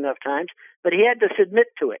hypnotized enough times, but he had to submit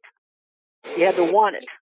to it. He had to want it.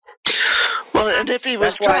 Well, and if he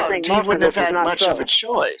was drugged, he wouldn't have had much of a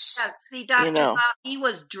choice. See, Dr. Bob, he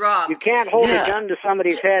was drugged. You can't hold a gun to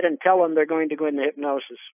somebody's head and tell them they're going to go into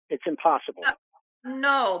hypnosis. It's impossible.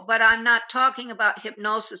 No, but I'm not talking about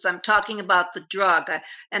hypnosis. I'm talking about the drug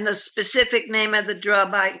and the specific name of the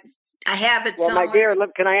drug. I have it somewhere. Well, my dear,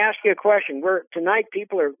 look, can I ask you a question? Tonight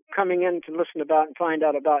people are coming in to listen about and find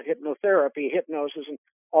out about hypnotherapy, hypnosis, and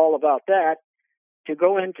all about that. To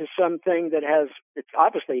go into something that it's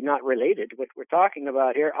obviously not related to what we're talking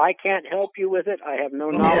about here. I can't help you with it. I have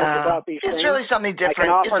no knowledge about these things. It's really something different. I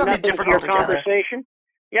can offer it's something nothing different to your altogether. conversation.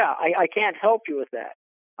 Yeah, I can't help you with that.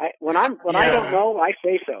 When I don't know, I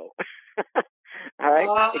say so. All right?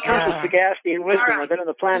 It comes with sagacity and wisdom. I've been on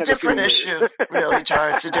the planet. It's a different issue, really,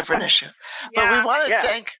 Tar. It's a different issue. But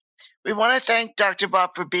we want to thank Dr.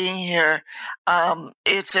 Bob for being here.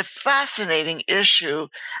 It's a fascinating issue,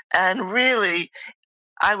 and really,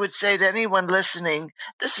 I would say to anyone listening,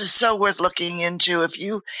 this is so worth looking into. If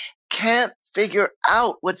you can't figure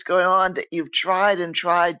out what's going on, that you've tried and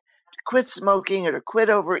tried to quit smoking or to quit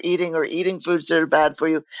overeating or eating foods that are bad for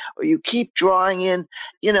you, or you keep drawing in,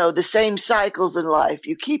 the same cycles in life,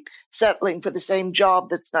 you keep settling for the same job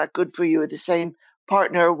that's not good for you, or the same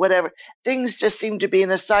partner or whatever, things just seem to be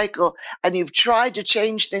in a cycle, and you've tried to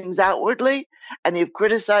change things outwardly, and you've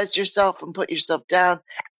criticized yourself and put yourself down,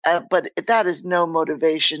 but that is no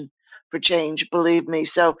motivation for change, believe me.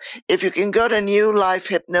 So if you can go to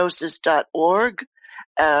newlifehypnosis.org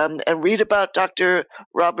and read about Dr.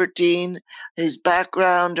 Robert Dean, his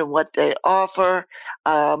background and what they offer,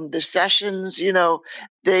 the sessions,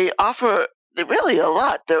 they offer really a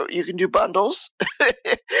lot. You can do bundles.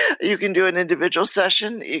 You can do an individual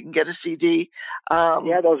session. You can get a CD.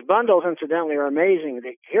 Those bundles, incidentally, are amazing.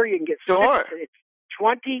 Here you can get sure. It's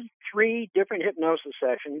 23 different hypnosis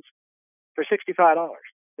sessions for $65.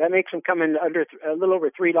 That makes them come in under a little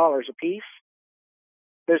over $3 a piece.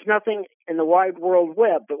 There's nothing in the wide world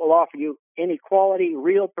web that will offer you any quality,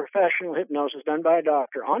 real professional hypnosis done by a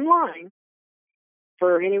doctor online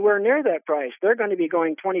for anywhere near that price. They're going to be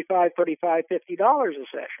going $25, $35, $50 a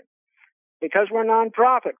session. Because we're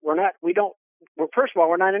nonprofit, first of all,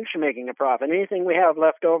 we're not interested in making a profit. Anything we have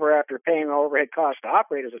left over after paying our overhead costs to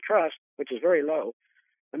operate as a trust, which is very low,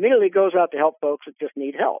 immediately goes out to help folks that just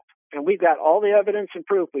need help. And we've got all the evidence and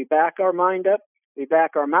proof. We back our mind up. We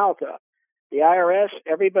back our mouth up. The IRS,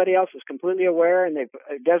 everybody else is completely aware, and they've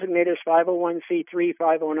designated us 501c3,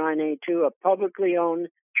 509A2, a publicly owned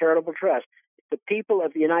charitable trust. The people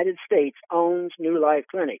of the United States owns New Life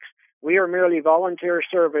Clinics. We are merely volunteer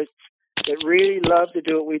servants that really love to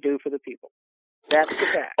do what we do for the people. That's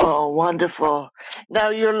the fact. Oh, wonderful. Now,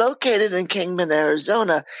 you're located in Kingman,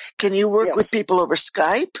 Arizona. Can you work with people over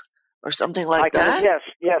Skype or something like that?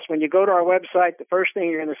 Yes. When you go to our website, the first thing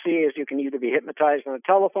you're going to see is you can either be hypnotized on a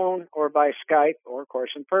telephone or by Skype or, of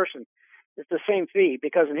course, in person. It's the same fee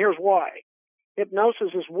and here's why.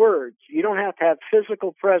 Hypnosis is words. You don't have to have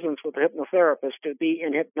physical presence with a hypnotherapist to be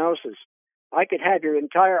in hypnosis. I could have your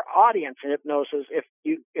entire audience in hypnosis if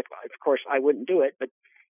of course I wouldn't do it, but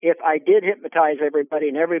if I did hypnotize everybody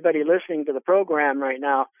and everybody listening to the program right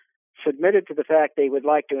now submitted to the fact they would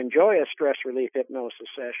like to enjoy a stress relief hypnosis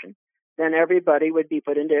session, then everybody would be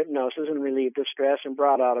put into hypnosis and relieved of stress and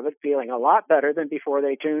brought out of it feeling a lot better than before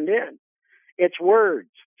they tuned in. It's words.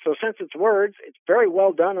 So since it's words, it's very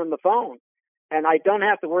well done on the phone. And I don't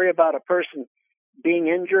have to worry about a person being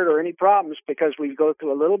injured or any problems, because we go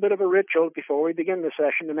through a little bit of a ritual before we begin the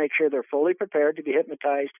session to make sure they're fully prepared to be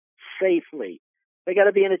hypnotized safely. They got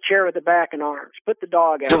to be in a chair with the back and arms. Put the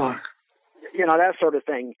dog out. Sure. That sort of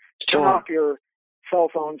thing. Turn off your cell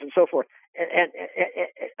phones and so forth, and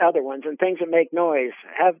other ones, and things that make noise.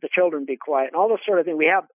 Have the children be quiet, and all this sort of thing. We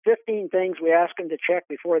have 15 things we ask them to check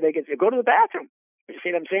before they go to the bathroom. You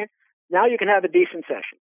see what I'm saying? Now you can have a decent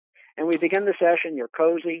session. And we begin the session. You're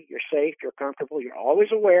cozy, you're safe, you're comfortable, you're always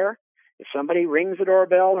aware. If somebody rings the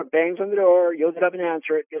doorbell or bangs on the door, you'll get up and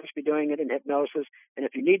answer it. You'll just be doing it in hypnosis. And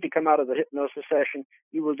if you need to come out of the hypnosis session,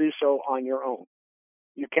 you will do so on your own.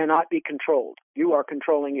 You cannot be controlled. You are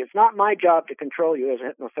controlling you. It's not my job to control you as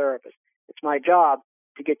a hypnotherapist. It's my job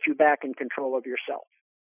to get you back in control of yourself.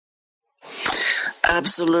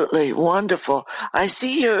 Absolutely wonderful. I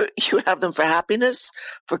see you have them for happiness,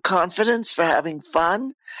 for confidence, for having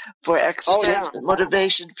fun, for exercise,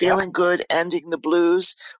 motivation, feeling good, ending the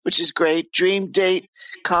blues, which is great, dream date,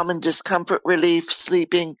 common discomfort relief,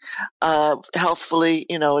 sleeping healthfully,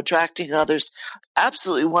 attracting others.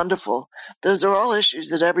 Absolutely wonderful. Those are all issues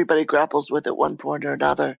that everybody grapples with at one point or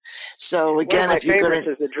another. So again, one of my favorites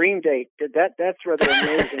is the dream date. That's rather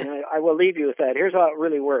amazing. I will leave you with that. Here's how it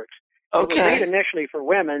really works. It was made initially for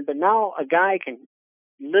women, but now a guy can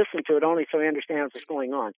listen to it only so he understands what's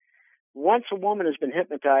going on. Once a woman has been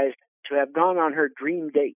hypnotized to have gone on her dream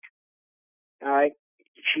date, all right,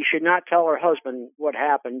 she should not tell her husband what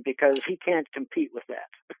happened because he can't compete with that.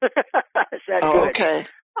 Is that good? Okay.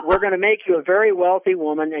 We're going to make you a very wealthy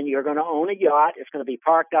woman, and you're going to own a yacht. It's going to be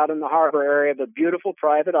parked out in the harbor area of a beautiful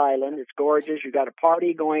private island. It's gorgeous. You've got a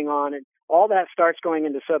party going on, and all that starts going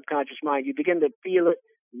into subconscious mind. You begin to feel it,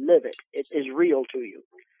 live it. It is real to you.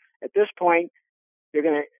 At this point, you're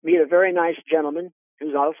going to meet a very nice gentleman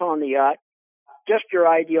who's also on the yacht. Just your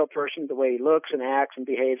ideal person, the way he looks and acts and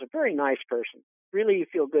behaves, a very nice person. Really, you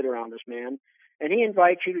feel good around this man. And he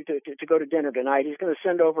invites you to go to dinner tonight. He's going to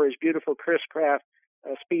send over his beautiful Chris Craft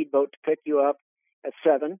speedboat to pick you up at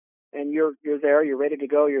 7. And you're there. You're ready to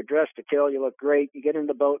go. You're dressed to kill. You look great. You get in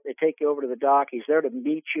the boat. They take you over to the dock. He's there to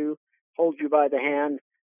meet you, hold you by the hand,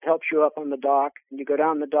 helps you up on the dock, and you go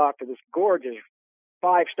down the dock to this gorgeous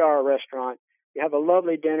 5-star restaurant. You have a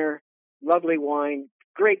lovely dinner, lovely wine,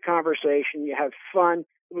 great conversation. You have fun.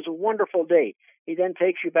 It was a wonderful date. He then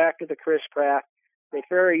takes you back to the Chris Craft. They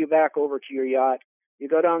ferry you back over to your yacht. You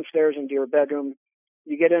go downstairs into your bedroom.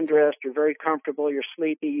 You get undressed. You're very comfortable. You're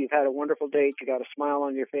sleepy. You've had a wonderful date. You got a smile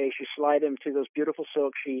on your face. You slide into those beautiful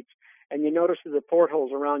silk sheets, and you notice through the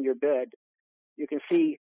portholes around your bed, you can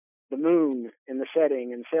see the moon in the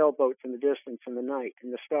setting and sailboats in the distance in the night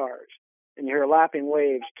and the stars. And you hear lapping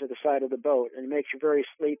waves to the side of the boat, and it makes you very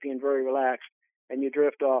sleepy and very relaxed, and you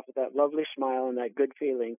drift off with that lovely smile and that good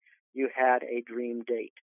feeling. You had a dream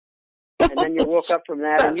date. And then you woke up from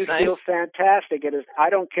that, and you feel fantastic. It is, I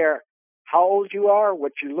don't care how old you are,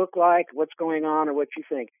 what you look like, what's going on, or what you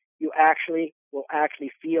think. You will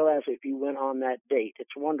actually feel as if you went on that date.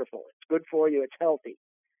 It's wonderful. It's good for you. It's healthy.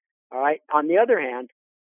 All right. On the other hand,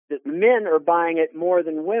 the men are buying it more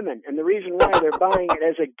than women. And the reason why they're buying it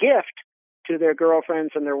as a gift to their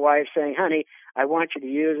girlfriends and their wives, saying, honey, I want you to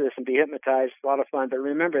use this and be hypnotized. It's a lot of fun. But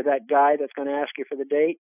remember, that guy that's going to ask you for the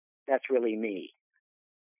date, that's really me.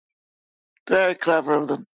 Very clever of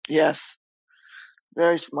them. Yes.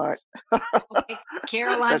 Very smart. Okay,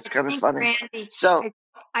 Caroline, That's kind of funny.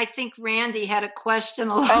 I think Randy had a question.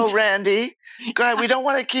 Randy. Go ahead. We don't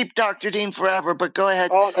want to keep Dr. Dean forever, but go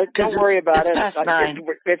ahead. Oh, don't worry about it. It's past 9.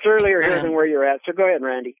 It's earlier here than where you're at. So go ahead,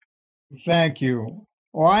 Randy. Thank you.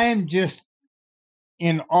 Well, I am just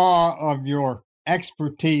in awe of your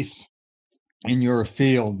expertise in your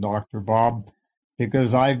field, Dr. Bob,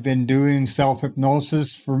 because I've been doing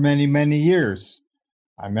self-hypnosis for many, many years.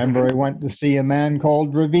 I remember I went to see a man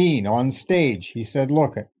called Ravine on stage. He said,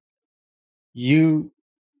 look, you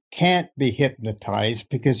can't be hypnotized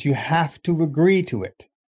because you have to agree to it.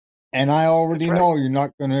 And I already know you're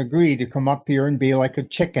not going to agree to come up here and be like a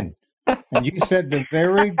chicken. And you said the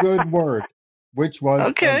very good word, which was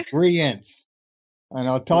agreeance. And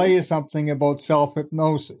I'll tell you something about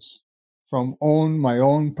self-hypnosis from my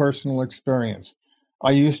own personal experience.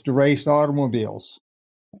 I used to race automobiles.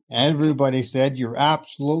 Everybody said, you're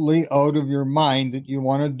absolutely out of your mind that you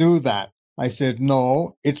want to do that. I said,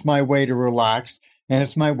 no, it's my way to relax, and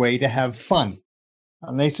it's my way to have fun.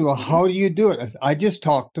 And they said, well, how do you do it? I just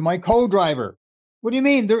talk to my co-driver. What do you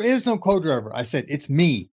mean? There is no co-driver. I said, it's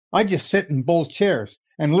me. I just sit in both chairs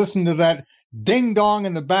and listen to that ding-dong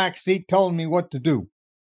in the back seat telling me what to do.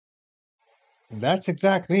 And that's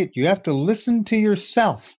exactly it. You have to listen to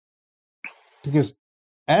yourself. Because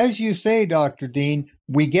as you say, Dr. Dean,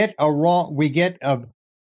 we get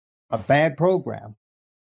a bad program.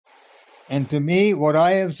 And to me, what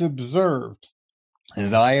I have observed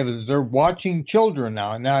is I have observed watching children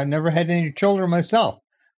now. Now, I never had any children myself,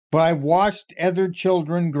 but I watched other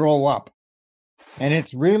children grow up. And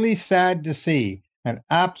it's really sad to see an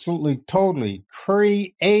absolutely, totally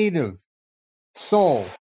creative soul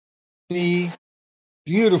be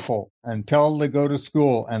beautiful until they go to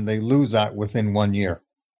school and they lose that within 1 year.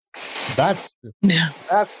 That's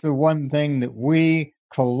the one thing that we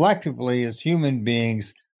collectively as human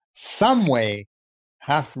beings some way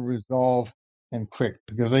have to resolve and quit,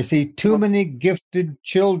 because I see too many gifted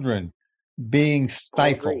children being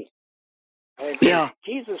stifled. I agree. Yeah.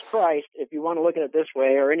 Jesus Christ, if you want to look at it this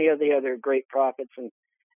way, or any of the other great prophets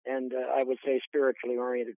and I would say spiritually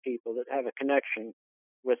oriented people that have a connection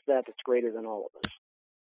with that's greater than all of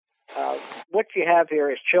us. What you have here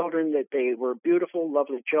is children that they were beautiful,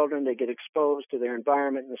 lovely children. They get exposed to their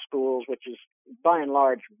environment in the schools, which is by and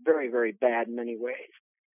large very, very bad in many ways.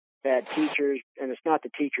 Bad teachers, and it's not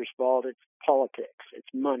the teacher's fault. It's politics. It's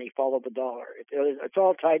money. Follow the dollar. It's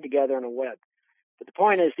all tied together in a web. But the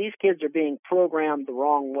point is, these kids are being programmed the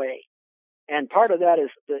wrong way. And part of that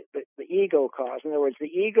is the ego cause. In other words, the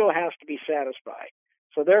ego has to be satisfied.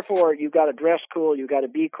 So therefore, you've got to dress cool, you've got to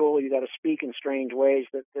be cool, you've got to speak in strange ways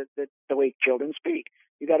that the way children speak.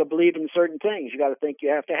 You got to believe in certain things. You got to think you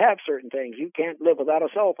have to have certain things. You can't live without a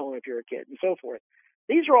cell phone if you're a kid, and so forth.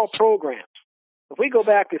 These are all programs. If we go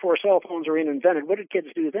back before cell phones were even invented, what did kids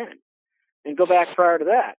do then? And go back prior to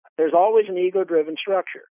that. There's always an ego-driven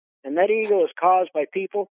structure. And that ego is caused by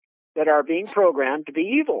people that are being programmed to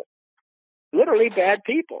be evil. Literally bad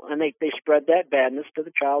people. And they spread that badness to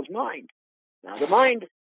the child's mind. Now the mind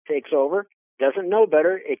takes over, doesn't know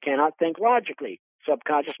better, it cannot think logically.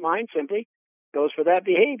 Subconscious mind simply goes for that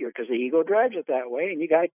behavior because the ego drives it that way, and you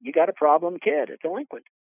got a problem kid, a delinquent.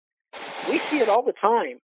 We see it all the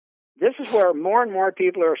time. This is where more and more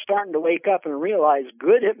people are starting to wake up and realize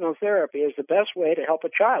good hypnotherapy is the best way to help a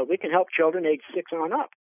child. We can help children age 6 on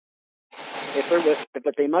up.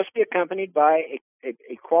 But they must be accompanied by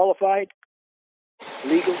a qualified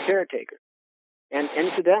legal caretaker. And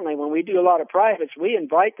incidentally, when we do a lot of privates, we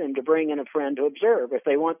invite them to bring in a friend to observe. If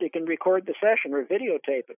they want, they can record the session or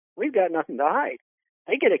videotape it. We've got nothing to hide.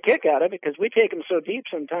 They get a kick out of it because we take them so deep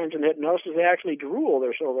sometimes in hypnosis, they actually drool.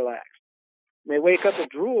 They're so relaxed. They wake up with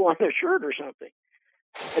drool on their shirt or something.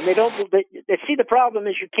 And they see the problem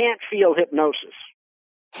is you can't feel hypnosis.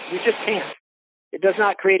 You just can't. It does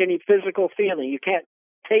not create any physical feeling. You can't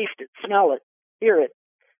taste it, smell it, hear it,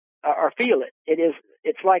 or feel it.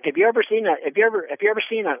 It's like, have you ever seen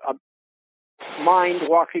a mind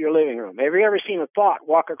walk through your living room? Have you ever seen a thought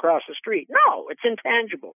walk across the street? No, it's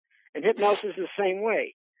intangible. And hypnosis is the same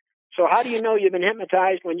way. So how do you know you've been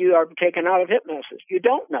hypnotized when you are taken out of hypnosis? You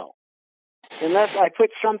don't know. Unless I put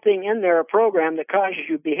something in there, a program that causes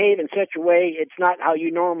you to behave in such a way it's not how you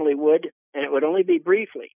normally would, and it would only be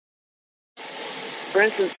briefly. For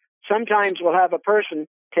instance, sometimes we'll have a person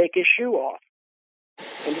take his shoe off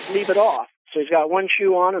and just leave it off. So he's got one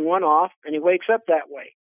shoe on and one off, and he wakes up that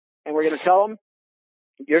way. And we're going to tell him,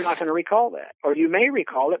 you're not going to recall that. Or you may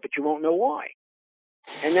recall it, but you won't know why.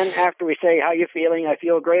 And then after we say, how you feeling? I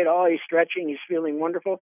feel great. Oh, he's stretching. He's feeling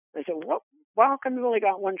wonderful. I said, well, how come you only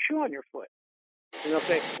got one shoe on your foot? And they'll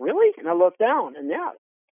say, really? And I'll look down, and yeah.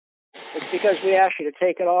 It's because we asked you to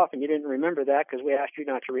take it off, and you didn't remember that because we asked you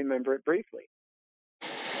not to remember it briefly.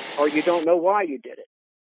 Or you don't know why you did it.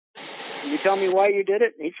 And you tell me why you did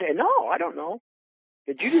it, and he'd say, no, I don't know.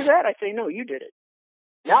 Did you do that? I'd say, no, you did it.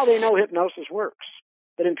 Now they know hypnosis works.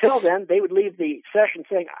 But until then, they would leave the session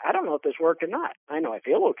saying, I don't know if this worked or not. I know I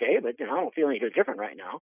feel okay, but I don't feel any different right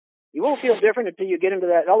now. You won't feel different until you get into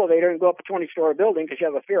that elevator and go up a 20-story building because you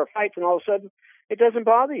have a fear of heights, and all of a sudden, it doesn't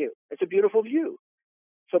bother you. It's a beautiful view.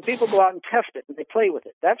 So people go out and test it, and they play with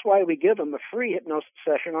it. That's why we give them a free hypnosis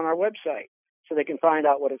session on our website, so they can find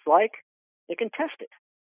out what it's like. They can test it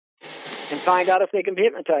and find out if they can be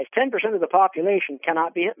hypnotized. 10% of the population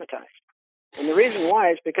cannot be hypnotized. And the reason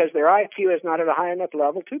why is because their IQ is not at a high enough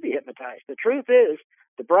level to be hypnotized. The truth is,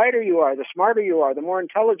 the brighter you are, the smarter you are, the more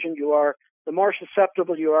intelligent you are, the more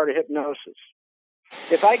susceptible you are to hypnosis.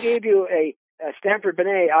 If I gave you a Stanford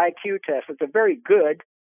Binet IQ test, it's a very good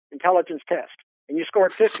intelligence test, and you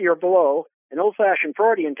scored 50 or below, in old-fashioned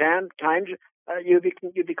Freudian times,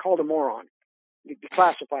 you'd be called a moron. You'd be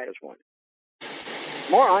classified as one.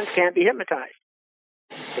 Morons can't be hypnotized.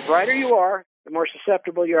 The brighter you are, the more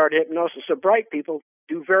susceptible you are to hypnosis. So bright people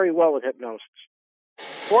do very well with hypnosis.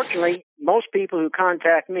 Fortunately, most people who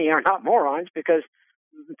contact me are not morons because,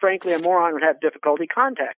 frankly, a moron would have difficulty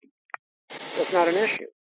contacting. That's not an issue.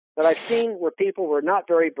 that I've seen where people were not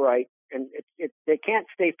very bright, and they can't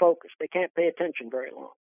stay focused. They can't pay attention very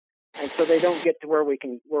long, and so they don't get to where we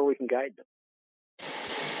can guide them.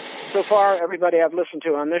 So far, everybody I've listened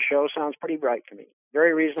to on this show sounds pretty bright to me,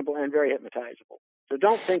 very reasonable and very hypnotizable. So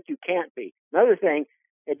don't think you can't be. Another thing,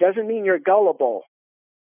 it doesn't mean you're gullible.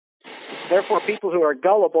 Therefore, people who are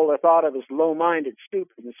gullible are thought of as low-minded,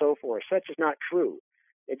 stupid, and so forth. Such is not true.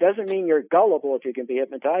 It doesn't mean you're gullible if you can be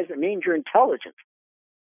hypnotized. It means you're intelligent.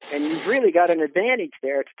 And you've really got an advantage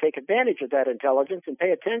there to take advantage of that intelligence and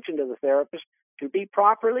pay attention to the therapist to be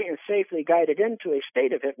properly and safely guided into a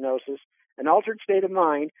state of hypnosis, an altered state of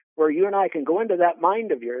mind, where you and I can go into that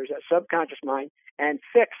mind of yours, that subconscious mind, and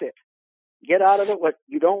fix it. Get out of it what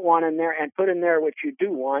you don't want in there and put in there what you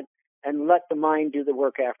do want, and let the mind do the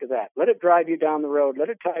work after that. Let it drive you down the road. Let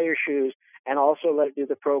it tie your shoes, and also let it do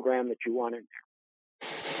the program that you want in there.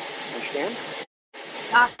 Understand?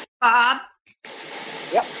 Bob?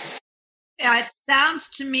 Yep. It sounds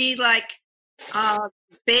to me like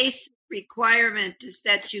basic requirement is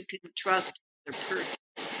that you can trust the person,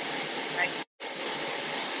 right?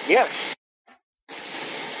 Yes.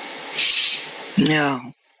 Yeah,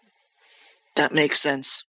 that makes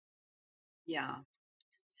sense. Yeah.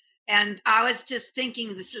 And I was just thinking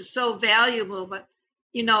this is so valuable, but,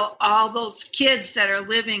 you know, all those kids that are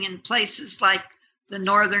living in places like the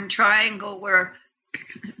Northern Triangle where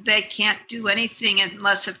they can't do anything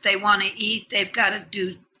unless if they want to eat, they've got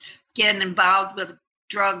to get involved with a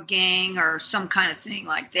drug gang or some kind of thing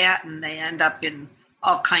like that, and they end up in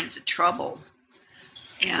all kinds of trouble.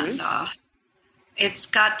 And it's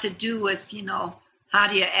got to do with, you know, how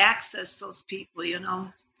do you access those people, you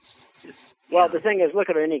know? It's just, well, the thing is, look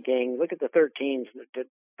at any gang. Look at the 13s that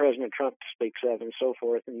President Trump speaks of and so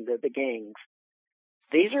forth, and the gangs.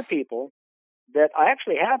 These are people that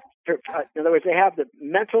actually have, in other words, they have the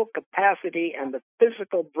mental capacity and the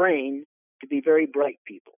physical brain to be very bright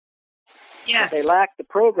people. Yes. But they lack the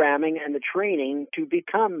programming and the training to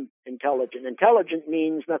become intelligent. Intelligent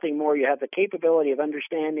means nothing more. You have the capability of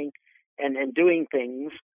understanding and doing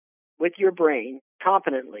things with your brain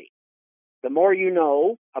competently. The more you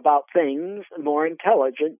know about things, the more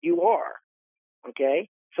intelligent you are. Okay?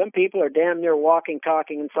 Some people are damn near walking,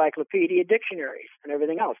 talking encyclopedia dictionaries and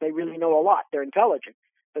everything else. They really know a lot. They're intelligent,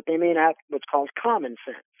 but they may not have what's called common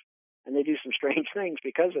sense, and they do some strange things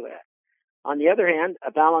because of that. On the other hand,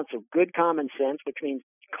 a balance of good common sense, which means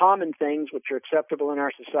common things which are acceptable in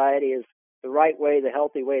our society is the right way, the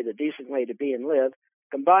healthy way, the decent way to be and live,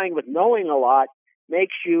 combined with knowing a lot,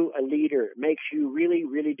 makes you a leader, makes you really,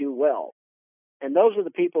 really do well. And those are the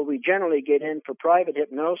people we generally get in for private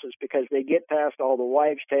hypnosis because they get past all the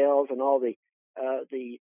wives' tales and all the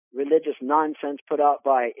religious nonsense put out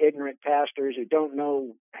by ignorant pastors who don't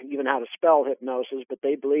know even how to spell hypnosis, but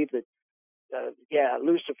they believe that,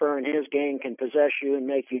 Lucifer and his gang can possess you and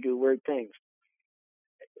make you do weird things.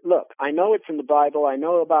 Look, I know it's in the Bible. I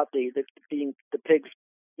know about the pigs,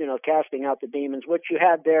 you know, casting out the demons. What you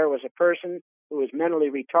had there was a person who was mentally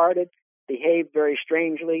retarded, behaved very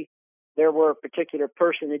strangely. There were particular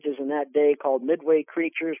personages in that day called midway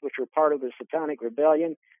creatures, which were part of the satanic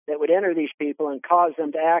rebellion, that would enter these people and cause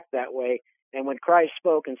them to act that way. And when Christ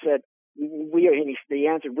spoke and said, they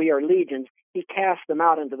answered, "We are legions," he cast them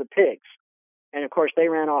out into the pigs. And, of course, they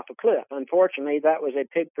ran off a cliff. Unfortunately, that was a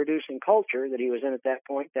pig-producing culture that he was in at that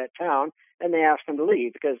point, that town, and they asked him to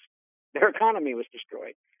leave because their economy was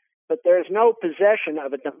destroyed. But there's no possession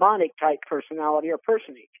of a demonic-type personality or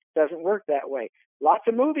personage. It doesn't work that way. Lots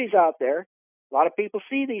of movies out there. A lot of people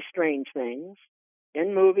see these strange things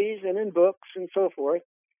in movies and in books and so forth,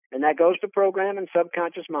 and that goes to program and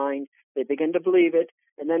subconscious mind. They begin to believe it,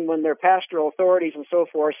 and then when their pastoral authorities and so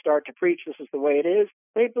forth start to preach this is the way it is,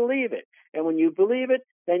 they believe it. And when you believe it,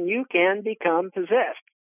 then you can become possessed.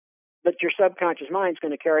 But your subconscious mind is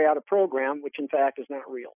going to carry out a program which, in fact, is not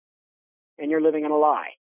real. And you're living in a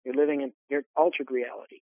lie. You're living in your altered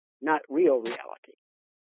reality, not real reality.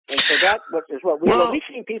 And so that's we've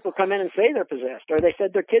seen people come in and say they're possessed, or they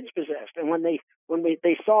said their kid's possessed. And when they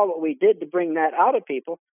saw what we did to bring that out of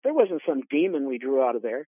people, there wasn't some demon we drew out of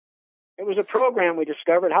there. It was a program we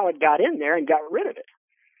discovered how it got in there and got rid of it.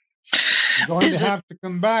 You're going to have to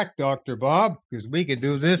come back, Dr. Bob, because we could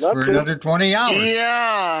do this for another 20 hours.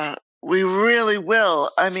 Yeah, we really will.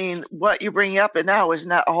 I mean, what you bring up now is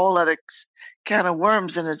not a whole other can of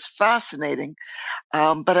worms, and it's fascinating.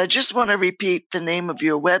 But I just want to repeat the name of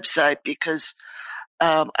your website because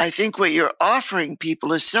I think what you're offering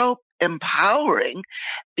people is so empowering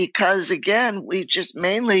because, again, we just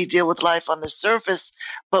mainly deal with life on the surface,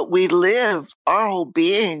 but we live, our whole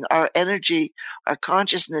being, our energy, our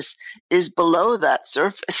consciousness is below that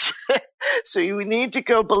surface. So you need to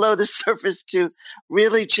go below the surface to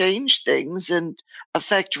really change things and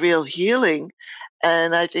affect real healing.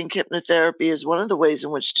 And I think hypnotherapy is one of the ways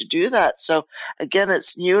in which to do that. So again,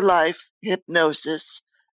 it's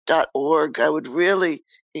newlifehypnosis.org. I would really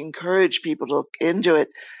encourage people to look into it.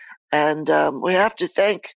 And we have to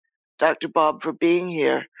thank Dr. Bob for being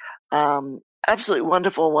here. Absolutely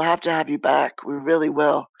wonderful. We'll have to have you back. We really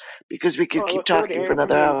will, because we could keep talking for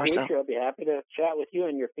another hour or so. I'll be happy to chat with you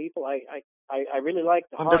and your people. I really like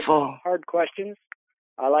the hard questions.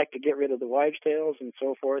 I like to get rid of the wives' tales and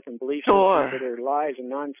so forth and belief systems that are lies and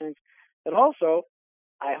nonsense. But also,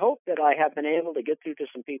 I hope that I have been able to get through to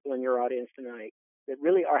some people in your audience tonight that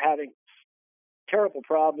really are having terrible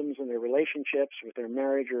problems in their relationships, with their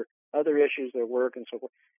marriage or other issues, their work and so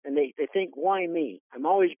forth. And they think, why me? I'm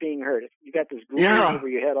always being hurt. You got this glue over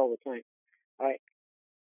your head all the time. All right.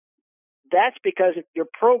 That's because you're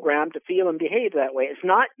programmed to feel and behave that way. It's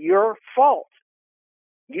not your fault.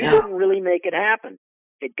 You didn't really make it happen.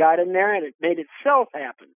 It got in there and it made itself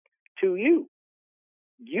happen to you.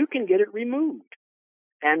 You can get it removed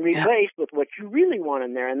and replaced with what you really want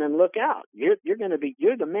in there, and then look out. You're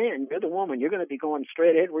the man, you're the woman, you're going to be going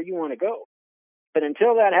straight ahead where you want to go. But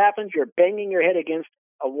until that happens, you're banging your head against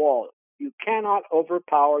a wall. You cannot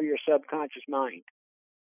overpower your subconscious mind.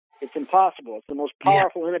 It's impossible. It's the most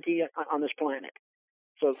powerful entity on this planet.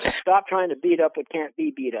 So stop trying to beat up what can't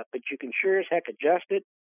be beat up, but you can sure as heck adjust it,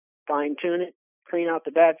 fine-tune it, clean out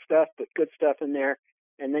the bad stuff, put good stuff in there,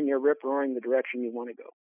 and then you're rip-roaring the direction you want to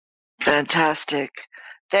go. Fantastic.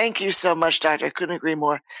 Thank you so much, Doctor. I couldn't agree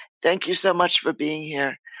more. Thank you so much for being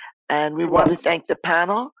here. And we want to thank the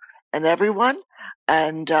panel and everyone.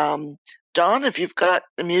 And Dawn, if you've got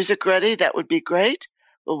the music ready, that would be great.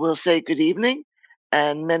 But we'll say good evening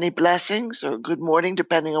and many blessings, or good morning,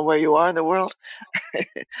 depending on where you are in the world.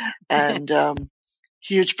 And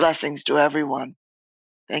huge blessings to everyone.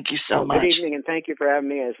 Thank you so much. Good evening, and thank you for having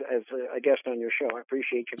me as a guest on your show. I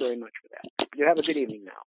appreciate you very much for that. You have a good evening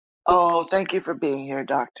now. Oh, thank you for being here,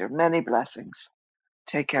 Doctor. Many blessings.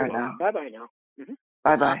 Take care now. Bye-bye now. Mm-hmm.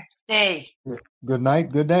 Bye-bye. Stay. Good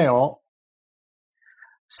night. Good day, all.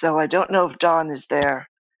 So I don't know if Dawn is there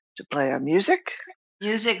to play our music.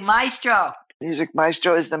 Music maestro. Music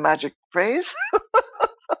maestro is the magic phrase.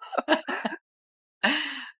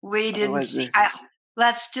 We didn't see.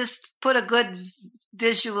 Let's just put a good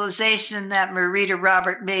visualization that Marietta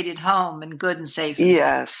Robert made it home and good and safe.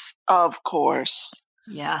 Yes, of course.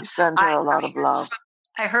 Yeah. We send her a lot of love.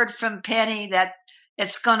 I heard from Penny that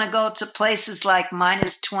it's going to go to places like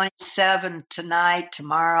 -27 tonight,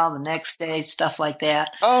 tomorrow, the next day, stuff like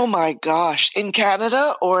that. Oh, my gosh. In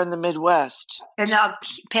Canada or in the Midwest? And now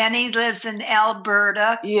Penny lives in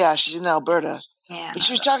Alberta. Yeah, she's in Alberta. Yeah. But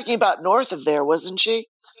she was talking about north of there, wasn't she?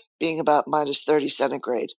 Being about -30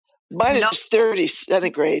 centigrade. -30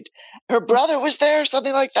 centigrade. Her brother was there,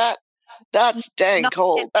 something like that. That's dang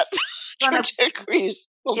cold. That's 2 degrees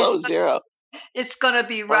below zero. It's going to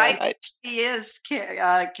be right where she is,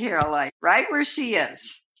 Caroline, right where she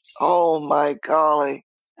is. Oh, my golly.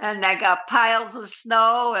 And I got piles of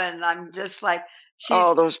snow, and I'm just like,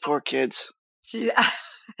 those poor kids.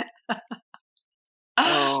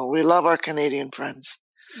 Oh, we love our Canadian friends.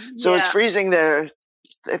 So it's freezing there.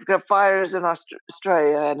 They've got fires in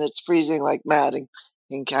Australia, and it's freezing like mad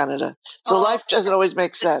in Canada. So life doesn't always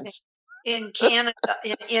make sense. In Canada,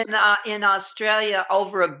 in Australia,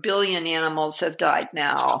 over 1 billion animals have died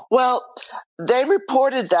now. Well, they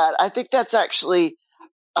reported that. I think that's actually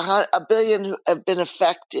 1 billion who have been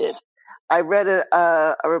affected. I read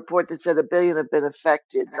a report that said 1 billion have been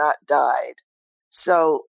affected, not died.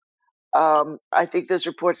 So I think those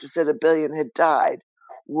reports that said 1 billion had died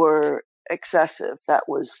were excessive. That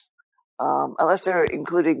was, unless they're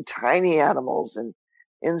including tiny animals and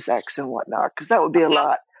insects and whatnot, because that would be a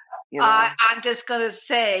lot. You know. I'm just going to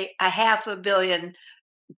say 500 million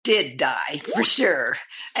did die for sure.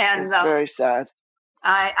 And it's very sad.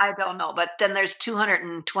 I don't know, but then there's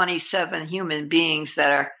 227 human beings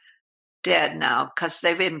that are dead now because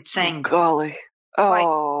they've been saying. Golly.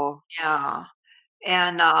 Oh. Yeah.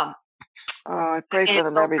 And I pray for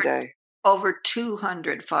them every day. Over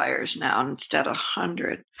 200 fires now instead of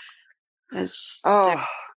 100. Golly.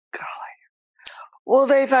 Well,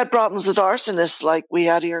 they've had problems with arsonists like we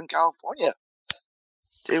had here in California.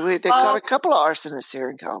 They caught a couple of arsonists here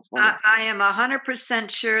in California. I am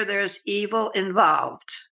 100% sure there's evil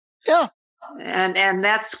involved. Yeah. And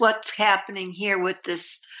that's what's happening here with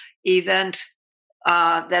this event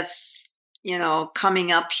that's,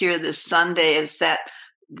 coming up here this Sunday is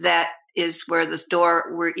that is where this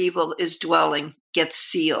door where evil is dwelling gets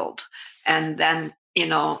sealed. And then,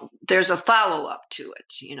 there's a follow-up to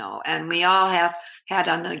it, and we all have had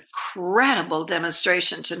an incredible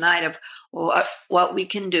demonstration tonight of what we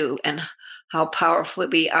can do and how powerful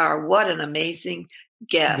we are. What an amazing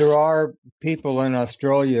guest. There are people in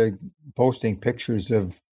Australia posting pictures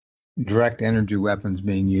of direct energy weapons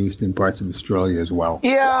being used in parts of Australia as well.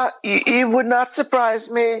 Yeah, it would not surprise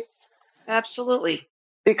me. Absolutely.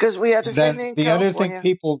 Because we had the same thing in the California. other thing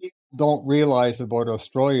people don't realize about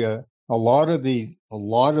Australia, a lot of the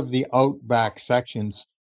outback sections,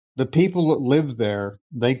 the people that live there,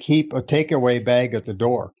 they keep a takeaway bag at the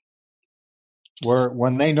door. Where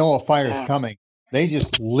when they know a fire's coming, they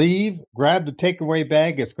just leave, grab the takeaway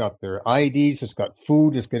bag. It's got their IDs, it's got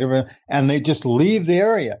food, it's got everything, and they just leave the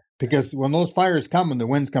area because when those fires come and the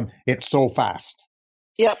winds come, it's so fast.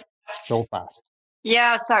 Yep. So fast.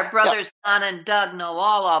 Yes, our brothers Don and Doug know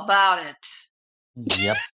all about it.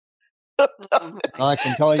 Yep. I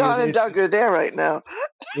can tell you, Don and Doug are there right now.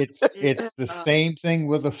 It's the same thing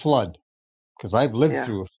with a flood because I've lived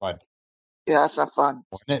through a flood. Yeah, that's not fun.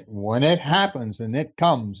 When it happens and it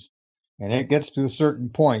comes and it gets to a certain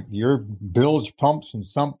point, your bilge pumps and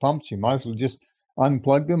sump pumps, you might as well just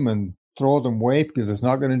unplug them and throw them away because it's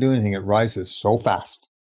not going to do anything. It rises so fast.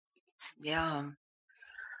 Yeah.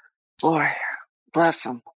 Boy, bless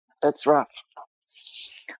them. That's rough.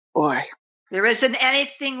 Boy. There isn't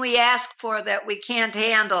anything we ask for that we can't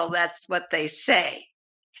handle. That's what they say.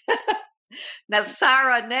 Now,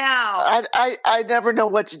 Sarah, now. I never know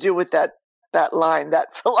what to do with that line,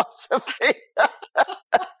 that philosophy.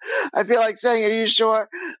 I feel like saying, are you sure?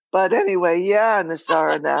 But anyway,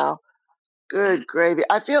 Nasara now. Good gravy.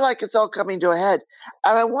 I feel like it's all coming to a head.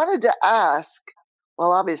 And I wanted to ask,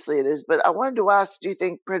 well, obviously it is, but I wanted to ask, do you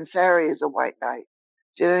think Prince Harry is a white knight?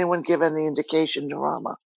 Did anyone give any indication to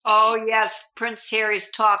Rama? Oh, yes. Prince Harry's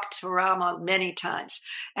talked to Rama many times.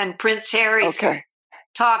 And Prince Harry's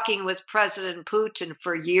talking with President Putin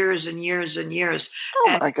for years and years and years.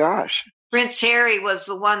 Oh, my gosh. Prince Harry was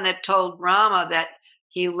the one that told Rama that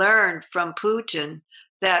he learned from Putin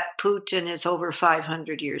that Putin is over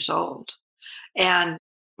 500 years old. And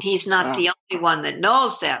he's not the only one that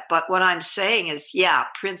knows that. But what I'm saying is,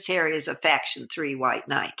 Prince Harry is a Faction 3 white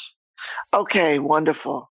knight. Okay,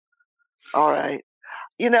 wonderful. All right.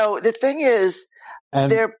 The thing is,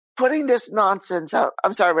 they're putting this nonsense out.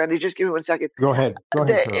 I'm sorry, Randy, just give me 1 second. Go ahead.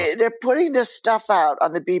 They're putting this stuff out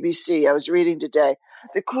on the BBC. I was reading today.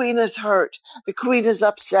 The Queen is hurt. The Queen is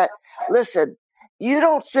upset. Listen, you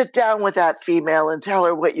don't sit down with that female and tell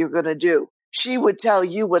her what you're going to do. She would tell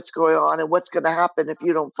you what's going on and what's going to happen if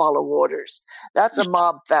you don't follow orders. That's a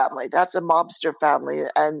mob family. That's a mobster family.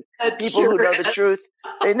 And people who know the truth,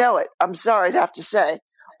 they know it. I'm sorry to have to say.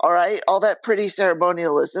 All right, all that pretty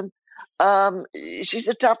ceremonialism. She's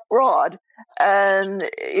a tough broad, and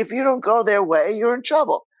if you don't go their way, you're in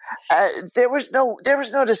trouble. There was no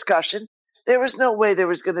discussion. There was no way there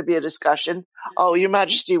was going to be a discussion. Oh, Your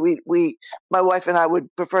Majesty, my wife and I would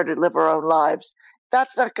prefer to live our own lives.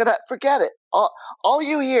 That's not going to forget it. All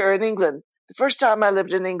you hear in England. The first time I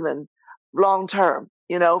lived in England, long term,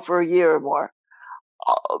 for a year or more,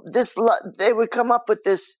 they would come up with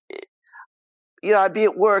this. I'd be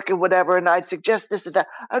at work and whatever, and I'd suggest this and that.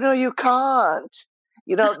 Oh, no, you can't.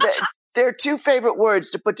 They're two favorite words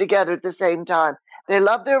to put together at the same time. They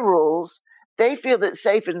love their rules. They feel it's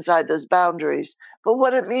safe inside those boundaries. But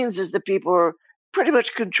what it means is the people are pretty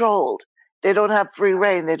much controlled. They don't have free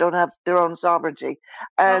reign. They don't have their own sovereignty.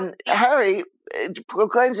 And Harry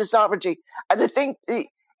proclaims his sovereignty. And I think,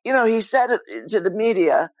 he said to the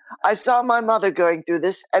media, I saw my mother going through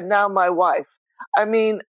this, and now my wife. I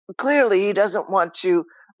mean, clearly, he doesn't want to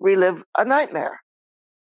relive a nightmare.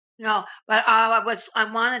 No, but I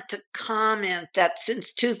wanted to comment that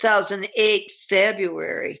since 2008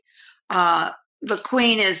 February, the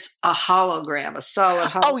Queen is a hologram, a solid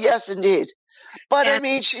hologram. Oh, yes, indeed. But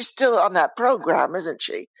she's still on that program, isn't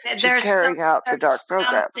she? She's carrying out the dark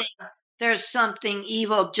program. There's something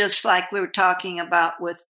evil, just like we were talking about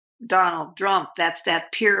with Donald Trump. That's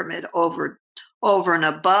that pyramid over and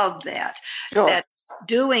above that. Sure. That's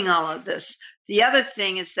doing all of this. The other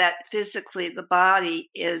thing is that physically the body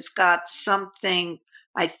is got something,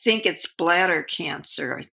 I think it's bladder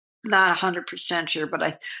cancer. Not 100% sure,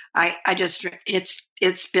 but I just,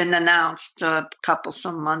 it's been announced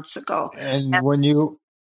some months ago. And when you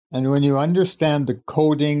understand the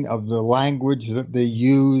coding of the language that they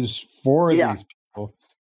use for these people,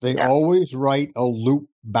 they always write a loop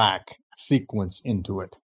back sequence into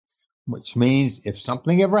it. which means if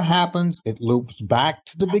something ever happens, it loops back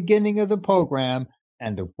to the beginning of the program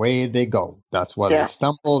and away they go. That's why they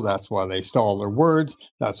stumble. That's why they stall their words.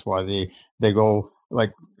 That's why they go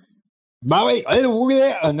like,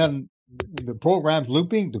 and then the program's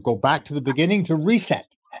looping to go back to the beginning to reset.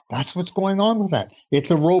 That's what's going on with that.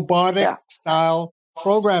 It's a robotic style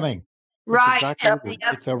programming. Right. Exactly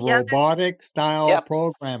it's a robotic style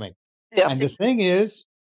programming. And the thing is,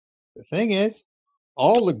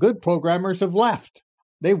 all the good programmers have left.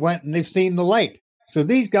 They went and they've seen the light. So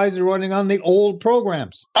these guys are running on the old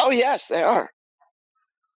programs. Oh, yes, they are.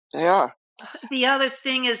 They are. The other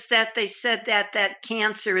thing is that they said that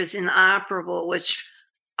cancer is inoperable, which,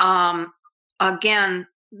 again,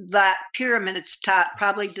 that pyramid at top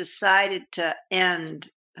probably decided to end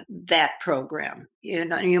that program,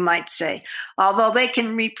 you might say, although they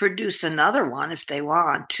can reproduce another one if they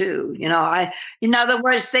want to. In other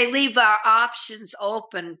words, they leave our options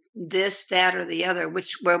open, this, that, or the other, what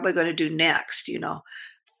we're going to do next,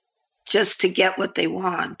 just to get what they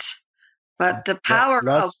want. But the power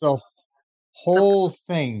that's the whole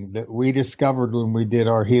thing that we discovered when we did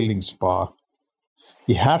our healing spa.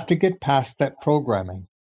 You have to get past that programming.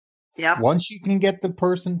 Yeah. Once you can get the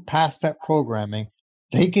person past that programming,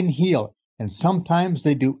 they can heal. And sometimes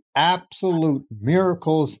they do absolute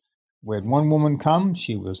miracles. We had one woman come.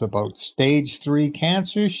 She was about stage 3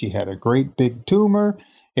 cancer. She had a great big tumor.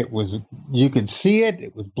 You could see it.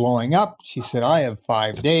 It was blowing up. She said, I have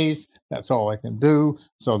 5 days. That's all I can do.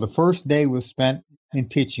 So the first day was spent in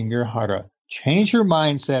teaching her how to change her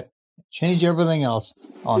mindset, change everything else.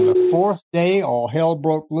 On the 4th day, all hell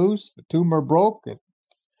broke loose. The tumor broke. It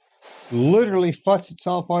literally fussed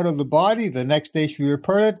itself out of the body. The next day she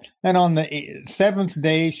repaired it. And on the 7th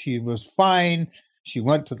day, she was fine. She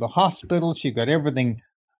went to the hospital. She got everything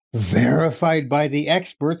verified by the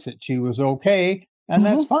experts that she was okay. And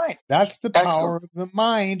that's fine. That's the power of the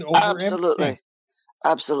mind over everything.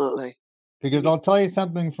 Absolutely. Because I'll tell you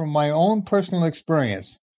something from my own personal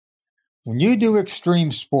experience. When you do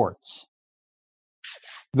extreme sports,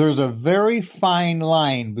 there's a very fine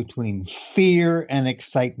line between fear and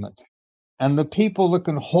excitement. And the people that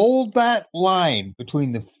can hold that line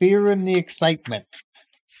between the fear and the excitement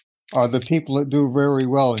are the people that do very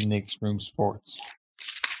well in the extreme sports.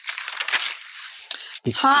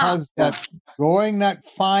 Because that going that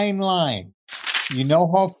fine line, you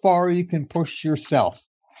know how far you can push yourself.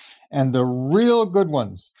 And the real good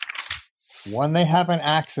ones, when they have an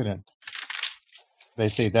accident, they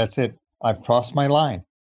say, that's it. I've crossed my line.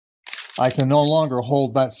 I can no longer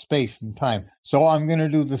hold that space and time. So I'm going to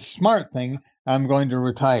do the smart thing. I'm going to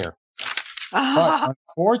retire. But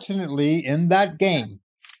unfortunately, in that game,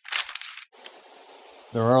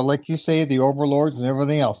 there are, like you say, the overlords and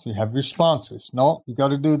everything else. You have your sponsors. No, you got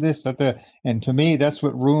to do this, that. And to me, that's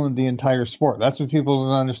what ruined the entire sport. That's what people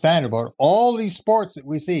don't understand about all these sports that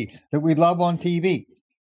we see, that we love on TV.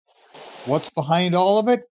 What's behind all of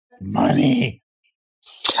it? Money.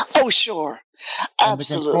 Oh, sure. Absolutely. And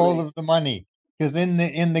the control of the money. Because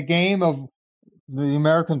in the game of, the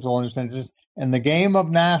Americans will understand this, in the game of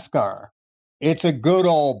NASCAR, it's a good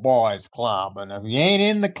old boys club. And if you ain't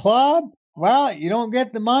in the club, well, you don't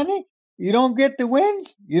get the money, you don't get the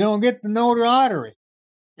wins, you don't get the notoriety.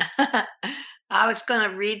 I was going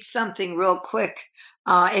to read something real quick,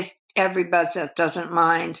 if everybody doesn't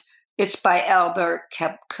mind. It's by Albert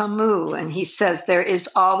Camus, and he says, there is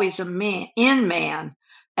always in man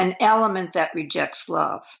an element that rejects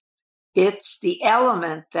love. It's the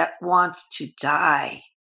element that wants to die.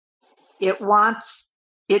 It's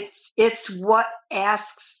what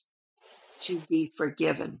asks to be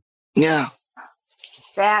forgiven. Yeah.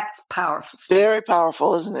 That's powerful. Very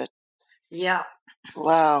powerful, isn't it? Yeah.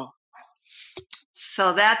 Wow.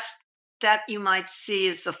 So that you might see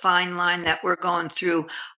is the fine line that we're going through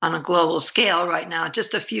on a global scale right now.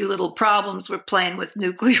 Just a few little problems. We're playing with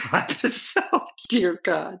nuclear weapons. So, dear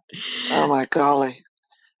God. Oh my golly.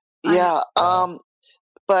 Yeah.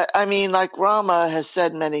 But I mean, like Rama has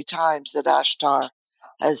said many times, that Ashtar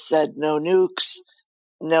has said no nukes,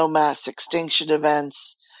 no mass extinction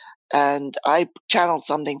events. And I channeled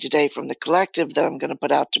something today from the collective that I'm going to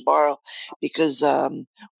put out tomorrow, because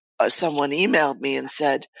someone emailed me and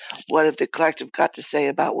said, what have the collective got to say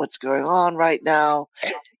about what's going on right now,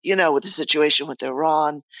 with the situation with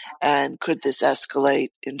Iran, and could this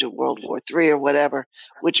escalate into World War III or whatever,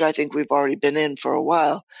 which I think we've already been in for a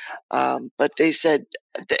while. But they said,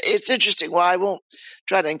 it's interesting. Well, I won't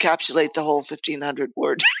try to encapsulate the whole 1,500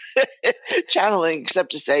 word channeling,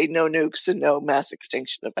 except to say no nukes and no mass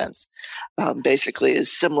extinction events. Basically,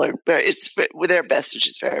 is similar. It's with their message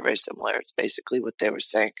is very, very similar. It's basically what they were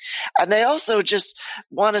saying, and they also just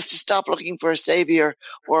want us to stop looking for a savior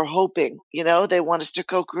or hoping. They want us to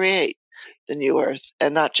co-create the new earth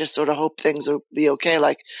and not just sort of hope things will be okay.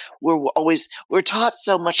 Like we're taught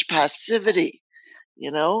so much passivity.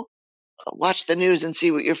 Watch the news and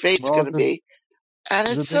see what your fate's going to be. And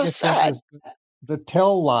it's so sad. The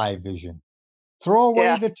tell lie vision. Throw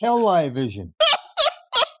away the tell lie vision.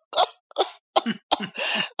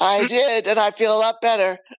 I did, and I feel a lot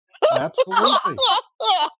better. Absolutely.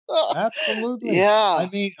 Absolutely. Yeah.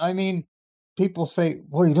 I mean, people say,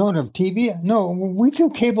 well, you don't have TV? No, we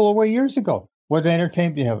threw cable away years ago. What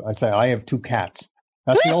entertainment do you have? I say, I have 2 cats.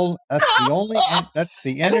 That's the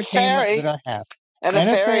entertainment that I have. And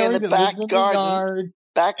a fairy in the back garden.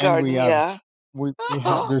 Back garden, We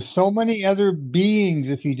have, there's so many other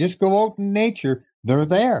beings. If you just go out in nature, they're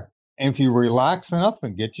there. And if you relax enough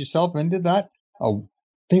and get yourself into that,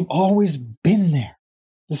 they've always been there.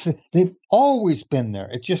 They've always been there.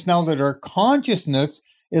 It's just now that our consciousness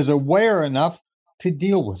is aware enough to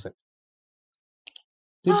deal with it.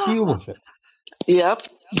 Yep.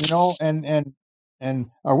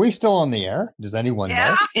 And are we still on the air? Does anyone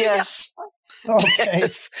know? Yes. Okay.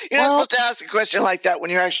 Yes. You're not supposed to ask a question like that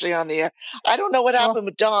when you're actually on the air. I don't know what happened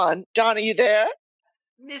with Dawn. Dawn, are you there?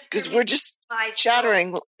 Because we're just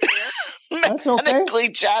chattering. That's okay.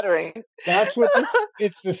 Mechanically chattering. That's what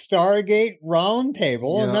it's the Stargate Round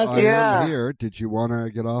Table. Yeah, and that's I'm here. Did you want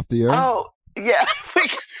to get off the air? Oh, yeah.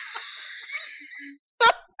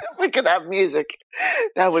 We could have music.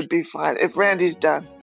 That would be fine if Randy's done.